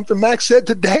something Max said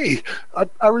today.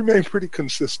 I remain pretty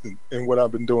consistent in what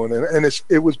I've been doing, and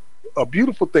it was a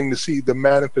beautiful thing to see the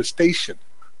manifestation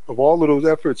of all of those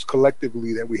efforts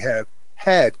collectively that we have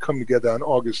had come together on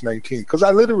August 19th, because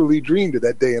I literally dreamed of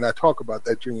that day, and I talk about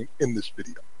that dream in this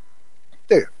video.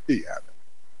 There you have it.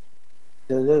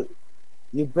 So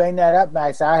you bring that up,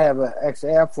 Max. I have an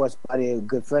ex-Air Force buddy, a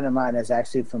good friend of mine that's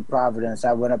actually from Providence.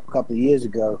 I went up a couple of years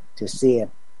ago to see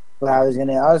him. But I was going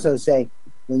to also say,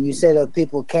 when you say that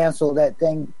people cancel that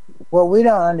thing, well, we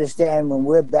don't understand when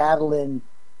we're battling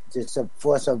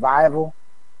for survival.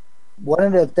 One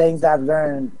of the things I've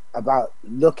learned about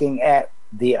looking at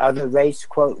the other race,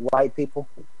 quote, white people,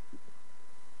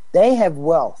 they have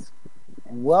wealth.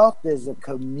 And wealth is a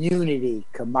community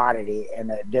commodity.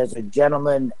 And there's a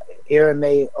gentleman,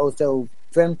 Irame Oso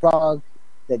Frenprog,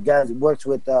 that works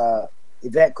with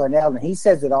Yvette Cornell, and he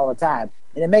says it all the time.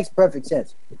 And it makes perfect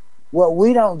sense. What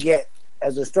we don't get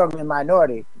as a struggling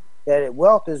minority, that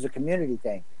wealth is a community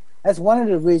thing. That's one of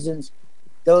the reasons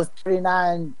those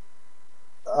 39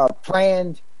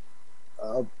 planned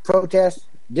protests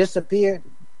disappeared.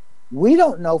 We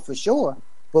don't know for sure,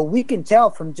 but we can tell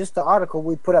from just the article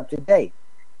we put up today.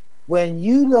 When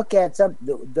you look at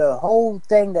the whole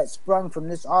thing that sprung from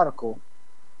this article,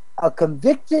 a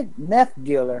convicted meth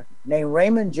dealer named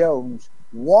Raymond Jones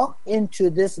walked into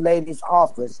this lady's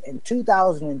office in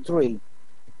 2003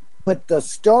 with the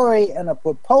story and a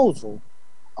proposal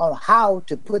on how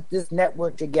to put this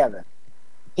network together.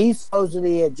 He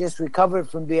supposedly had just recovered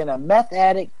from being a meth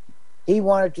addict. He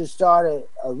wanted to start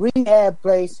a rehab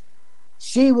place.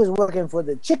 She was working for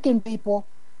the chicken people,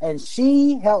 and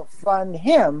she helped fund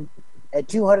him at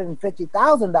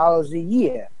 $250,000 a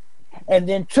year, and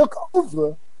then took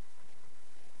over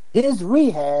his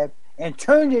rehab and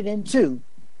turned it into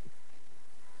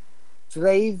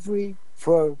slavery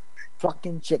for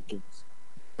fucking chickens.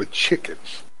 With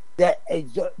chickens. That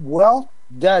wealth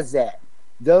does that.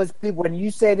 Those people, when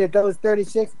you say that those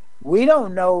 36, we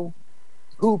don't know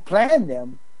who planned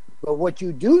them, but what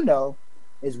you do know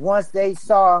is once they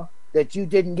saw that you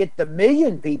didn't get the 1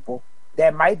 million people,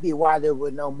 that might be why there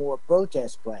were no more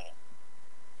protests planned.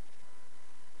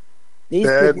 These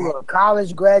people are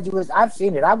college graduates. I've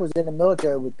seen it. I was in the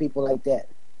military with people like that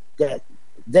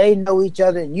they know each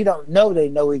other, and you don't know they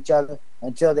know each other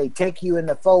until they take you in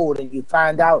the fold and you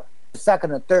find out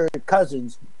second or third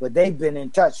cousins, but they've been in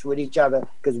touch with each other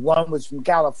because one was from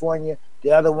California,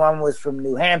 the other one was from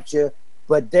New Hampshire,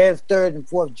 but they're third and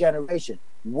fourth generation.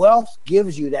 Wealth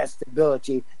gives you that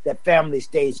stability that family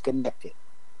stays connected.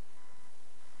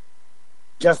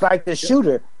 Just like the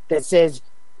shooter that says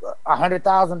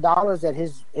 $100,000 that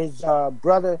his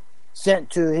brother sent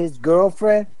to his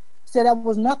girlfriend, said that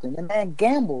was nothing. The man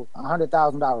gambled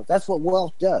 $100,000. That's what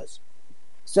wealth does.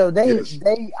 So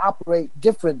they operate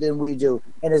different than we do,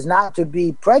 and it's not to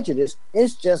be prejudiced.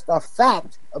 It's just a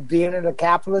fact of being in a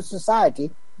capitalist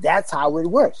society. That's how it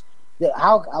works.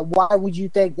 Why would you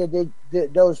think that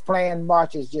those planned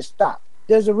marches just stopped?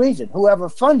 There's a reason. Whoever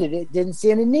funded it didn't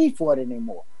see any need for it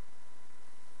anymore.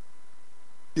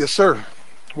 Yes, sir.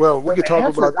 Well, we could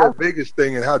talk about that Vegas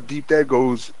thing and how deep that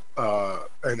goes.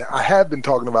 And I have been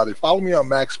talking about it. Follow me on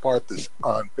Max Parthas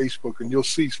on Facebook, and you'll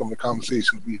see some of the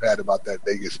conversations we've had about that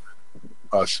Vegas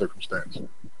circumstance.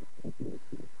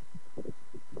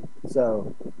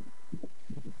 So,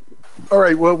 all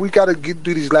right. Well, we got to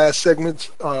do these last segments.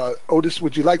 Otis,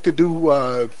 would you like to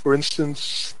do, for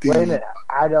instance, wait a minute.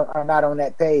 I'm not on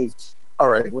that page. All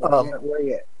right.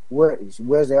 Where's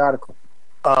the article?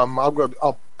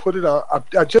 I'll put it on.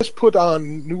 I just put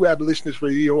on New Abolitionist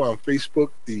Radio on Facebook,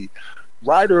 the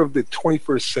rider of the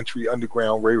 21st Century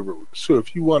Underground Railroad. So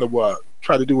if you want to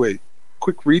try to do a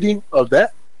quick reading of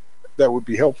that, that would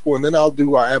be helpful. And then I'll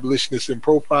do our Abolitionist in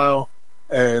Profile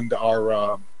and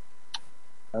our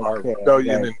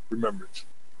Rebellion and Remembrance.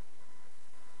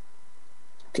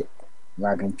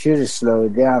 My computer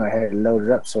slowed down. I had it loaded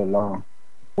up so long.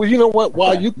 Well, you know what?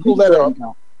 While you pull that up,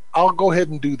 I'll go ahead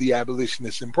and do the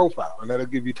Abolitionist in Profile, and that'll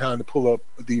give you time to pull up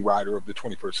the rider of the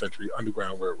 21st Century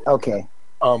Underground Railroad. Okay.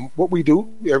 What we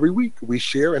do every week, we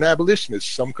share an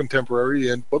abolitionist, some contemporary,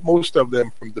 but most of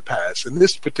them from the past. And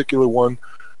this particular one,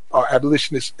 our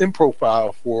Abolitionist in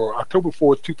Profile for October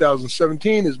 4th,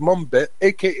 2017 is Mum Bet,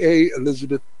 a.k.a.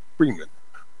 Elizabeth Freeman.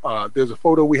 There's a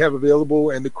photo we have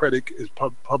available, and the credit is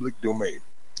public domain.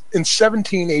 In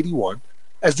 1781,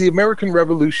 as the American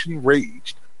Revolution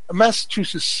raged, a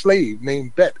Massachusetts slave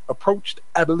named Bet approached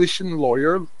abolition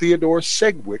lawyer Theodore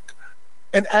Sedgwick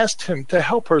and asked him to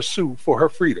help her sue for her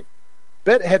freedom.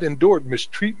 Bet had endured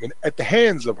mistreatment at the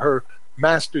hands of her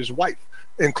master's wife,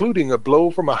 including a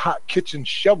blow from a hot kitchen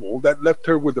shovel that left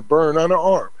her with a burn on her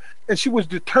arm, and she was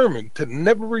determined to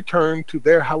never return to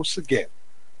their house again.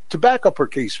 To back up her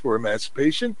case for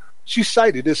emancipation, she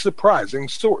cited a surprising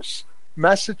source,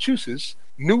 Massachusetts'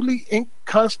 newly inked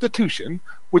Constitution,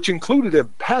 which included a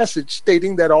passage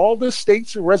stating that all the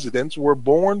state's residents were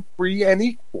born free and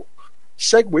equal.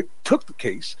 Sedgwick took the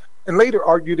case and later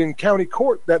argued in county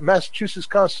court that Massachusetts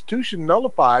Constitution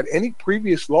nullified any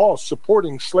previous laws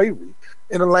supporting slavery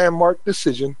in a landmark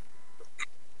decision.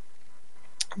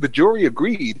 The jury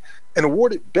agreed and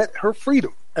awarded Bet her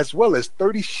freedom, as well as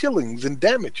 30 shillings in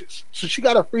damages. So she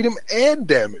got her freedom and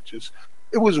damages.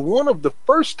 It was one of the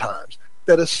first times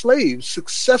that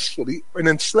an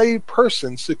enslaved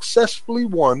person successfully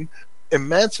won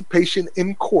emancipation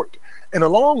in court. And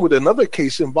along with another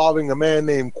case involving a man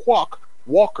named Quock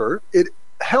Walker, it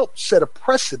helped set a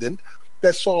precedent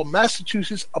that saw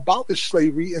Massachusetts abolish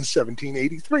slavery in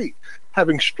 1783.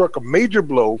 Having struck a major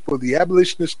blow for the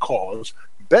abolitionist cause,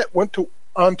 Bet went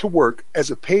on to work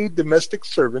as a paid domestic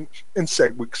servant in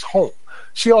Sedgwick's home.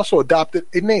 She also adopted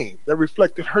a name that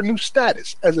reflected her new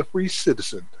status as a free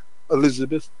citizen,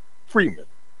 Elizabeth Freeman.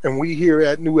 And we here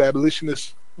at New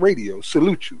Abolitionist Radio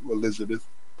salute you, Elizabeth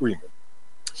Freeman.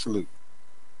 Salute.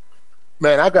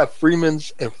 Man, I got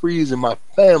Freemans and Frees in my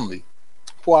family.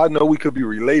 Before I know we could be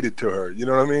related to her. You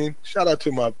know what I mean? Shout out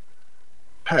to my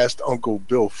past uncle,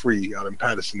 Bill Free, out in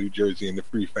Paterson, New Jersey, and the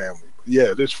Free family. But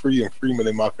yeah, there's Free and Freeman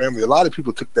in my family. A lot of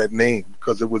people took that name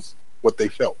because it was what they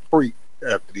felt, free,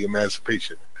 after the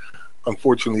emancipation.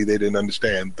 Unfortunately, they didn't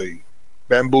understand the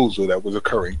bamboozle that was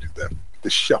occurring to them, the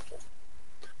shuffle.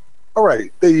 All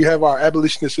right, there you have our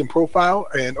Abolitionist in Profile.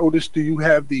 And Otis, do you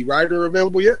have the rider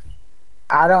available yet?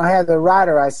 I don't have the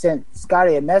rider. I sent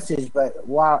Scotty a message, but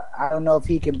I don't know if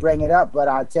he can bring it up, but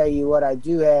I'll tell you what I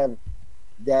do have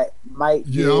that might.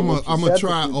 Yeah, I'm gonna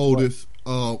try Otis.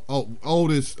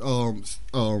 Otis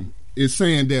is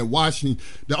saying that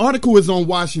the article is on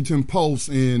Washington Post,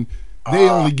 and they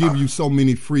only give you so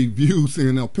many free views,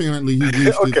 and apparently he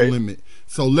reached his limit.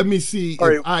 So let me see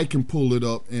if I can pull it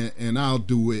up, and I'll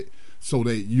do it so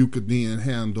that you could then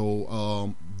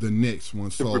handle the next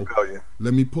one. So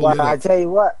let me pull it up. I tell you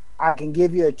what, I can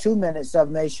give you a 2-minute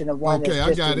summation of one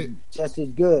that's just as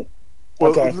good.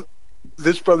 Well, okay.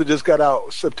 This brother just got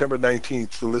out September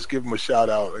 19th, so let's give him a shout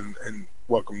out and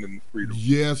welcome them to freedom.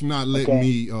 Yeah, it's not letting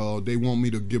me. They want me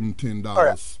to give them $10. All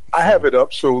right. So I have it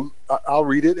up, so I'll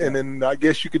read it, and then I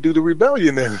guess you could do the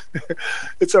rebellion then.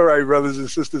 It's all right, brothers and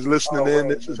sisters listening in.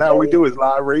 This is how we do it,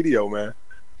 live radio, man.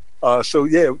 So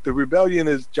yeah, the rebellion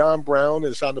is John Brown.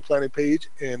 It's on the Planet page,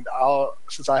 and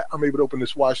since I'm able to open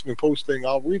this Washington Post thing,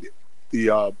 I'll read it.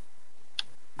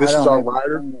 This is our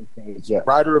rider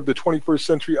of the 21st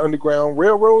Century Underground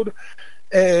Railroad,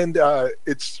 and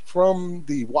it's from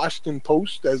the Washington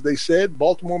Post, as they said.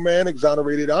 Baltimore man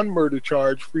exonerated on murder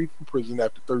charge, freed from prison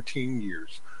after 13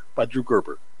 years, by Drew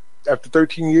Gerber. After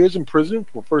 13 years in prison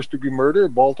for first-degree murder, a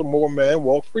Baltimore man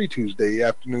walked free Tuesday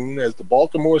afternoon as the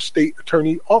Baltimore State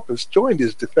Attorney Office joined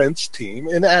his defense team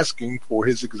in asking for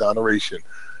his exoneration.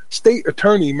 State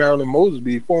Attorney Marilyn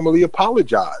Mosby formally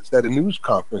apologized at a news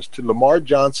conference to Lamar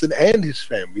Johnson and his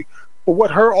family for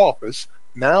what her office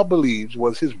now believes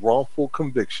was his wrongful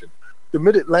conviction. The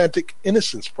Mid-Atlantic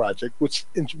Innocence Project, which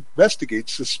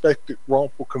investigates suspected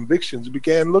wrongful convictions,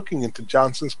 began looking into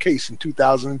Johnson's case in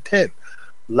 2010.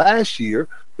 Last year,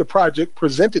 the project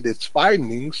presented its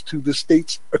findings to the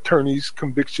state's Attorney's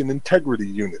Conviction Integrity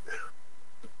Unit,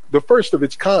 the first of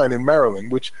its kind in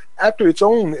Maryland, which, after its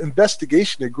own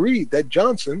investigation, agreed that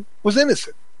Johnson was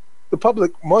innocent. The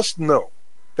public must know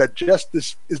that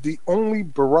justice is the only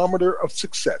barometer of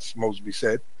success, Mosby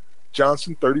said.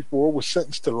 Johnson, 34, was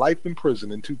sentenced to life in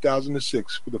prison in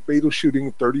 2006 for the fatal shooting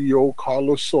of 30-year-old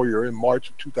Carlos Sawyer in March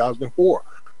of 2004.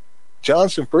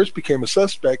 Johnson first became a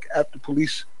suspect after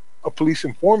a police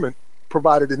informant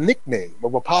provided a nickname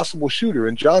of a possible shooter,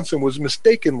 and Johnson was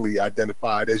mistakenly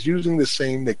identified as using the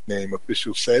same nickname,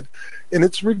 officials said. In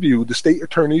its review, the state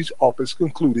attorney's office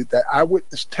concluded that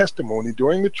eyewitness testimony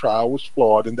during the trial was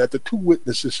flawed and that the two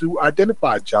witnesses who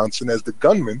identified Johnson as the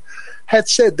gunman had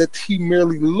said that he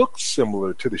merely looked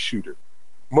similar to the shooter.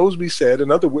 Mosby said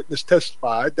another witness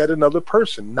testified that another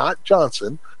person, not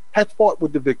Johnson, had fought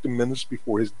with the victim minutes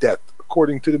before his death,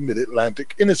 according to the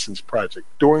Mid-Atlantic Innocence Project.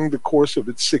 During the course of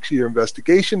its 6-year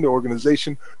investigation, the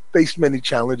organization faced many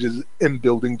challenges in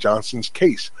building Johnson's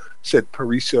case, said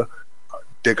Parisa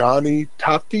Degani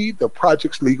Tati, the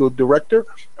project's legal director.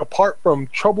 Apart from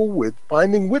trouble with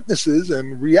finding witnesses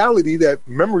and reality that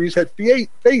memories had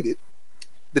faded,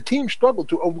 the team struggled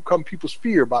to overcome people's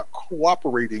fear about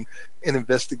cooperating in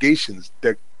investigations,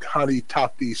 Degani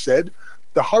Tati said.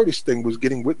 The hardest thing was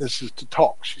getting witnesses to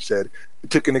talk, she said. It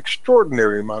took an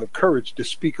extraordinary amount of courage to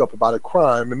speak up about a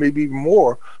crime, and maybe even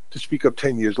more to speak up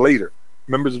 10 years later.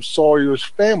 Members of Sawyer's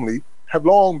family have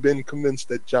long been convinced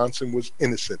that Johnson was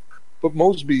innocent, but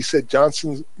Mosby said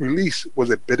Johnson's release was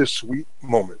a bittersweet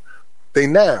moment. They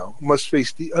now must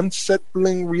face the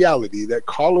unsettling reality that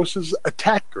Carlos's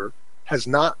attacker has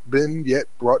not been yet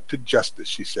brought to justice,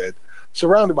 she said.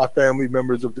 Surrounded by family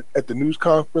members at the news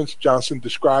conference, Johnson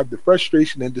described the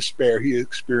frustration and despair he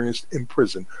experienced in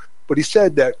prison. But he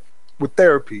said that with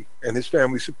therapy and his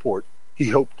family's support, he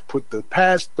hoped to put the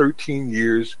past 13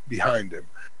 years behind him.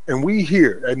 And we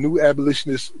here at New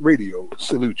Abolitionist Radio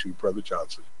salute you, Brother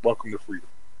Johnson. Welcome to freedom.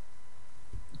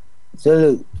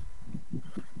 Salute.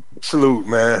 Salute,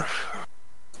 man.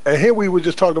 And here we were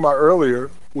just talking about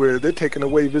earlier where they're taking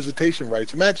away visitation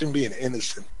rights. Imagine being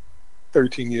innocent.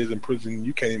 13 years in prison,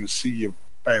 you can't even see your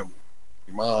family,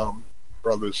 your mom,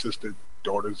 brothers, sisters,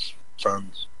 daughters,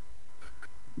 sons.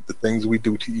 The things we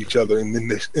do to each other in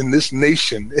this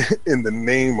nation in the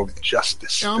name of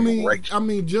justice. I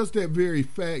mean, just that very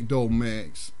fact, though,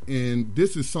 Max, and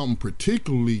this is something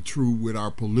particularly true with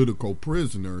our political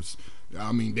prisoners.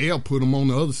 I mean, they'll put them on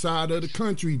the other side of the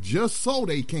country just so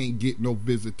they can't get no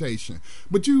visitation.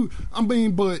 But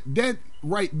that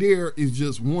right there is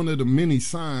just one of the many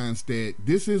signs that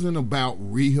this isn't about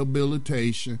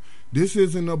rehabilitation. This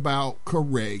isn't about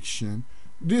correction.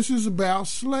 This is about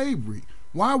slavery.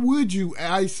 Why would you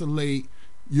isolate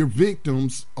your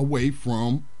victims away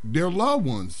from their loved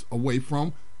ones, away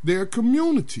from their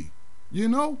community,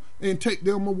 and take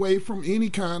them away from any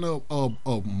kind of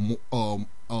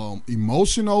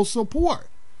emotional support?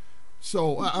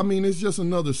 So, I mean, it's just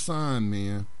another sign,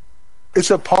 man.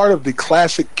 It's a part of the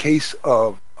classic case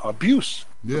of abuse,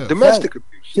 domestic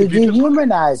abuse. To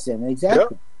dehumanize them, exactly.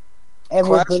 Yeah. And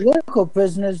with political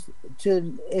prisoners,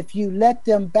 if you let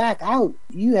them back out,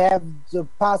 you have the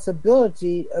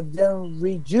possibility of them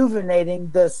rejuvenating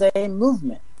the same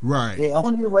movement. Right. The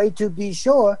only way to be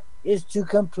sure is to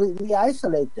completely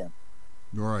isolate them.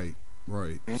 Right.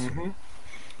 Mm-hmm.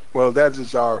 Well, that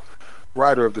is our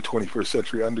rider of the 21st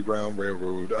Century Underground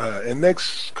Railroad. And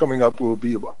next coming up will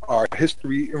be our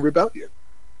history in rebellion.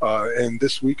 And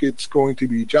this week it's going to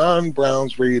be John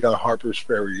Brown's raid on Harper's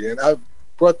Ferry. And I've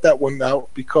brought that one out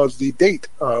because the date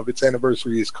of its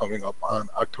anniversary is coming up on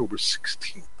October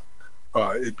 16th.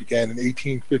 It began in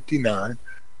 1859,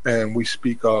 and we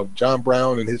speak of John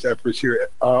Brown and his efforts here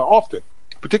often,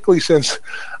 particularly since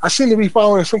I seem to be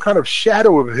following some kind of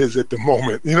shadow of his at the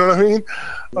moment. You know what I mean?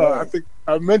 I think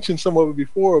I've mentioned some of it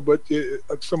before, but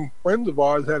some friends of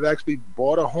ours have actually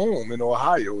bought a home in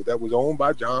Ohio that was owned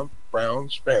by John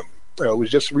Brown's family. It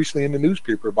was just recently in the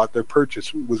newspaper about their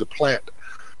purchase. It was a plant.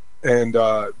 And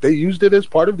they used it as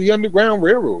part of the Underground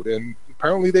Railroad. And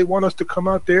apparently they want us to come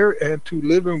out there and to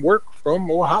live and work from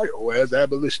Ohio as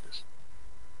abolitionists.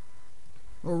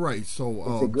 All right,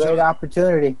 so it's a great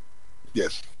opportunity.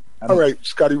 Yes. All right,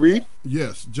 Scotty Reed.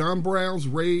 Yes, John Brown's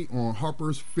raid on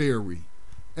Harper's Ferry.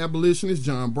 Abolitionist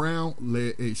John Brown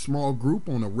led a small group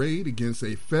on a raid against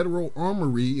a federal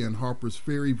armory in Harper's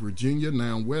Ferry, Virginia,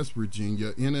 now West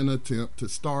Virginia, in an attempt to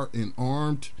start an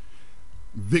armed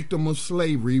victim of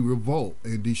slavery revolt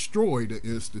and destroy the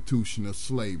institution of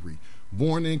slavery.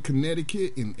 Born in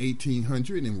Connecticut in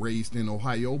 1800 and raised in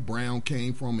Ohio, Brown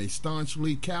came from a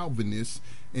staunchly Calvinist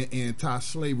and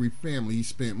anti-slavery family. He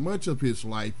spent much of his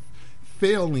life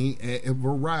failing at a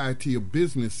variety of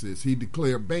businesses. He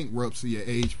declared bankruptcy at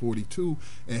age 42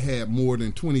 and had more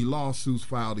than 20 lawsuits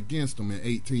filed against him. In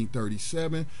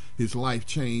 1837, his life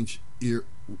changed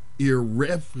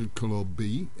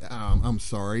irrevocably.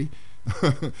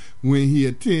 When he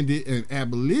attended an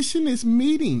abolitionist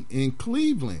meeting in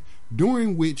Cleveland,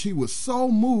 during which he was so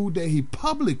moved that he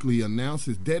publicly announced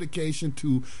his dedication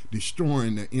to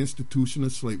destroying the institution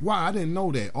of slavery. Wow, I didn't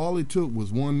know that. All it took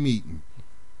was one meeting.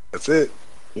 That's it.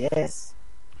 Yes.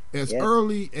 As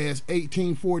early as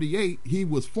 1848, he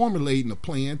was formulating a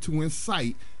plan to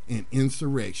incite an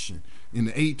insurrection. In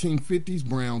the 1850s,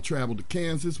 Brown traveled to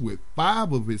Kansas with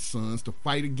 5 of his sons to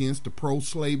fight against the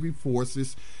pro-slavery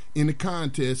forces in the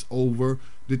contest over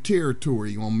the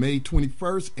territory. On May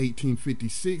 21st,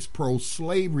 1856,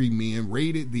 pro-slavery men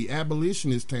raided the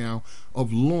abolitionist town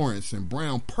of Lawrence, and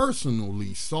Brown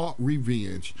personally sought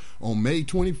revenge. On May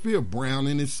 25th, Brown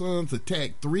and his sons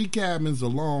attacked 3 cabins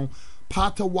along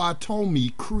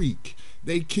Potawatomi Creek.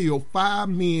 They killed 5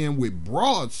 men with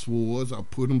broadswords. I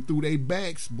put them through their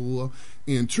backs, boy,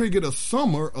 and triggered a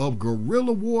summer of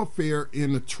guerrilla warfare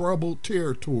in the troubled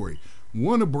territory.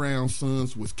 One of Brown's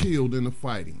sons was killed in the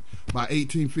fighting. By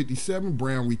 1857,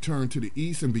 Brown returned to the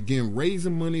East and began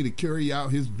raising money to carry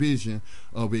out his vision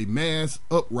of a mass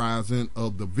uprising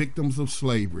of the victims of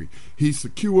slavery. He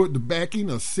secured the backing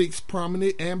of 6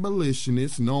 prominent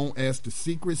abolitionists known as the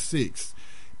Secret Six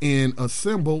and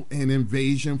assembled an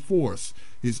invasion force.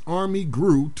 His army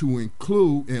grew to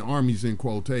include, and armies in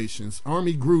quotations,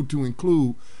 army grew to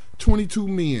include 22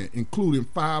 men, including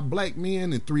 5 black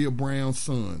men and 3 of Brown's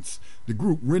sons. The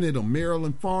group rented a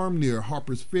Maryland farm near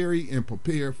Harper's Ferry and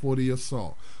prepared for the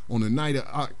assault. On the night of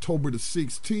October the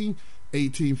 16th,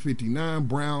 1859,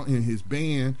 Brown and his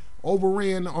band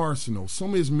overran the arsenal. Some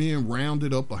of his men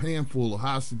rounded up a handful of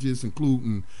hostages,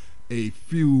 including a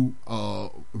few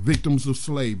victims of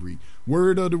slavery.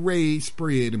 Word of the raid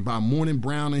spread, and by morning,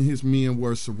 Brown and his men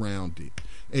were surrounded.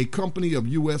 A company of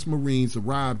U.S. Marines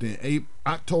arrived in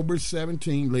October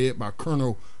 17, led by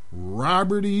Colonel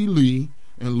Robert E. Lee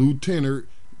and Lieutenant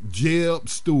Jeb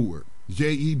Stewart,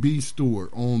 J.E.B. Stewart.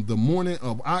 On the morning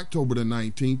of October the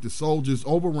 19th, the soldiers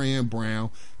overran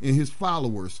Brown and his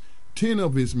followers. 10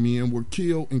 of his men were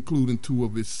killed, including 2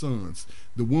 of his sons.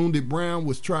 The wounded Brown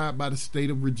was tried by the state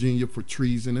of Virginia for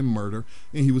treason and murder,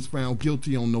 and he was found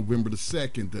guilty on November the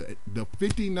 2nd. The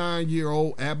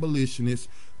 59-year-old abolitionist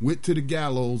went to the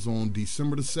gallows on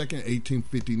December the 2nd,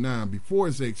 1859. Before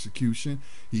his execution,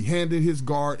 he handed his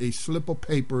guard a slip of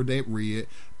paper that read,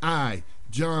 "I,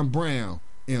 John Brown,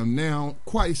 am now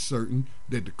quite certain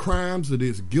that the crimes of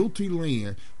this guilty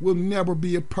land will never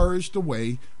be purged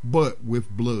away but with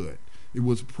blood." It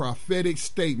was a prophetic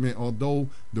statement. Although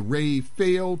the raid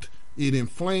failed, it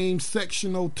inflamed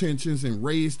sectional tensions and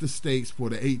raised the stakes for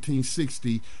the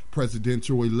 1860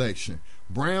 presidential election.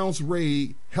 Brown's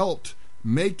raid helped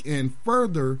make any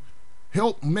further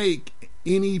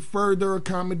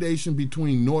accommodation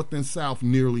between North and South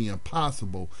nearly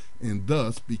impossible, and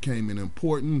thus became an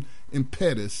important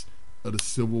impetus of the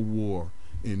Civil War.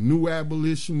 And New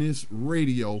Abolitionist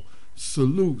Radio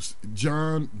salutes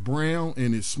John Brown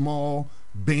and his small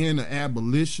band of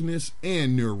abolitionists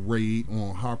and their raid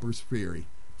on Harper's Ferry.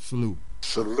 Salute.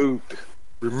 Salute.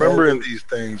 Remembering these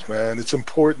things, man, it's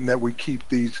important that we keep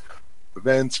these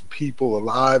events, people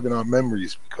alive in our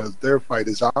memories, because their fight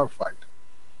is our fight.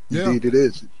 Yeah. Indeed it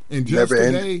is. And just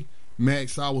today,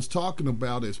 Max, I was talking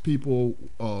about, as people,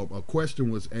 a question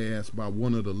was asked by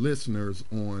one of the listeners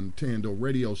on Tando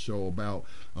Radio Show about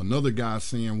another guy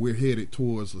saying we're headed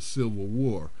towards a civil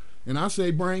war. And I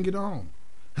say, bring it on.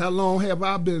 How long have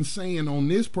I been saying on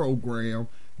this program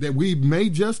that we may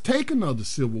just take another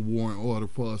civil war in order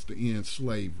for us to end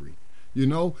slavery? You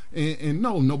know, and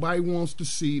no, nobody wants to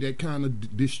see that kind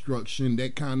of destruction,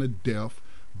 that kind of death.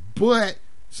 But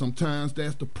sometimes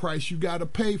that's the price you got to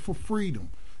pay for freedom.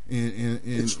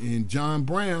 And John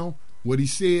Brown, what he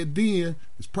said then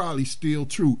is probably still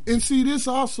true. And see, this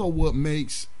also what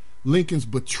makes Lincoln's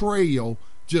betrayal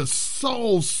just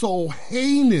so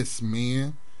heinous,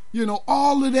 man. You know,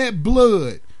 all of that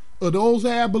blood, of those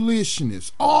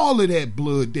abolitionists, all of that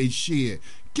blood they shed,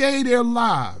 gave their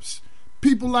lives.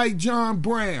 People like John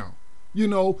Brown, you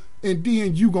know, and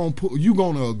then you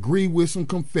gonna agree with some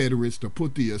Confederates to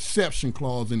put the exception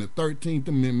clause in the 13th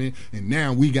Amendment, and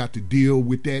now we got to deal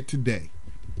with that today.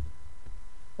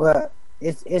 Well,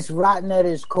 it's rotten at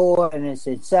its core and its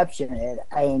inception,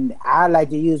 and I like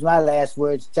to use my last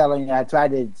words telling you, I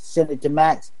tried to send it to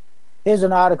Max. Here's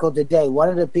an article today. One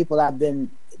of the people I've been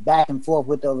back and forth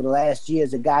with over the last year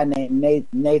is a guy named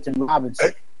Nathan Robinson.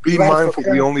 Hey, be mindful,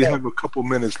 we only have a couple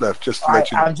minutes left, just to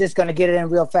let you know. I'm just going to get it in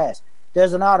real fast.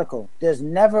 There's an article, There's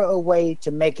Never a Way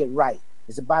to Make It Right.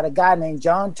 It's about a guy named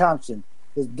John Thompson.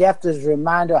 His death is a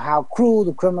reminder how cruel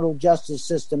the criminal justice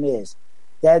system is.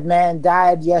 That man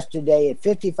died yesterday at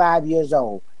 55 years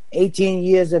old. 18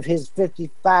 years of his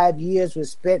 55 years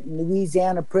was spent in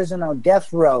Louisiana prison on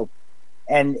death row.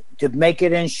 And to make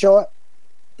it in short,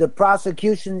 the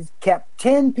prosecution kept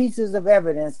 10 pieces of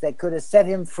evidence that could have set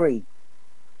him free.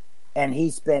 And he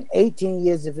spent 18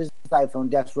 years of his life on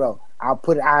death row.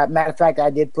 Matter of fact, I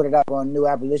did put it up on New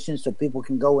Abolition so people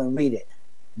can go and read it.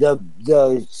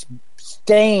 The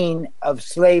stain of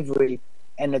slavery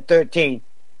and the 13th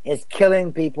is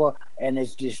killing people and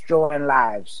it's destroying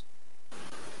lives.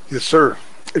 Yes, sir.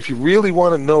 If you really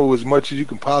want to know as much as you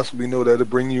can possibly know, that'll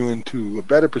bring you into a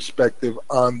better perspective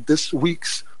on this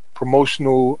week's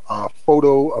promotional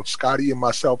photo of Scotty and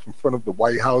myself in front of the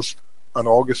White House on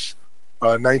August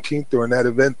 19th during that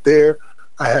event there.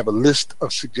 I have a list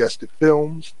of suggested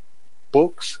films,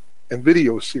 books, and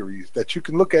video series that you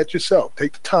can look at yourself.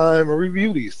 Take the time and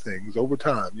review these things over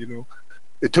time. You know,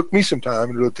 it took me some time,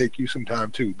 and it'll take you some time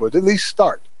too. But at least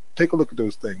start. Take a look at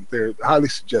those things. They're highly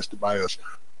suggested by us.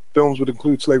 Films would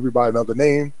include Slavery by Another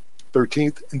Name,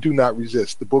 13th, and Do Not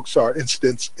Resist. The books are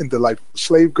Incidents in the Life of a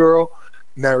Slave Girl,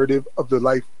 narrative of the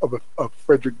life of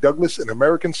Frederick Douglass, an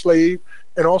American slave,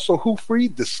 and also Who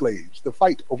Freed the Slaves, the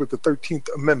fight over the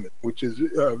 13th Amendment, which is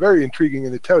very intriguing,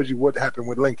 and it tells you what happened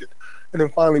with Lincoln. And then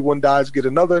finally, One Dies, Get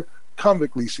Another,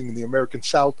 Convict Leasing in the American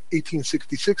South,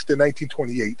 1866 to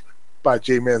 1928, by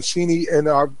Jay Mancini. And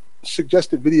our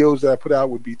suggested videos that I put out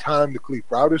would be Time, the Kalief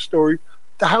Browder Story,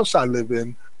 The House I Live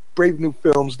In, Brave New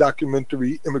Films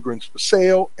documentary, Immigrants for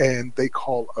Sale, and They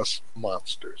Call Us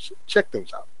Monsters. Check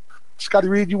those out. Scotty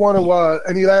Reed, you want to,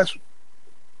 any last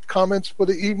comments for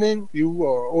the evening, you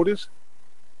or Otis?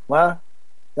 Well,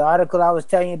 the article I was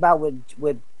telling you about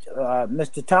with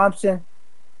Mr. Thompson,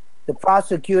 the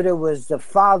prosecutor was the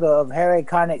father of Harry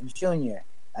Connick Jr.,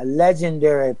 a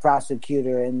legendary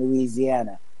prosecutor in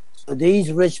Louisiana. So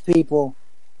these rich people,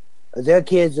 their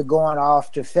kids are going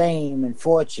off to fame and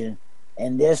fortune,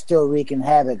 and they're still wreaking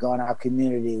havoc on our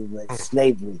community with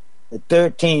slavery. The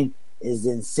 13th is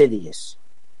insidious.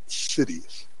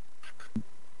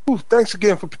 Ooh, thanks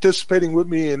again for participating with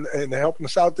me and helping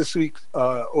us out this week,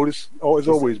 Otis. As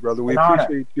always, brother, we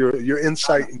appreciate your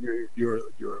insight and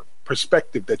your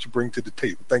perspective that you bring to the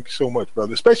table. Thank you so much,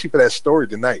 brother, especially for that story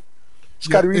tonight.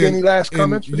 Scotty Reed, any last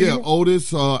comments?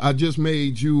 Otis, I just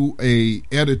made you a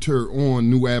editor on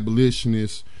New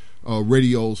Abolitionist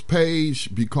Radio's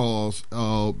page because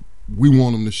we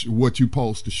want them to what you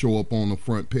post to show up on the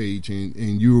front page,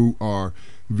 and you are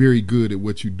very good at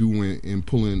what you're doing and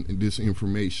pulling this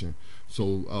information.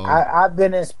 So I've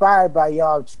been inspired by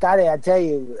y'all. Scotty, I tell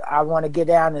you, I want to get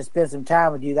down and spend some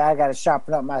time with you. I got to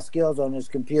sharpen up my skills on this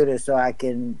computer so I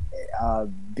can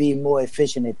be more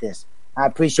efficient at this. I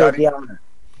appreciate the honor.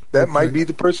 That might be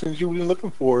the person you've been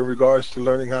looking for in regards to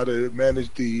learning how to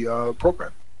manage the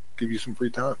program. Give you some free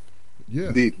time. Yeah.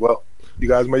 Indeed. Well, you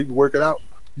guys might work it out.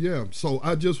 Yeah. So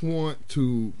I just want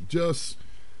to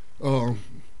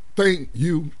thank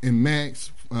you and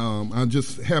Max. I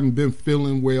just haven't been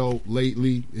feeling well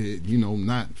lately,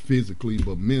 not physically,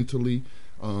 but mentally,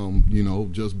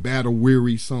 just battle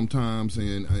weary sometimes.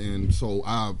 And so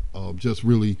I just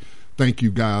really thank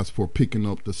you guys for picking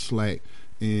up the slack.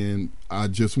 And I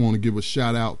just want to give a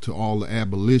shout out to all the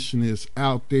abolitionists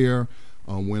out there.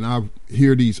 When I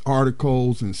hear these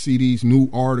articles and see these new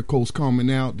articles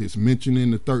coming out that's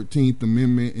mentioning the 13th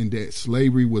Amendment and that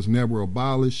slavery was never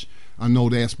abolished, I know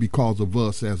that's because of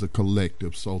us as a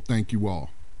collective. So thank you all.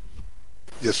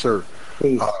 Yes, sir.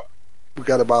 We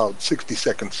got about 60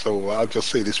 seconds, so I'll just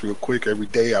say this real quick. Every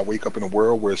day I wake up in a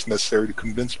world where it's necessary to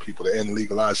convince people to end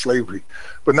legalized slavery,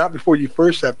 but not before you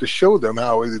first have to show them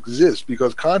how it exists,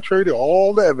 because contrary to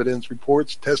all the evidence,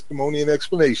 reports, testimony, and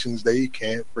explanations, they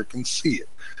can't freaking see it.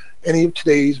 Any of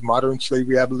today's modern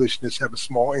slavery abolitionists have a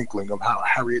small inkling of how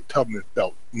Harriet Tubman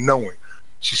felt, knowing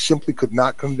she simply could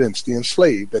not convince the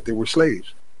enslaved that they were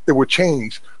slaves. There were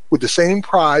chains with the same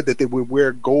pride that they would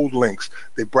wear gold links.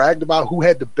 They bragged about who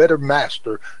had the better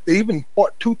master. They even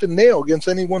fought tooth and nail against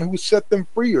anyone who would set them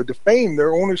free or defame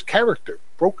their owner's character.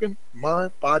 Broken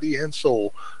mind, body, and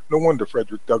soul. No wonder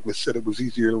Frederick Douglass said it was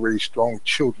easier to raise strong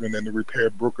children than to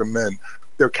repair broken men.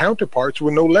 Their counterparts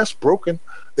were no less broken.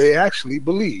 They actually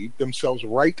believed themselves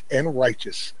right and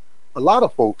righteous. A lot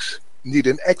of folks need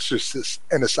an exorcist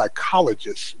and a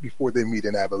psychologist before they meet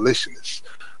an abolitionist.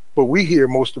 But we here,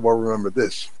 most of all, remember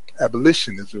this.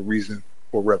 Abolition is the reason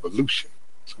for revolution.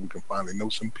 So we can finally know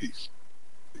some peace.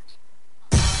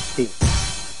 Peace.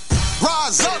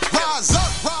 Rise up, rise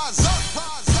up, rise up,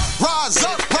 rise up, rise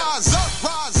up, rise up,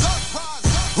 rise up,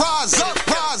 rise up,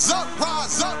 rise up,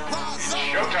 rise up, rise up.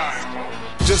 Showtime.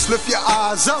 Just lift your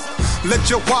eyes up, let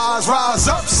your wise rise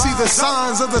up. See the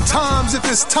signs of the times. If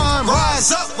it's time,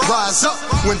 rise up, rise up.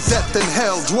 When death and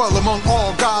hell dwell among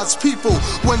all God's people,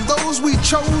 when those we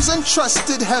chose and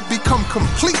trusted have become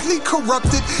completely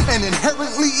corrupted and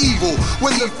inherently evil,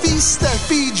 when the feast that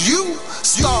feeds you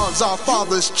starves our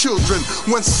father's children,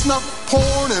 when snuff,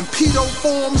 porn, and pedo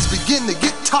forms begin to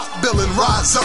get top billing, rise up.